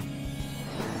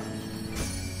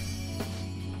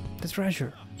 The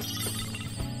treasure.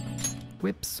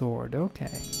 Whip sword,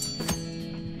 okay.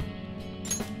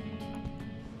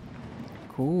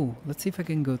 Cool. Let's see if I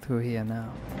can go through here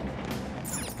now.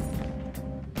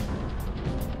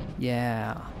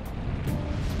 Yeah.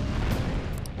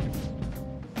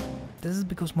 This is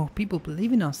because more people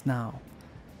believe in us now.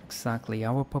 Exactly,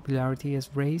 our popularity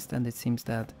has raised and it seems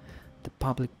that the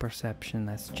public perception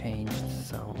has changed,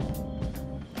 so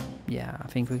yeah, I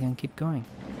think we can keep going.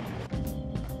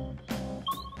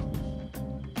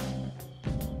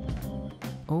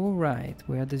 Alright,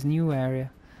 we're at this new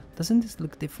area. Doesn't this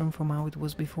look different from how it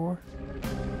was before?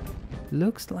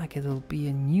 Looks like it'll be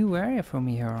a new area from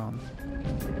here on.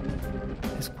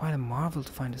 It's quite a marvel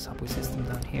to find a subway system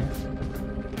down here.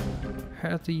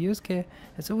 Heard to Yusuke,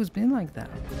 it's always been like that.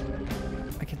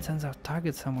 I can sense our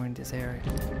target somewhere in this area.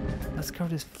 Let's scour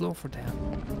this floor for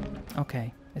them.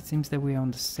 Okay, it seems that we are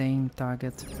on the same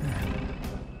target.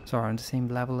 Sorry, on the same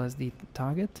level as the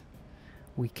target.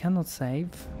 We cannot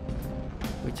save,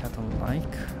 which I don't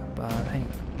like, but hey,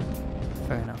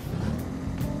 fair enough.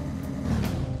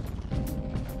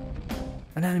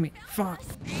 An enemy! Fuck!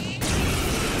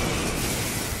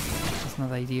 That's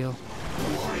not ideal.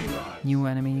 New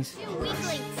enemies.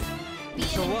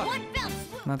 So what?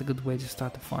 Not a good way to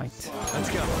start the fight. Let's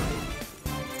go.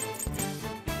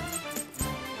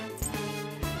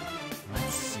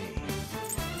 Let's see.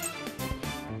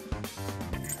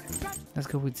 Let's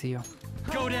go with Zio.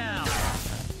 Go down.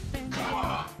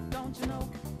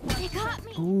 They got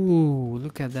me. Ooh,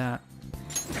 look at that.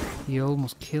 He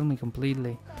almost killed me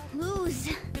completely. Lose.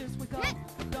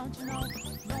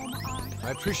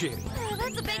 I appreciate it. Oh,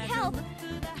 that's a big help.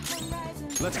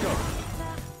 Let's go.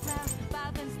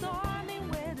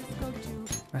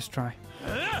 Let's try.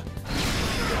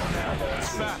 It's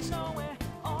fast.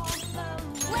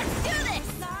 Let's do this.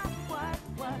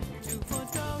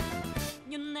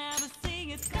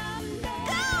 Go!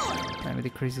 Maybe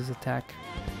decrease his attack.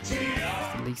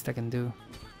 That's the least I can do.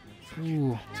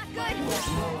 Ooh.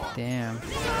 Damn.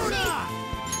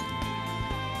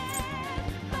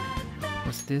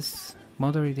 What's this?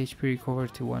 Moderate HP recover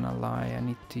to one ally. I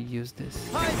need to use this.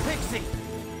 Hi, Pixie.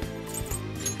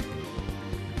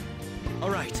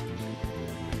 All right.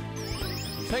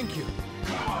 Thank you.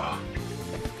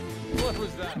 What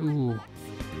was that? Ooh.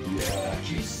 Yeah,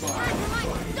 she's fine.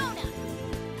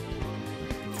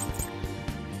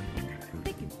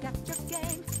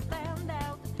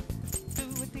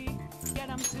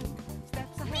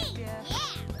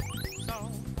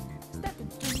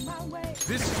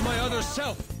 This is my other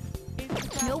self.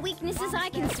 No weaknesses I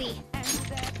can see. I'll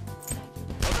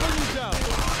put you down.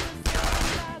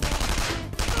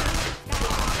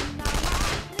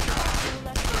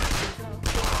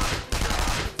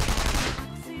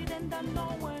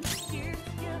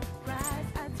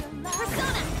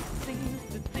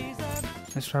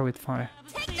 Let's try with fire.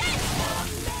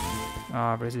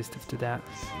 Ah, resistive to that.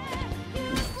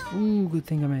 Ooh, good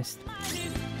thing I missed.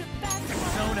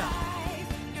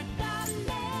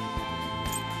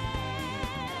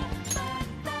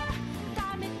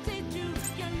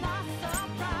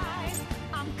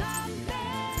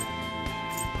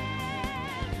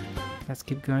 Let's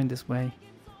keep going this way.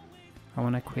 I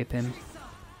want to equip him.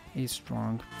 He's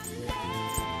strong.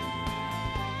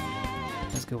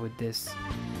 Let's go with this.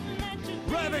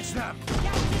 Ravage them!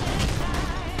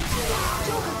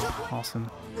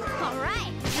 Awesome. All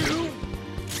right.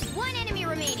 One enemy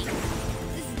remaining.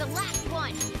 This is the last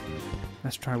one.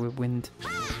 Let's try with wind.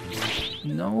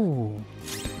 No.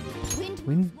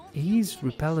 Wind. He's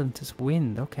repellent as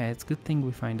wind. Okay, it's a good thing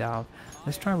we find out.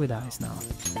 Let's try with ice now.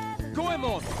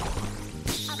 Goemon!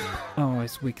 Oh,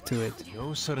 it's weak to it. I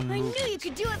knew you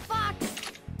could do it, Fox.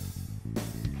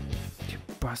 You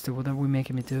bastard! What are we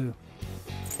making me do?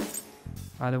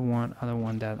 I don't want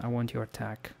that. I want your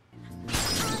attack.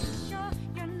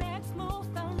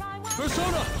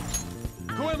 Persona!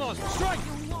 Goemon, strike!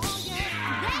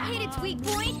 That hit its weak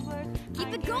point.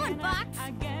 Keep it going, Fox.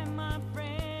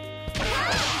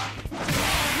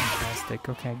 Fantastic.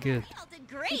 Okay, good.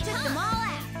 Great. Took them all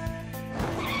out.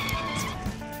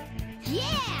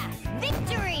 Yeah!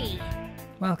 Victory!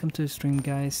 Welcome to the stream,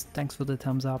 guys. Thanks for the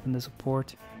thumbs up and the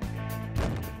support.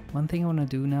 One thing I want to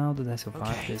do now that I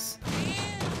survived this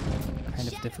kind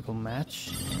of difficult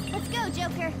match Let's go,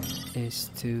 Joker. is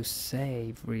to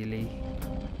save, really.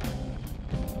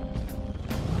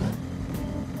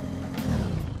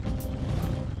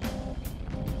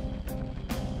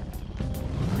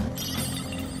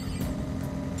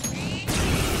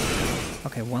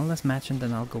 Okay, one last match and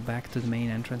then I'll go back to the main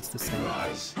entrance to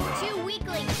save. 2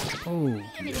 weaklings. Oh,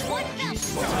 And it's one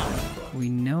fell. we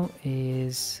know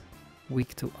is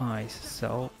weak to ice,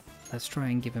 so let's try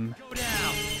and give him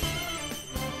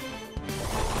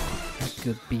a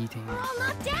good beating. We're all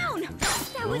knocked down.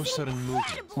 That No was sudden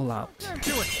movement. All out.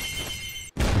 Do it!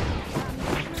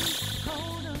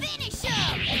 finish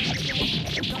him.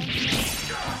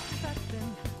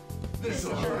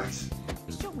 This'll hurt.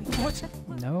 What?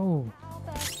 No.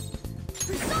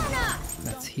 Persona.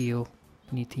 Let's heal.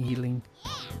 Need healing.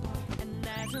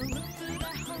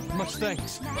 Much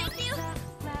thanks. Thank you.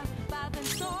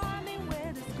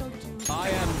 I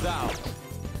am thou.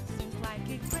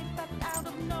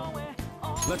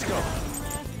 Let's go.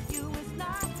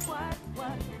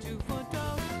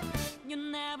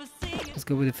 Let's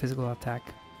go with the physical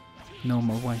attack.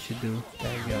 Normal one should do.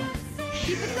 There you go.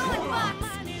 Keep it going, Fox.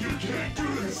 You can't do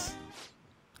this.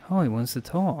 Oh, he wants to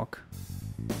talk.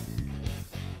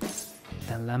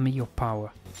 Then lend me your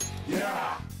power.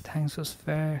 Yeah. Thanks for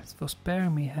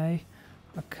sparing me, hey?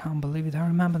 I can't believe it. I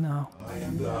remember now. I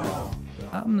am thou.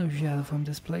 I'm no shadow from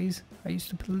this place. I used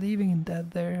to be living in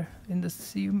that there, in the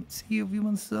sea of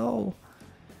human soul.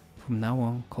 From now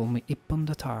on, call me Ippon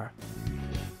the Tar.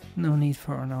 No need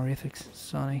for honorifics,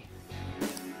 Sonny.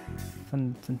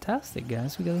 Fantastic,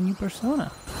 guys. We got a new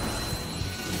persona.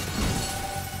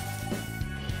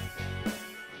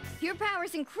 Your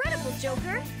power's incredible,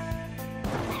 Joker.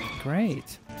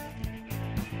 Great.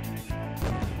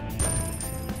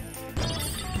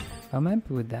 I'm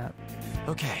happy with that.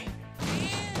 Okay.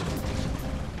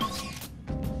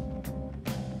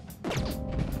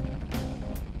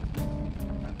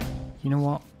 You know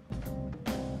what?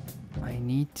 I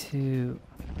need to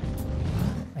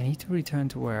return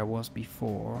to where I was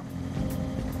before.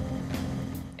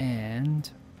 And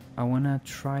I wanna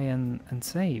try and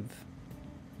save.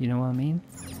 You know what I mean?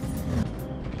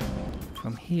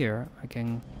 From here I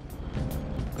can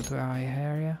go to our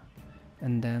area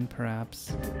and then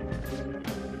perhaps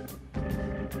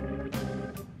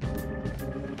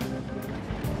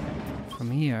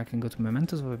from here I can go to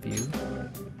Mementos Overview,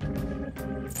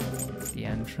 the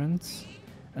entrance,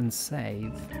 and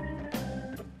save.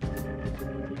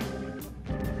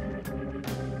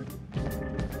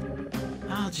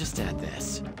 I'll just add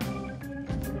this.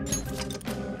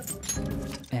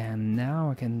 And now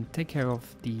I can take care of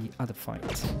the other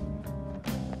fight.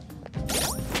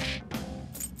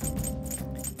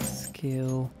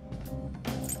 Skill.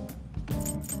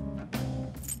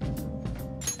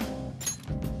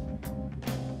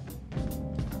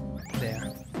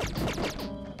 There.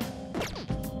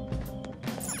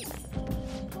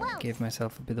 Give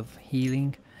myself a bit of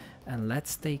healing, and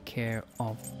let's take care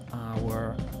of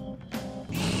our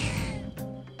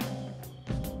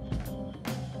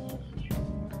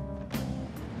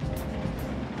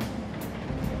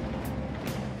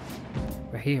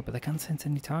we're here, but I can't sense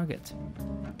any target.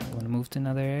 Want to move to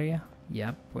another area?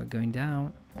 Yep, we're going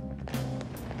down.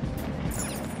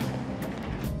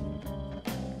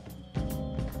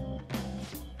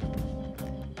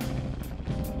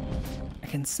 I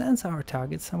can sense our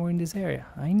target somewhere in this area.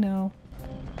 I know.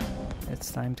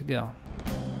 It's time to go.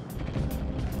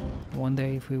 I wonder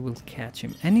if we will catch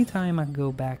him. Anytime I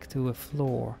go back to a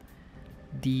floor,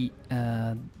 the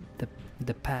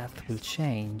path will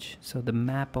change, so the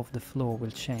map of the floor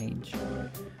will change.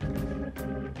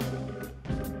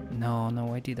 No,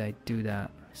 why did I do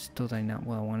that? It's totally not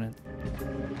what I wanted.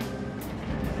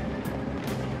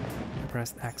 I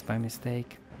pressed X by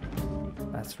mistake.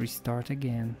 Let's restart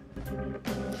again.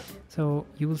 So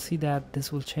you will see that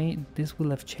this will change. This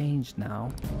will have changed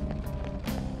now.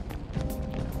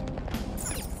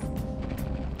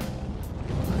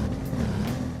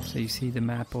 So you see the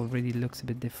map already looks a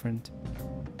bit different.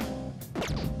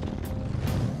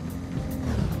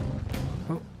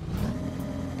 Oh,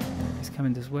 he's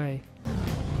coming this way.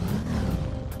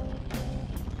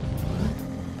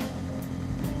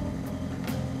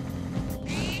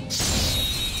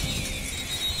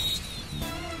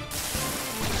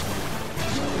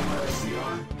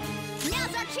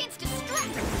 Now's our chance to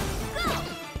strike. Go!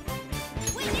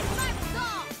 Witness my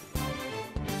resolve.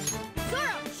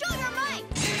 Zoro, show your might.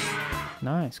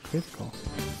 Nice, critical.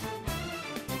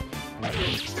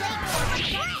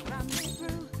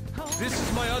 This is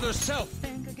my other self.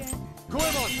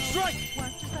 Goemon, strike!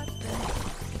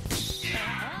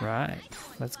 Right,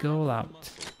 let's go all out.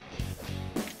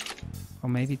 Or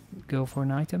maybe go for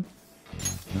an item?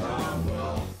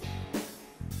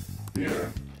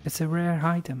 Here. It's a rare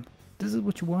item. This is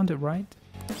what you wanted, right?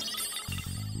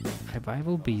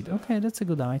 Revival bead. Okay, that's a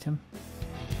good item.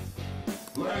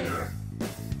 Later.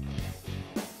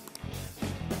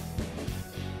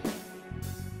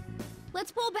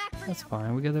 Let's pull back for That's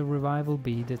fine. We got a revival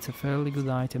bead. It's a fairly good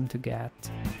item to get.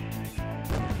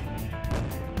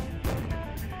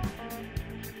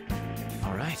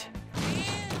 All right.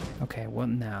 Okay, what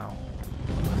now?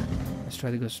 Let's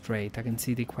try to go straight. I can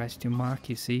see the question mark,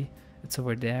 you see? It's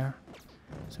over there.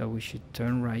 So we should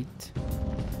turn right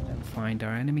and find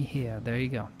our enemy here. There you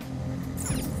go.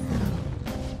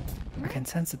 I can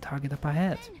sense the target up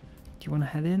ahead. Do you want to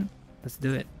head in? Let's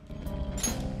do it.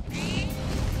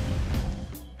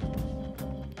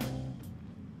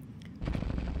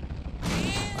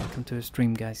 Welcome to the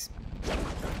stream, guys.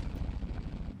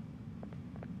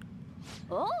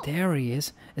 Oh. There he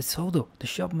is. It's Sodo, the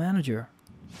shop manager.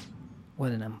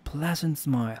 What an unpleasant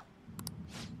smile.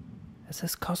 It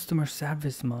says customer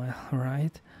service smile,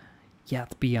 right?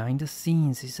 Yet behind the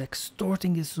scenes he's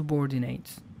extorting his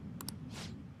subordinates.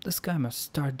 This guy must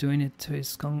start doing it to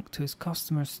his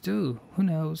customers too. Who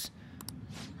knows?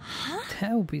 Huh?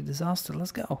 That would be a disaster.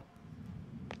 Let's go.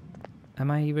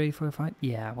 Am I ready for a fight?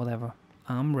 Yeah, whatever.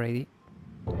 I'm ready.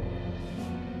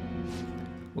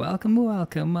 Welcome,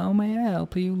 welcome. How may I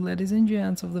help you, ladies and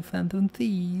gents of the Phantom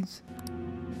Thieves?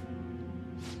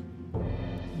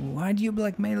 Why do you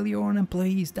blackmail your own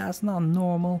employees? That's not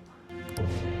normal.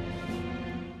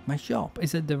 My shop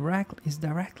is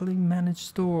directly managed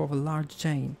store of a large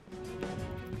chain.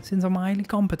 Since I'm highly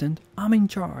competent, I'm in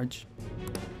charge.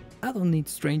 I don't need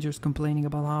strangers complaining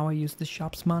about how I use the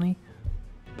shop's money.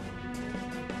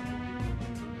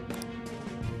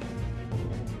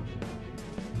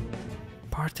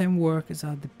 Part-time work is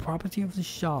the property of the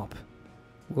shop.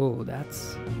 Whoa,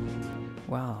 that's...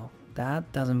 Wow,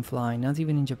 that doesn't fly, not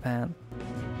even in Japan.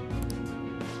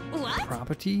 What?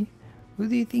 Property? Who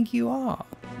do you think you are?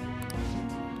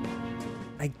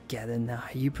 I get it now.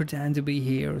 You pretend to be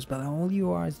heroes, but all you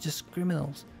are is just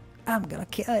criminals. I'm gonna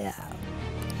kill you.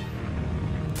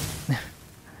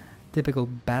 Typical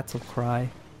battle cry.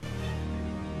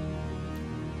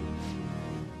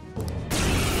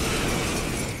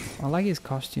 I like his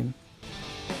costume.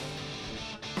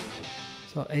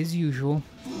 So as usual,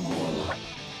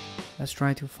 let's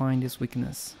try to find his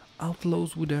weakness.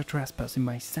 Outlaws with their trespass in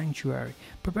my sanctuary,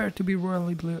 prepared to be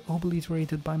royally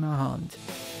obliterated by my hunt.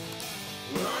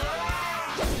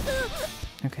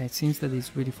 Okay, it seems that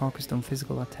he's really focused on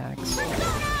physical attacks.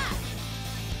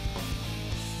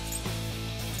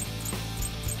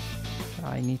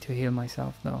 I need to heal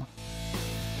myself though.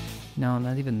 No,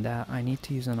 not even that. I need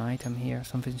to use an item here,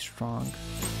 something strong.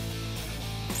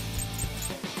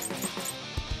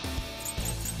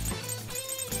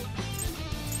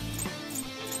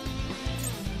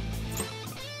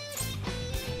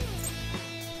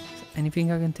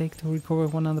 Anything I can take to recover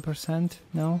 100%?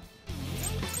 No?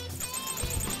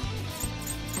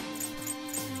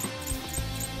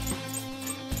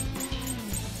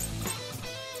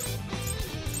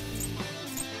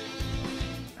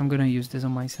 I'm gonna use this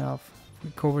on myself.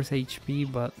 Recovers HP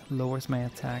but lowers my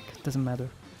attack. Doesn't matter.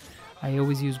 I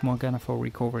always use Morgana for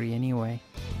recovery anyway.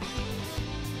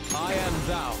 I am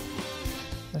thou.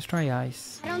 Let's try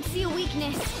ice. I don't see a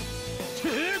weakness.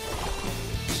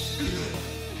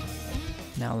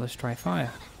 Now let's try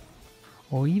fire.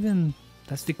 Or even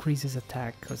let's decrease his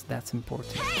attack because that's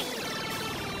important.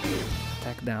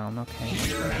 Attack down, okay.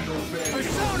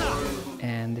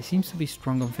 And he seems to be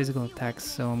strong on physical attacks,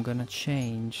 so I'm gonna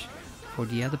change for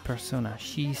the other persona,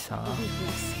 Shisa,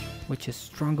 which is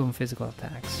strong on physical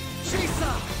attacks.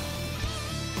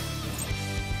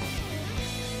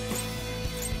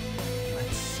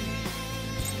 Let's see.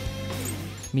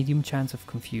 Medium chance of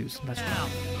confuse. Let's try.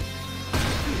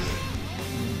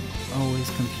 Always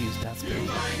confused, that's good.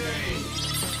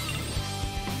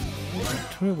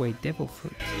 Throw away devil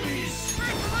fruit.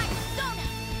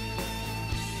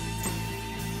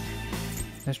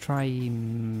 Let's try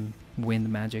wind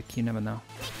magic, you never know.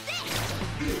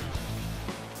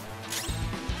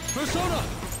 Persona!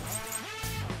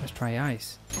 Let's try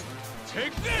ice.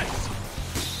 Take this!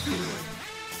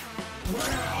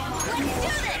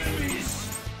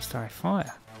 Let's try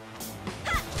fire.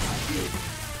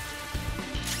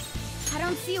 I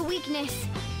don't see a weakness.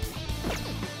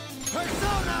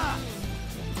 Persona!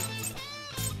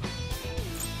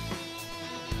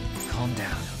 Calm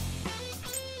down.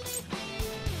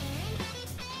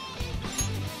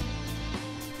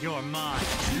 You're mine.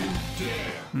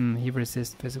 He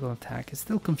resists physical attack. He's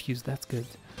still confused, that's good.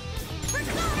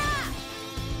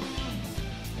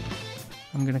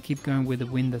 I'm gonna keep going with the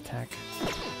wind attack.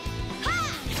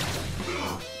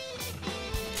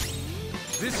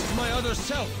 This is my other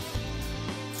self.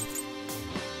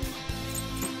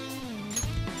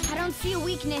 I don't see a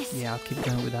weakness. Yeah, I'll keep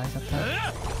going with ice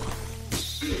attack.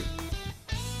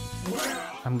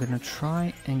 I'm gonna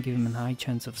try and give him a high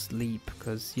chance of sleep,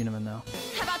 because you never know.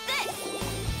 How about this?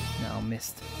 No,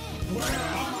 missed.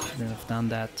 Shouldn't have done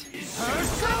that.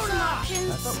 Options,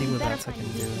 Let's see what else I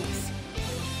can do.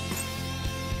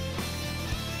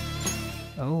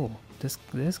 Oh, this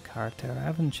character, I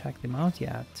haven't checked him out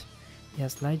yet. He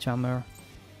has Sledgehammer.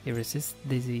 He resists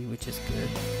Dizzy, which is good.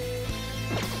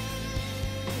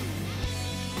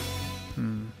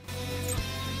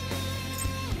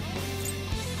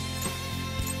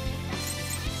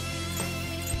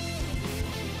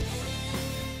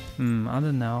 I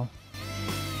don't know.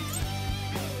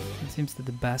 It seems that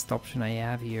the best option I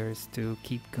have here is to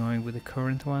keep going with the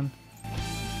current one.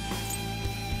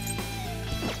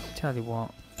 Tell you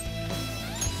what,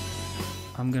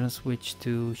 I'm gonna switch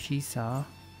to Shisa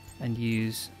and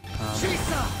use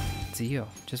Zio,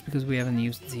 just because we haven't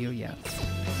used Zio yet.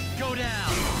 Go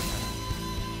down.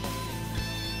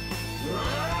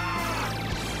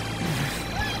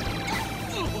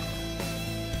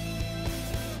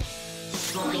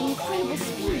 My incredible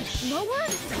speed. Lower?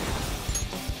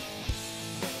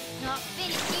 Not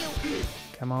finish you.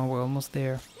 Come on, we're almost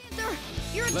there. Panther,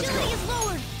 your agility is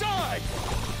lowered. Die!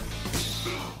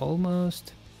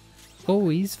 Almost. Oh,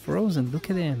 he's frozen. Look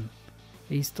at him.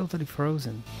 He's totally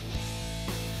frozen.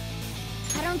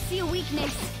 I don't see a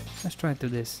weakness. Let's try to do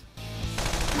this.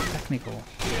 Technical.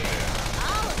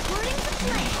 All according to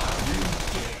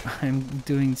plan. I'm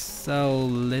doing so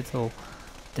little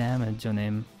damage on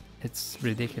him. It's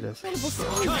ridiculous. Incredible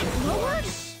speed. Lowered?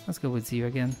 Let's go with Zio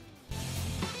again.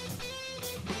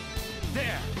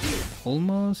 There.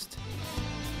 Almost.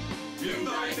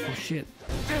 Oh shit.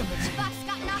 Spock's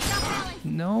got knocked off balance.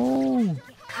 No!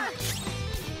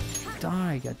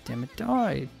 Die, goddammit,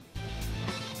 die!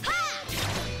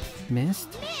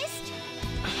 Missed? Missed?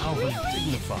 How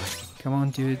undignified. Come on,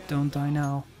 dude, don't die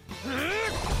now.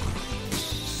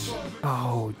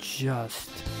 Oh, just.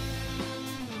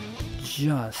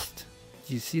 Did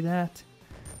you see that?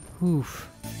 Oof.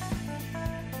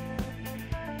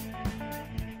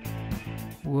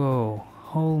 Whoa,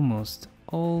 almost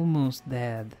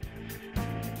dead.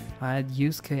 I had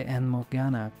Yusuke and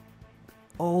Morgana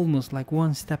almost like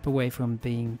one step away from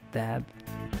being dead.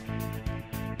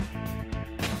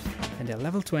 And they're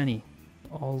level 20.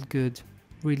 All good.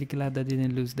 Really glad they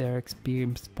didn't lose their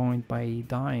experience point by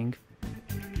dying.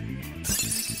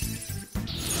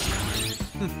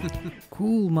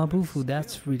 Cool, Mabufu,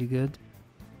 that's really good.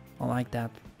 I like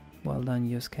that. Well done,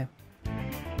 Yusuke.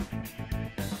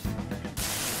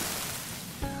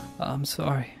 I'm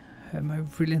sorry. Am I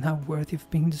really not worthy of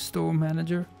being the store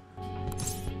manager?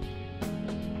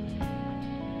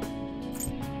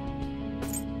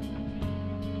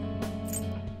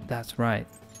 That's right.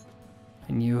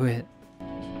 I knew it.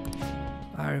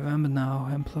 I remember now,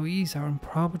 employees aren't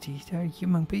property, they're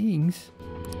human beings.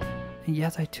 And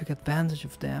yet I took advantage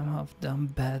of them, I've done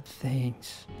bad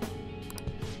things.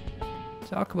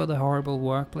 Talk about a horrible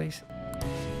workplace.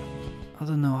 I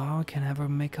don't know how I can ever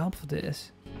make up for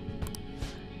this.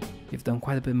 You've done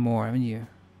quite a bit more, haven't you?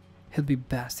 It'd be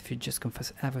best if you just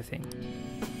confess everything.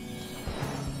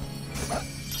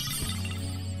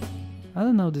 I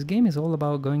don't know, this game is all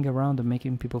about going around and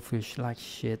making people feel like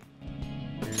shit.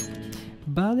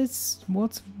 But it's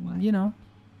what's, you know,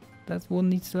 that's what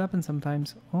needs to happen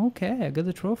sometimes. Okay, I got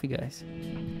the trophy, guys.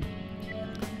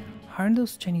 Aren't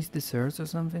those Chinese desserts or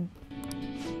something?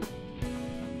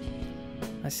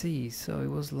 I see, so he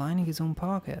was lining his own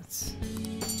pockets.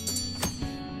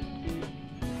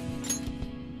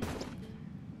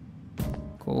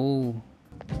 Cool.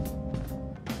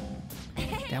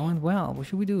 That went well. What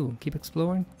should we do? Keep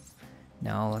exploring?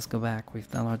 No, let's go back. We've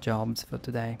done our jobs for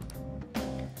today.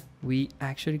 We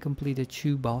actually completed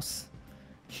two bosses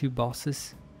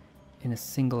in a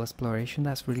single exploration.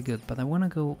 That's really good. But I want to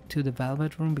go to the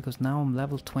Velvet Room because now I'm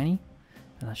level 20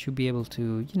 and I should be able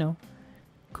to, you know,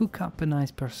 cook up a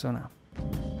nice persona.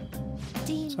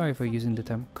 Sorry for using the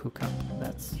term cook up.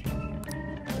 That's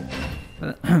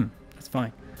that's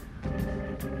fine.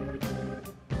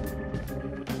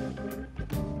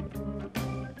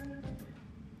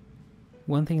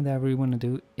 One thing that I really want to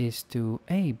do is to...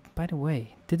 Hey, by the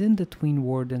way, didn't the Twin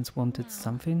Wardens wanted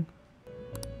something?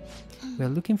 We're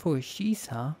looking for a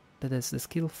Shisa that has the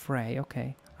skill Frey.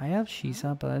 Okay, I have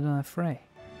Shisa, but I don't have Frey.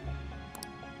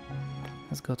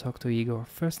 Let's go talk to Igor.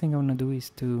 First thing I want to do is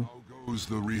to...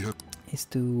 is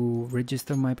to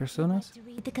register my personas. To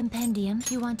read the compendium,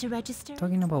 you want to register?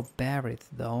 Talking about Barrett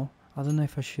though, I don't know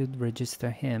if I should register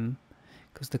him,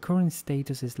 because the current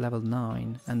status is level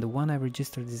 9 and the one I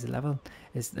registered is 11,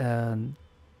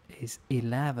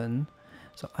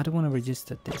 so I don't want to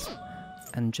register this.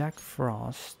 And Jack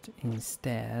Frost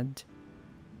instead.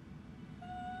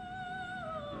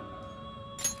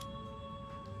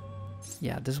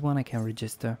 Yeah, this one I can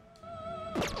register.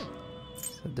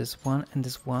 So this one and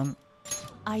this one.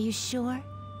 Are you sure?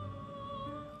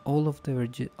 All of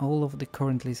the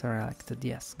current lists are elected.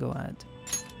 Yes, go ahead.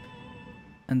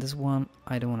 And this one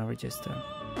I don't want to register.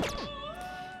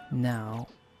 Now,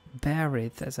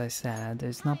 Barrett, as I said,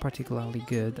 is not particularly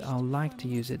good. I would like to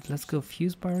use it. Let's go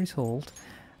fuse by result,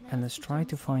 and let's try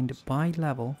to find by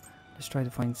level. Let's try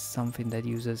to find something that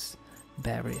uses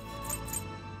Barrett.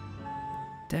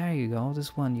 There you go.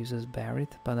 This one uses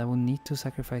Barrett, but I will need to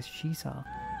sacrifice Shisa,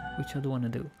 which I don't want to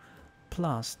do.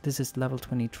 Plus, this is level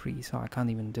 23, so I can't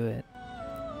even do it.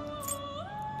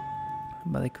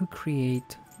 But I could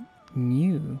create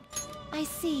new. I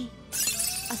see. A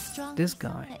strong this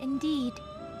guy. Indeed.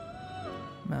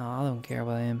 No, I don't care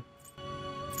about him.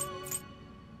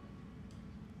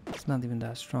 It's not even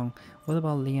that strong. What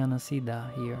about Liana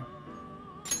Sida here?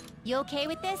 You okay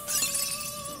with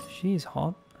this? She is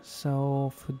hot.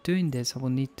 So for doing this, I will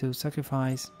need to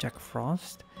sacrifice Jack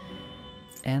Frost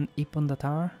and Ipon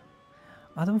Datar.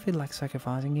 I don't feel like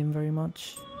sacrificing him very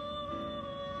much.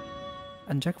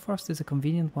 And Jack Frost is a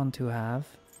convenient one to have.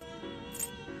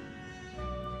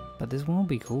 But this one will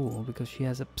be cool because she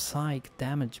has a psych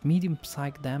damage, medium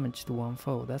psych damage to one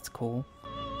foe. That's cool.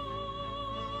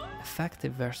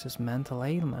 Effective versus mental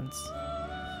ailments.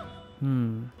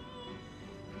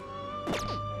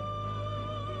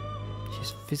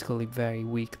 She's physically very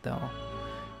weak though.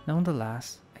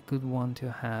 Nonetheless, a good one to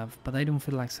have, but I don't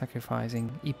feel like sacrificing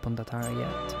Ipon Datar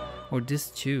yet. Or this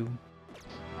too.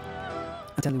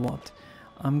 I tell you what,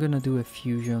 I'm gonna do a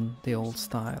fusion the old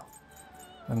style.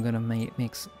 I'm gonna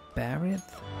mix Barrett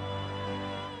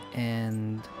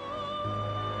and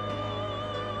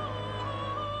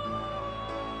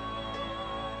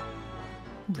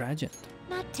Regent.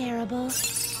 Not terrible,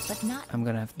 but not. I'm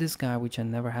gonna have this guy, which I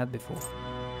never had before.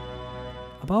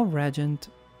 About Regent,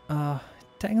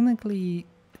 technically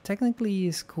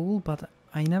is cool, but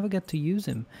I never get to use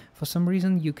him. For some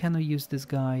reason, you cannot use this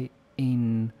guy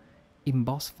in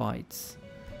boss fights.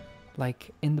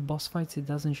 Like in the boss fights, it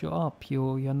doesn't show up.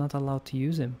 You're not allowed to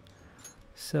use him.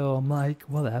 So I'm like,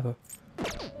 whatever.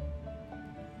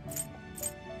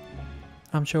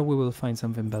 I'm sure we will find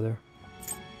something better,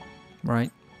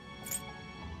 right?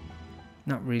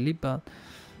 Not really, but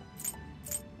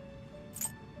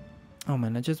oh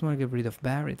man, I just want to get rid of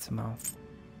Barrett somehow.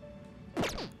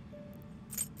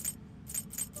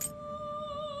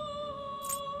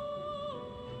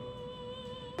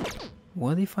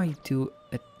 What if I do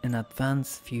an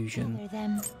advanced fusion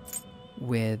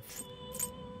with...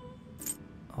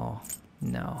 Oh,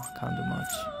 no, I can't do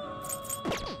much.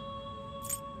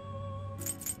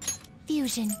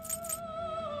 Fusion.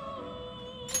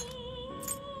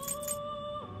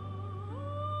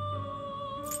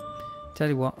 Tell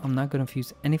you what, I'm not gonna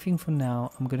fuse anything for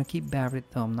now. I'm gonna keep Barrett,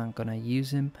 though I'm not gonna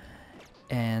use him.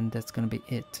 And that's gonna be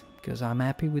it. Because I'm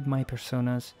happy with my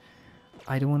personas.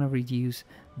 I don't want to reduce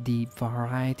the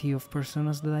variety of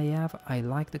personas that I have. I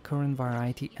like the current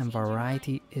variety, and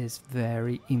variety is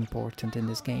very important in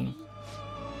this game.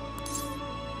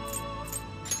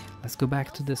 Let's go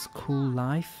back to the school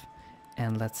life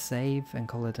and let's save and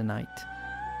call it a night.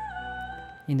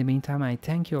 In the meantime, I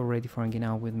thank you already for hanging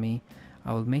out with me.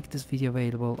 I will make this video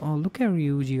available. Oh, look at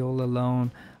Ryuji all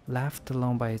alone, left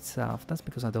alone by itself. That's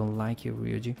because I don't like you,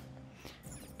 Ryuji.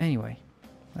 Anyway,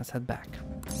 let's head back.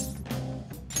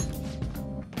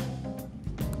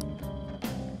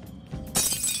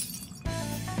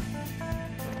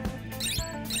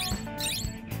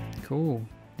 Cool,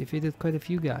 defeated quite a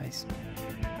few guys.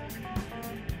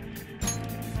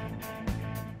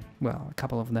 Well, a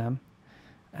couple of them.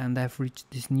 And I've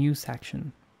reached this new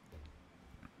section.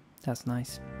 That's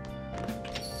nice.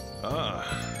 Ah,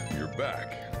 you're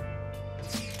back.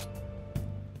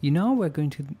 You know we're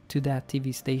going to that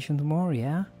TV station tomorrow,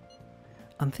 yeah?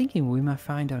 I'm thinking we might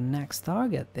find our next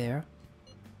target there.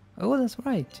 Oh, that's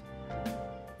right.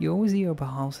 You always hear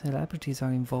about how celebrities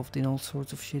are involved in all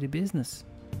sorts of shitty business.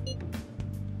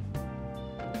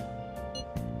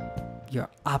 You're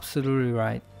absolutely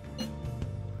right.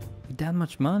 With that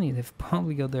much money, they've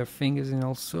probably got their fingers in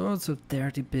all sorts of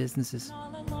dirty businesses.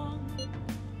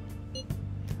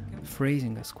 The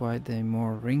phrasing has quite a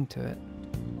more ring to it.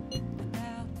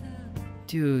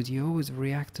 Dude, you always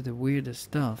react to the weirdest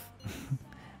stuff.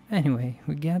 Anyway,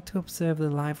 we get to observe the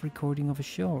live recording of a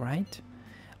show, right?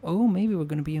 Oh, maybe we're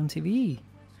gonna be on TV.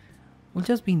 We'll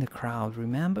just be in the crowd,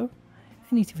 remember?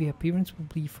 Any TV appearance will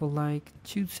be for like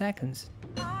 2 seconds.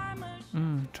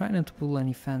 Try not to pull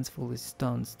any fanciful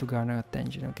stunts to garner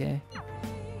attention, okay?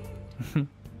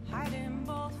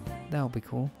 That'll be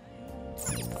cool.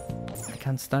 I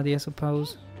can't study, I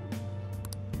suppose.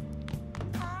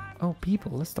 Oh,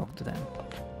 people, let's talk to them.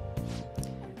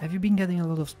 Have you been getting a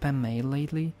lot of spam mail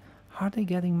lately? How are they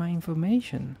getting my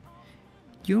information?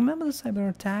 Do you remember the cyber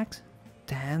attacks?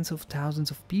 Tens of thousands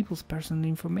of people's personal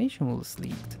information was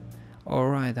leaked.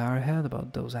 Alright, I heard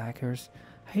about those hackers.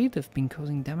 I hear they've been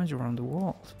causing damage around the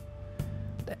world.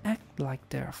 They act like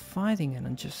they're fighting an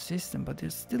unjust system, but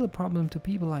there's still a problem to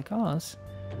people like us.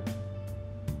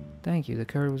 Thank you, the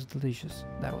curry was delicious.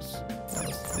 That was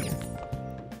weird.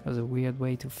 That was a weird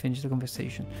way to finish the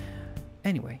conversation.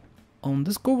 Anyway, on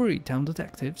Discovery Town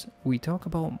Detectives, we talk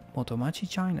about Motomachi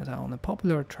Chinatown, a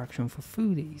popular attraction for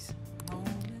foodies.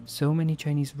 So many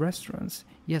Chinese restaurants.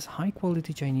 Yes, high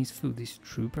quality Chinese food is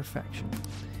true perfection.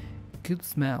 Good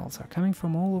smells are coming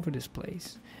from all over this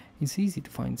place. It's easy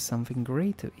to find something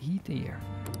great to eat here.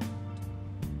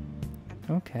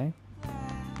 Okay.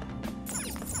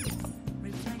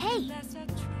 Hey!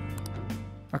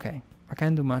 Okay, I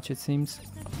can't do much, it seems.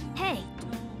 Hey!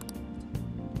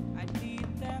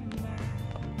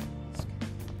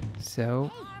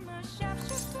 So,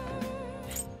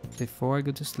 before I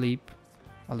go to sleep,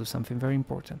 I'll do something very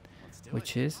important,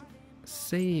 which is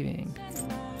saving.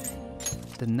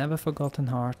 The never forgotten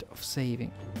art of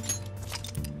saving.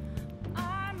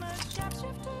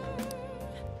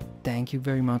 Thank you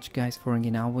very much, guys, for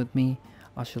hanging out with me.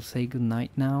 I shall say good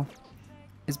night now.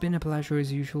 It's been a pleasure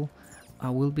as usual. I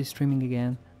will be streaming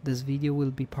again. This video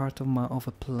will be part of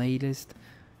a playlist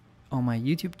on my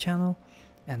YouTube channel.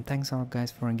 And thanks a lot,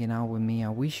 guys, for hanging out with me. I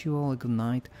wish you all a good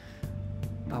night.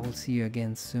 I will see you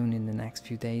again soon in the next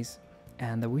few days.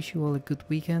 And I wish you all a good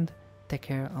weekend. Take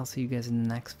care. I'll see you guys in the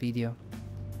next video.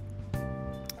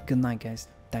 Good night, guys.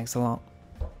 Thanks a lot.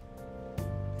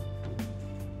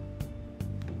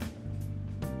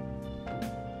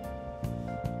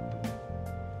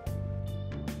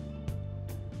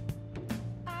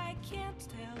 I can't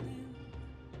tell you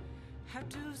how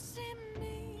to see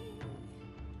me.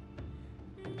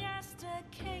 Just a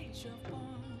cage of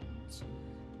bones.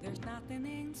 There's nothing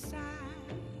inside.